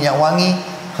memakai minyak wangi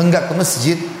hendak ke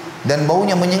masjid dan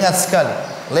baunya menyengat sekali,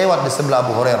 lewat di sebelah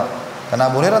Abu Hurairah. Karena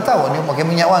Abu Hurairah tahu ini pakai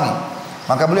minyak wangi,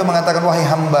 maka beliau mengatakan, wahai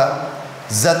hamba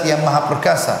Zat yang maha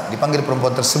perkasa, dipanggil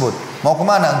perempuan tersebut, mau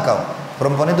kemana engkau?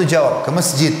 Perempuan itu jawab, ke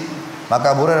masjid.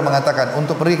 Maka Abu Hurairah mengatakan,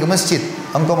 untuk pergi ke masjid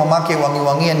engkau memakai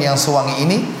wangi-wangian yang sewangi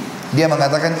ini? Dia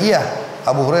mengatakan, iya.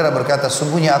 Abu Hurairah berkata,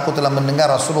 sungguhnya aku telah mendengar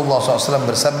Rasulullah SAW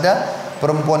bersabda,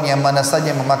 perempuan yang mana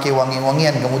saja memakai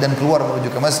wangi-wangian kemudian keluar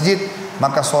menuju ke masjid,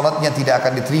 maka solatnya tidak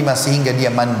akan diterima sehingga dia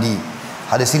mandi.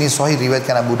 Hadis ini sahih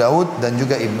riwayatkan Abu Daud dan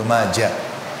juga Ibnu Majah.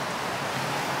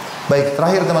 Baik,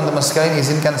 terakhir teman-teman sekalian,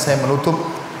 izinkan saya menutup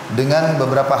dengan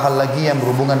beberapa hal lagi yang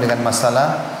berhubungan dengan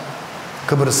masalah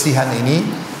kebersihan ini.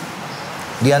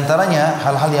 Di antaranya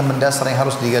hal-hal yang mendasar yang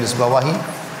harus digarisbawahi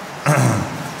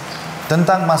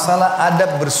tentang masalah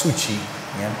adab bersuci,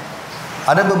 ya.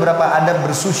 Ada beberapa adab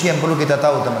bersuci yang perlu kita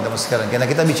tahu teman-teman sekalian, karena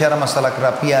kita bicara masalah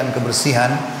kerapian,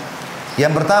 kebersihan.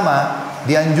 Yang pertama,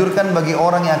 dianjurkan bagi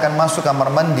orang yang akan masuk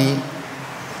kamar mandi,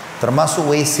 termasuk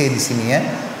WC di sini, ya.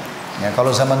 Ya,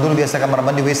 kalau zaman dulu biasa kamar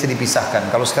mandi WC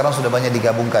dipisahkan, kalau sekarang sudah banyak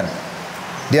digabungkan.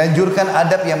 Dianjurkan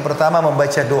adab yang pertama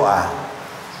membaca doa,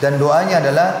 dan doanya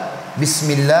adalah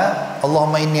Bismillah,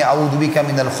 Allahumma inni a'udzubika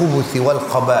minal khubuthi wal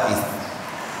khaba'ith.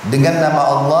 Dengan nama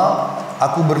Allah,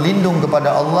 aku berlindung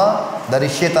kepada Allah dari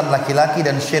syaitan laki-laki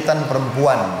dan syaitan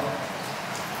perempuan.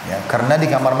 Ya, karena di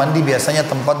kamar mandi biasanya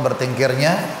tempat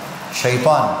bertengkernya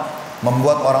syaitan,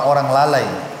 membuat orang-orang lalai.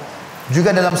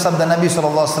 Juga dalam sabda Nabi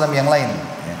SAW yang lain,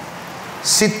 ya,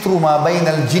 sitru ma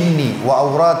bainal jinni wa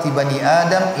aurati bani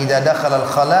Adam idza dakhala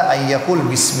al-khala ay yaqul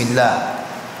bismillah.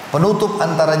 Penutup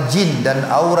antara jin dan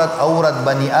aurat-aurat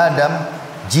bani Adam,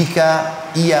 jika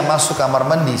ia masuk kamar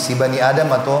mandi, si bani Adam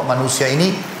atau manusia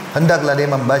ini, hendaklah dia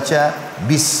membaca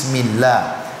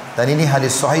bismillah. Dan ini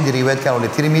hadis sahih diriwayatkan oleh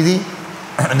Tirmidzi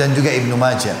dan juga Ibnu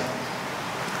Majah.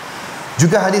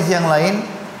 Juga hadis yang lain,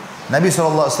 Nabi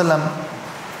SAW,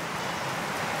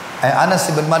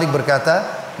 Anas bin Malik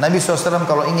berkata, Nabi SAW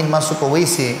kalau ingin masuk ke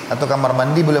WC atau kamar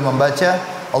mandi boleh membaca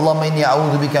Allahumma inni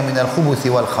a'udzubika minal khubuthi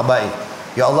wal khaba'ith.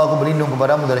 Ya Allah, aku berlindung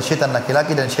kepadamu dari syaitan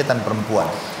laki-laki dan syaitan perempuan.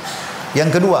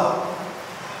 Yang kedua,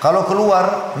 kalau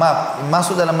keluar,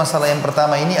 masuk dalam masalah yang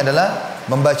pertama ini adalah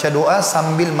membaca doa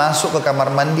sambil masuk ke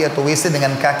kamar mandi atau WC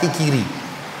dengan kaki kiri.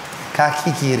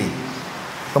 Kaki kiri.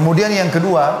 Kemudian yang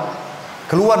kedua,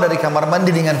 keluar dari kamar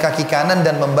mandi dengan kaki kanan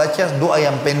dan membaca doa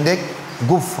yang pendek,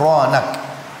 Ghufranak,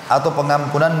 atau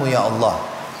pengampunanmu ya Allah.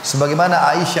 Sebagaimana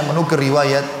Aisyah menukir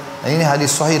riwayat, dan ini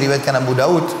hadis sahih riwayatkan Abu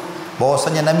Daud,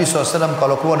 bahwasanya Nabi SAW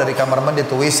kalau keluar dari kamar mandi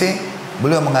atau WC,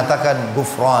 beliau mengatakan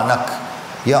Ghufranak,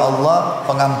 ya Allah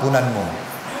pengampunanmu.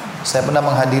 Saya pernah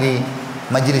menghadiri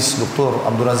majlis Dr.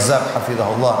 Abdul Razak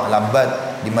hafizahullah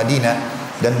al-Abbad di Madinah,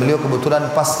 dan beliau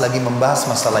kebetulan pas lagi membahas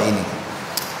masalah ini.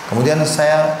 Kemudian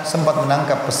saya sempat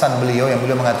menangkap pesan beliau yang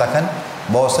beliau mengatakan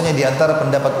bahwasanya di antara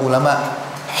pendapat ulama,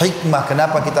 hikmah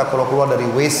kenapa kita kalau keluar dari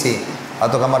WC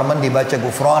atau kamar mandi baca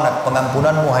Ghufranak,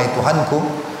 pengampunanmu hai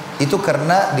Tuhanku, itu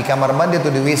karena di kamar mandi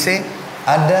atau di WC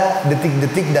ada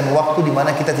detik-detik dan waktu di mana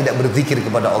kita tidak berzikir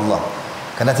kepada Allah.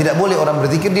 Karena tidak boleh orang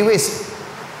berzikir di WC,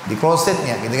 di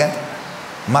klosetnya, gitu kan?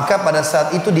 Maka pada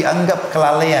saat itu dianggap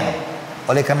kelalaian.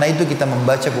 Oleh karena itu kita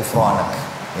membaca Ghufranak,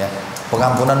 ya,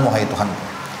 pengampunanmu hai Tuhan.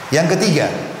 Yang ketiga,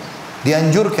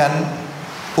 dianjurkan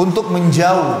untuk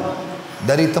menjauh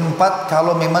dari tempat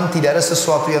kalau memang tidak ada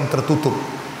sesuatu yang tertutup.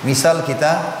 Misal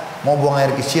kita mau buang air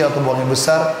kecil atau buang air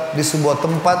besar di sebuah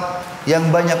tempat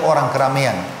yang banyak orang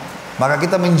keramaian, maka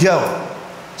kita menjauh.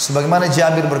 Sebagaimana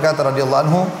Jabir berkata radhiyallahu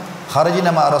anhu,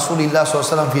 kharajna ma Rasulillah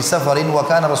SAW fi safarin wa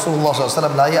kana Rasulullah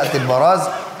SAW la ya'ti al-baraz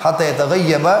hatta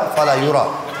yataghayyaba fala yura.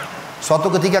 Suatu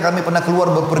ketika kami pernah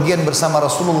keluar bepergian bersama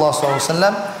Rasulullah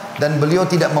SAW dan beliau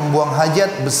tidak membuang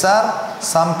hajat besar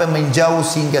sampai menjauh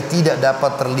sehingga tidak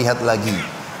dapat terlihat lagi.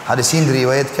 Hadis ini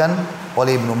diriwayatkan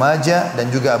oleh Ibnu Majah dan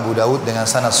juga Abu Daud dengan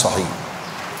sanad sahih.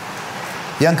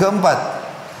 Yang keempat,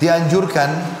 dianjurkan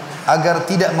agar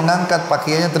tidak mengangkat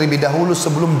pakaiannya terlebih dahulu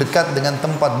sebelum dekat dengan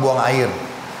tempat buang air.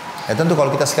 Ya tentu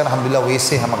kalau kita sekarang alhamdulillah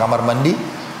WC sama kamar mandi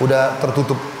udah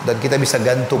tertutup dan kita bisa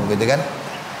gantung gitu kan.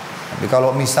 Tapi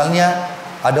kalau misalnya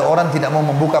ada orang tidak mau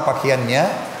membuka pakaiannya,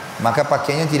 maka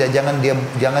pakaiannya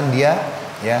jangan dia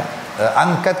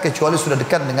angkat kecuali sudah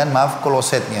dekat dengan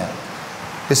klosetnya.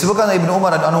 Disebutkan oleh Ibnu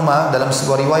Umar dan Anuma dalam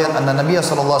sebuah riwayat anna Nabi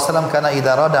sallallahu alaihi wasallam kana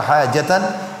idza rada hajatan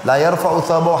la yarfa'u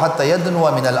thabahu hatta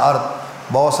yadnuwa minal ard.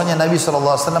 Bahwasanya Nabi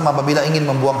sallallahu alaihi wasallam apabila ingin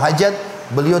membuang hajat,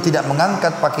 beliau tidak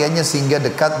mengangkat pakaiannya sehingga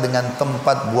dekat dengan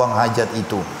tempat buang hajat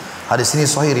itu. Hadis ini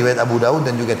sahih riwayat Abu Daud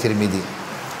dan juga Tirmidzi.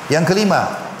 Yang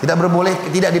kelima,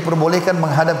 tidak diperbolehkan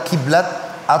menghadap kiblat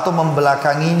atau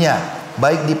membelakanginya,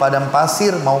 baik di padang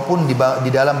pasir maupun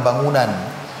di dalam bangunan.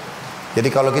 Jadi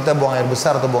kalau kita buang air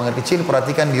besar atau buang air kecil,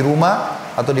 perhatikan di rumah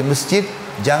atau di masjid,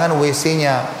 jangan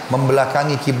WC-nya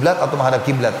membelakangi kiblat atau menghadap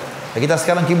kiblat. Nah, kita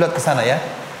sekarang kiblat ke sana ya.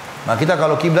 Nah, kita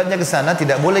kalau kiblatnya ke sana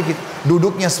tidak boleh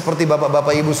duduknya seperti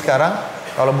bapak-bapak ibu sekarang.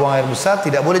 Kalau buang air besar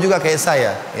tidak boleh juga kayak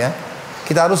saya ya.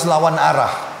 Kita harus lawan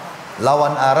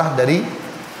arah dari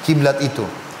kiblat itu.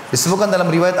 Disebutkan dalam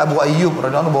riwayat Abu Ayyub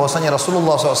radhiyallahu anhu bahwasanya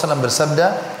Rasulullah SAW bersabda,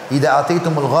 "Idza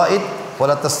ataitumul ghaid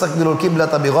wa la tastaqbilul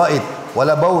qiblata bi ghaid wa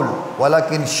la baul,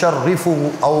 walakin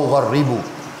syarrifu aw gharribu.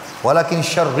 Walakin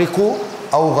syarriqu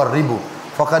aw gharribu.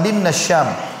 Faqadimna asy-Syam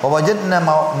wa wajadna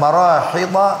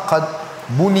marahida qad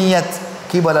buniyat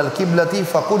qibala al-qiblati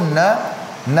fakunna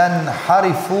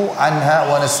nanharifu anha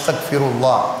wa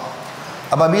nastaghfirullah."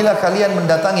 Apabila kalian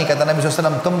mendatangi, kata Nabi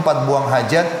SAW, tempat buang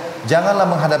hajat, janganlah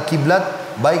menghadap kiblat,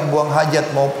 baik buang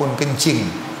hajat maupun kencing,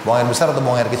 buang air besar atau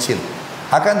buang air kecil.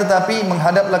 Akan tetapi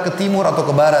menghadaplah ke timur atau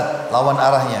ke barat, lawan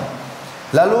arahnya.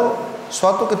 Lalu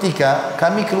suatu ketika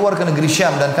kami keluar ke negeri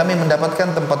Syam dan kami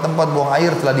mendapatkan tempat-tempat buang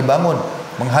air telah dibangun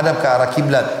menghadap ke arah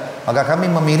kiblat. Maka kami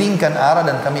memiringkan arah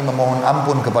dan kami memohon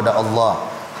ampun kepada Allah.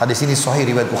 Hadis ini sahih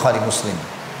riwayat Bukhari Muslim.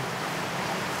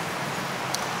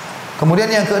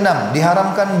 Kemudian yang keenam,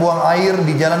 diharamkan buang air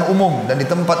di jalan umum dan di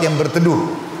tempat yang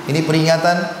berteduh. Ini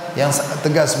peringatan yang sangat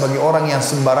tegas bagi orang yang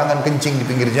sembarangan kencing di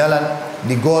pinggir jalan,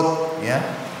 di got, ya.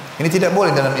 Ini tidak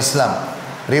boleh dalam Islam.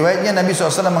 Riwayatnya Nabi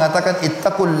SAW mengatakan,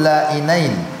 "Ittaqul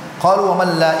la'inain." Qalu wa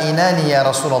man la'inani ya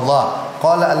Rasulullah?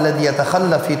 Qala alladhi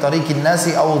yatakhalla fi tariqin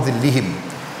nasi aw dhillihim.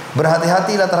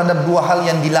 Berhati-hatilah terhadap dua hal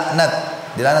yang dilaknat.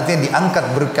 Dilaknatnya diangkat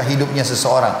berkah hidupnya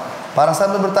seseorang. Para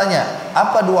sahabat bertanya,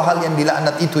 apa dua hal yang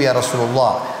dilaknat itu ya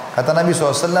Rasulullah? Kata Nabi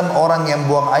SAW, orang yang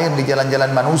buang air di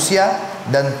jalan-jalan manusia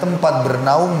dan tempat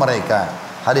bernaung mereka.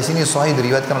 Hadis ini sahih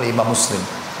diriwayatkan oleh Imam Muslim.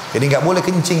 Jadi nggak boleh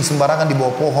kencing sembarangan di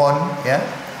bawah pohon, ya,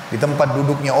 di tempat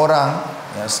duduknya orang,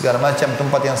 ya, segala macam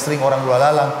tempat yang sering orang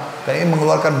lalang, karena ini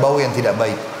mengeluarkan bau yang tidak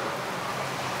baik.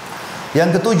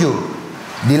 Yang ketujuh,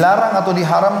 dilarang atau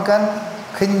diharamkan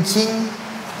kencing,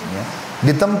 ya,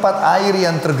 di tempat air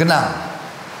yang tergenang.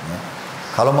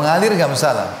 Kalau mengalir nggak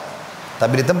masalah,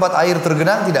 tapi di tempat air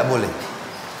tergenang tidak boleh.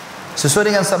 Sesuai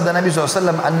dengan sabda Nabi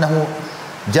SAW, annahu,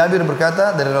 Jabir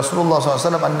berkata dari Rasulullah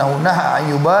SAW, annahu naha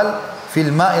ayubal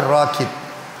fil ma'ir rakid,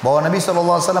 bahwa Nabi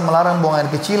SAW melarang buang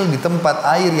air kecil di tempat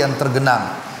air yang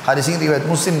tergenang. Hadis ini riwayat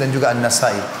Muslim dan juga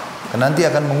An-Nasai. Karena nanti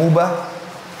akan mengubah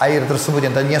air tersebut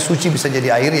yang tadinya suci bisa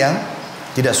jadi air yang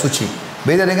tidak suci.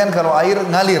 Beda dengan kalau air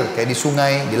ngalir kayak di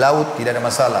sungai, di laut, tidak ada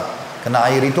masalah. Karena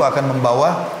air itu akan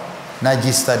membawa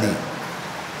najis tadi.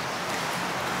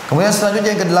 Kemudian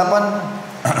selanjutnya yang kedelapan,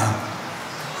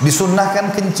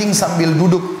 disunnahkan kencing sambil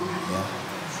duduk, ya,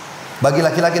 bagi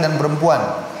laki-laki dan perempuan.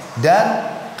 Dan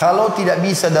kalau tidak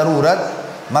bisa darurat,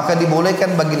 maka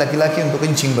dibolehkan bagi laki-laki untuk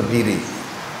kencing berdiri.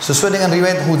 Sesuai dengan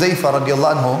riwayat Hudzaifah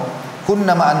radhiyallahu anhu,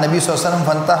 kunna ma'an Nabi SAW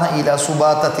fantaha ila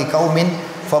subatati qaumin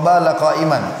fabala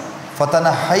qa'iman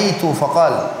fatanahaitu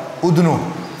faqal udnu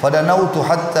fadanautu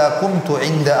hatta kumtu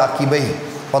inda akibaihi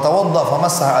fatawadda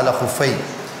famassaha ala khuffai.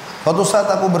 Suatu saat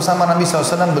aku bersama Nabi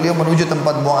SAW, beliau menuju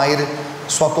tempat buang air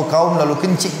suatu kaum lalu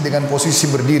kencing dengan posisi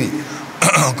berdiri.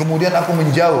 Kemudian aku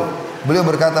menjauh. Beliau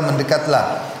berkata,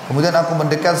 mendekatlah. Kemudian aku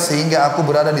mendekat sehingga aku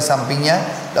berada di sampingnya.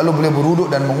 Lalu beliau beruduk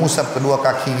dan mengusap kedua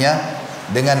kakinya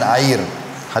dengan air.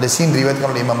 Hadis ini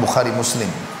diriwayatkan oleh Imam Bukhari Muslim.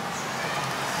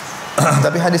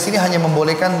 Tapi hadis ini hanya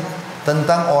membolehkan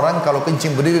tentang orang kalau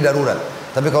kencing berdiri darurat.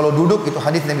 Tapi kalau duduk itu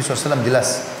hadis Nabi SAW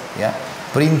jelas, ya.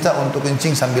 Perintah untuk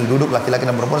kencing sambil duduk laki-laki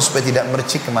dan perempuan supaya tidak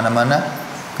mercik kemana-mana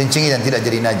kencingnya dan tidak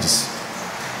jadi najis.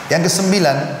 Yang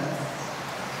kesembilan,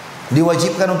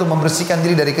 diwajibkan untuk membersihkan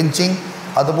diri dari kencing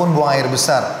ataupun buang air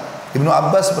besar. Ibnu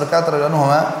Abbas berkata radhiyallahu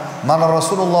anhu, "Mana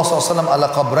Rasulullah SAW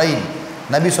ala qabrain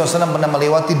Nabi SAW pernah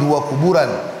melewati 2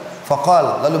 kuburan.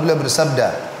 Faqal, lalu beliau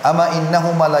bersabda, ama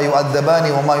innahuma la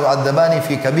yu'adzabani wa ma yu'adzabani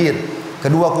fi kabir.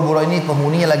 Kedua kuburan ini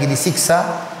penghuninya lagi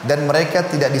disiksa, dan mereka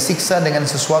tidak disiksa dengan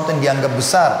sesuatu yang dianggap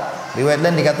besar. Riwayat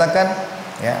lain dikatakan,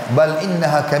 ya, bal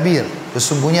innaha kabir,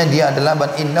 sesungguhnya dia adalah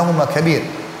bal innahuma kabir,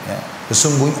 ya,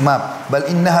 bal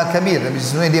innaha kabir,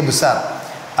 sesungguhnya dia besar.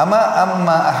 Amma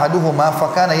ahaduhuma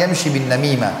fakana yamshi bin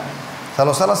namimah.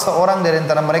 Kalau salah seorang dari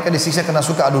antara mereka disiksa karena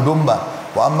suka adu domba.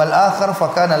 Wa ammal akhar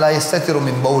fakana la yastatiru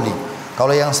min bauli.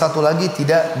 Kalau yang satu lagi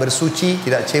tidak bersuci,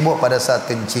 tidak cebok pada saat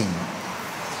kencing.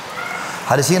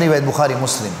 Hadis ini riwayat Bukhari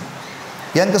Muslim.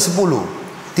 Yang ke-10,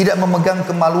 tidak memegang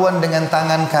kemaluan dengan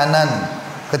tangan kanan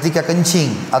ketika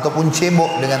kencing ataupun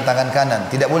cebok dengan tangan kanan.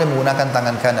 Tidak boleh menggunakan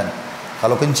tangan kanan.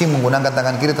 Kalau kencing menggunakan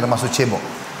tangan kiri termasuk cebok.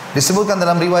 Disebutkan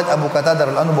dalam riwayat Abu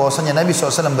Qatadah radhiyallahu anhu bahwasanya Nabi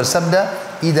SAW bersabda,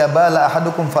 "Idza bala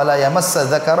ahadukum fala yamassa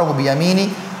dzakarahu bi yamini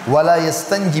wa la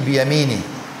yastanji bi yamini."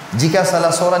 Jika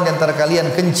salah seorang di antara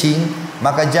kalian kencing,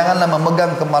 maka janganlah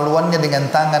memegang kemaluannya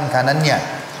dengan tangan kanannya,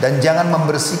 dan jangan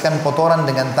membersihkan kotoran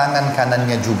dengan tangan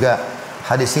kanannya juga.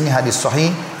 Hadis ini hadis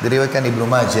sahih diriwayatkan Ibnu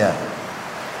Majah.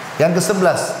 Yang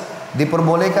ke-11,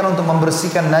 diperbolehkan untuk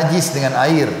membersihkan najis dengan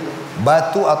air,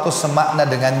 batu atau semakna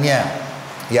dengannya.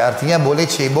 Ya, artinya boleh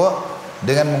cebok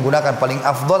dengan menggunakan, paling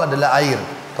afdal adalah air.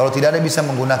 Kalau tidak ada bisa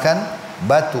menggunakan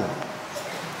batu.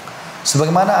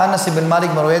 Sebagaimana Anas bin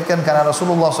Malik meriwayatkan, karena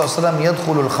Rasulullah SAW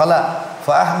yadkhulul khala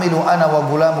fa ahmilu ana wa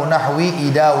gulamu nahwi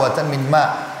idawatan min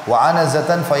ma wa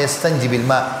anazatan fayastanji bil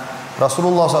ma.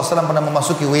 Rasulullah SAW pernah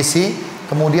memasuki WC,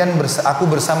 kemudian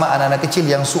aku bersama anak-anak kecil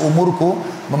yang seumurku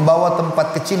membawa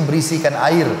tempat kecil berisikan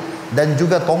air dan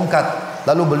juga tongkat,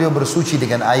 lalu beliau bersuci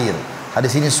dengan air.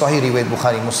 Hadis ini sahih riwayat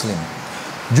Bukhari Muslim.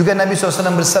 Juga Nabi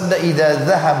SAW bersabda, "Idza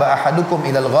dhahaba ahadukum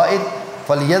ilal ghaid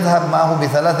falyadhhab ma'ahu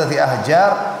bi thalathati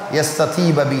ahjar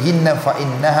yastatiba bihinna fa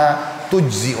innaha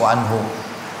tujzi'u anhu."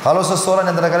 Kalau seseorang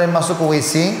antara kalian masuk ke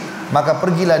WC, maka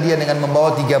pergilah dia dengan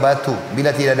membawa 3 batu.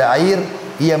 Bila tidak ada air,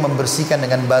 ia membersihkan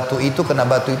dengan batu itu, karena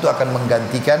batu itu akan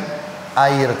menggantikan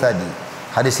air tadi.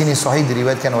 Hadis ini sahih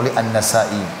diriwayatkan oleh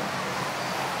An-Nasa'i.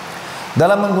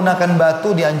 Dalam menggunakan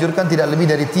batu dianjurkan tidak lebih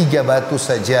dari 3 batu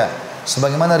saja.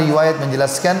 Sebagaimana riwayat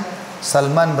menjelaskan,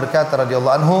 Salman berkata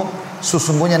radhiyallahu anhu,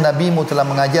 sesungguhnya Nabimu telah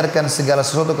mengajarkan segala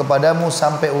sesuatu kepadamu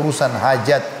sampai urusan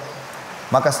hajat.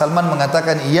 Maka Salman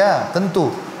mengatakan, iya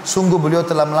tentu, sungguh beliau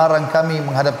telah melarang kami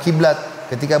menghadap kiblat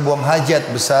ketika buang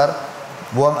hajat besar,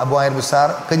 buang air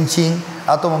besar, kencing,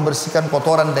 atau membersihkan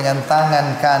kotoran dengan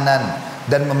tangan kanan,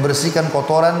 dan membersihkan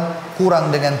kotoran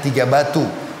kurang dengan 3 batu.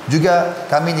 Juga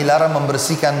kami dilarang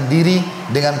membersihkan diri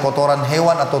dengan kotoran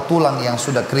hewan atau tulang yang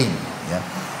sudah kering, ya.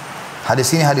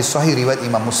 Hadis ini hadis sahih riwayat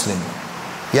Imam Muslim.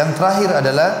 Yang terakhir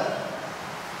adalah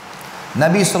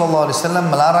Nabi SAW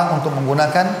melarang untuk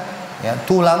menggunakan, ya,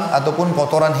 tulang ataupun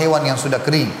kotoran hewan yang sudah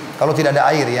kering kalau tidak ada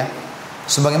air, ya.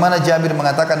 Sebagaimana Jabir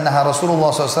mengatakan, nah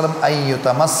Rasulullah SAW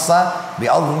ayyutamassa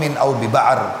bi'azmin au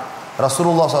bi'ar.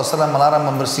 Rasulullah SAW melarang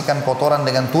membersihkan kotoran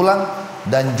dengan tulang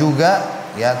dan juga,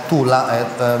 ya,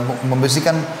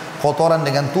 membersihkan kotoran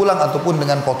dengan tulang ataupun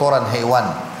dengan kotoran hewan.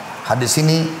 Hadis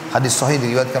ini hadis sahih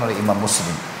diriwayatkan oleh Imam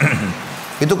Muslim.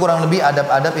 Itu kurang lebih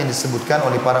adab-adab yang disebutkan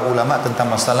oleh para ulama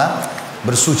tentang masalah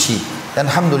bersuci.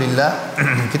 Dan alhamdulillah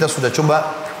kita sudah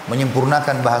coba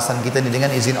menyempurnakan bahasan kita ini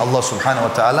dengan izin Allah Subhanahu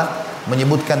wa taala,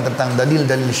 menyebutkan tentang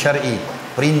dalil-dalil syar'i,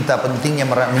 perintah pentingnya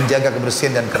menjaga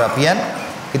kebersihan dan kerapian.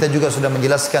 Kita juga sudah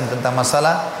menjelaskan tentang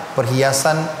masalah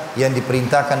perhiasan yang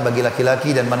diperintahkan bagi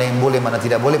laki-laki dan mana yang boleh, mana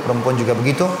tidak boleh, perempuan juga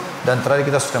begitu. Dan terakhir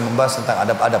kita sudah membahas tentang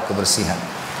adab-adab kebersihan.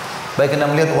 Baik, kita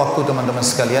melihat waktu teman-teman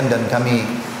sekalian dan kami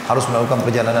harus melakukan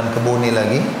perjalanan ke Bone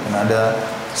lagi karena ada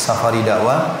safari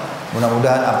dakwah.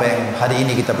 Mudah-mudahan apa yang hari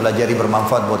ini kita pelajari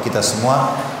bermanfaat buat kita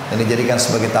semua dan dijadikan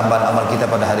sebagai tambahan amal kita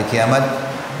pada hari kiamat.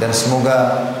 Dan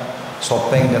semoga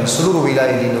Soppeng dan seluruh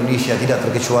wilayah di Indonesia tidak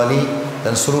terkecuali,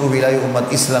 dan seluruh wilayah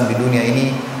umat Islam di dunia ini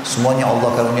semuanya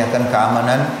Allah karuniakan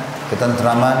keamanan,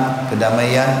 ketentraman,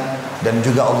 kedamaian, dan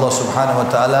juga Allah Subhanahu wa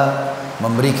taala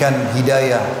memberikan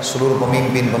hidayah seluruh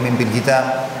pemimpin-pemimpin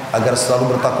kita agar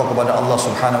selalu bertakwa kepada Allah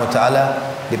Subhanahu wa taala,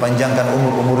 dipanjangkan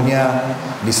umur-umurnya,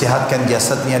 disehatkan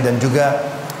jasadnya, dan juga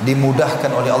dimudahkan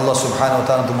oleh Allah Subhanahu wa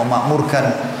taala untuk memakmurkan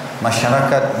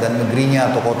masyarakat dan negerinya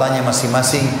atau kotanya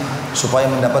masing-masing supaya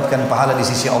mendapatkan pahala di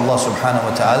sisi Allah Subhanahu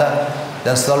wa taala.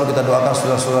 Dan selalu kita doakan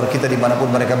saudara-saudara kita dimanapun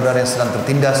mereka berada yang sedang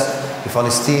tertindas, di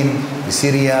Palestina, di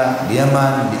Syria, di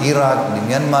Yaman, di Irak, di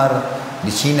Myanmar, di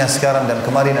Cina sekarang, dan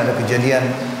kemarin ada kejadian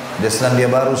di Selandia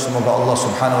Baru. Semoga Allah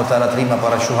Subhanahu wa taala terima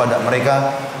para syuhada mereka,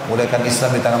 mudahkan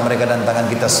Islam di tangan mereka dan tangan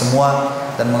kita semua,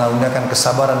 dan mengaruniakan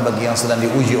kesabaran bagi yang sedang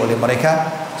diuji oleh mereka,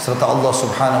 serta Allah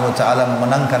Subhanahu wa taala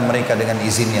memenangkan mereka dengan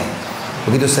izinnya.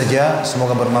 Begitu saja,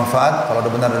 semoga bermanfaat. Kalau ada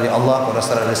benar dari Allah, kalau ada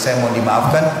salah dari saya mohon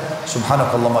dimaafkan.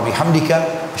 Subhanakallahumma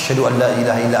bihamdika asyhadu an la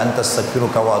ilaha illa anta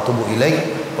astaghfiruka wa atubu ilaik.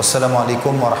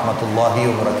 Wassalamualaikum warahmatullahi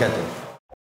wabarakatuh.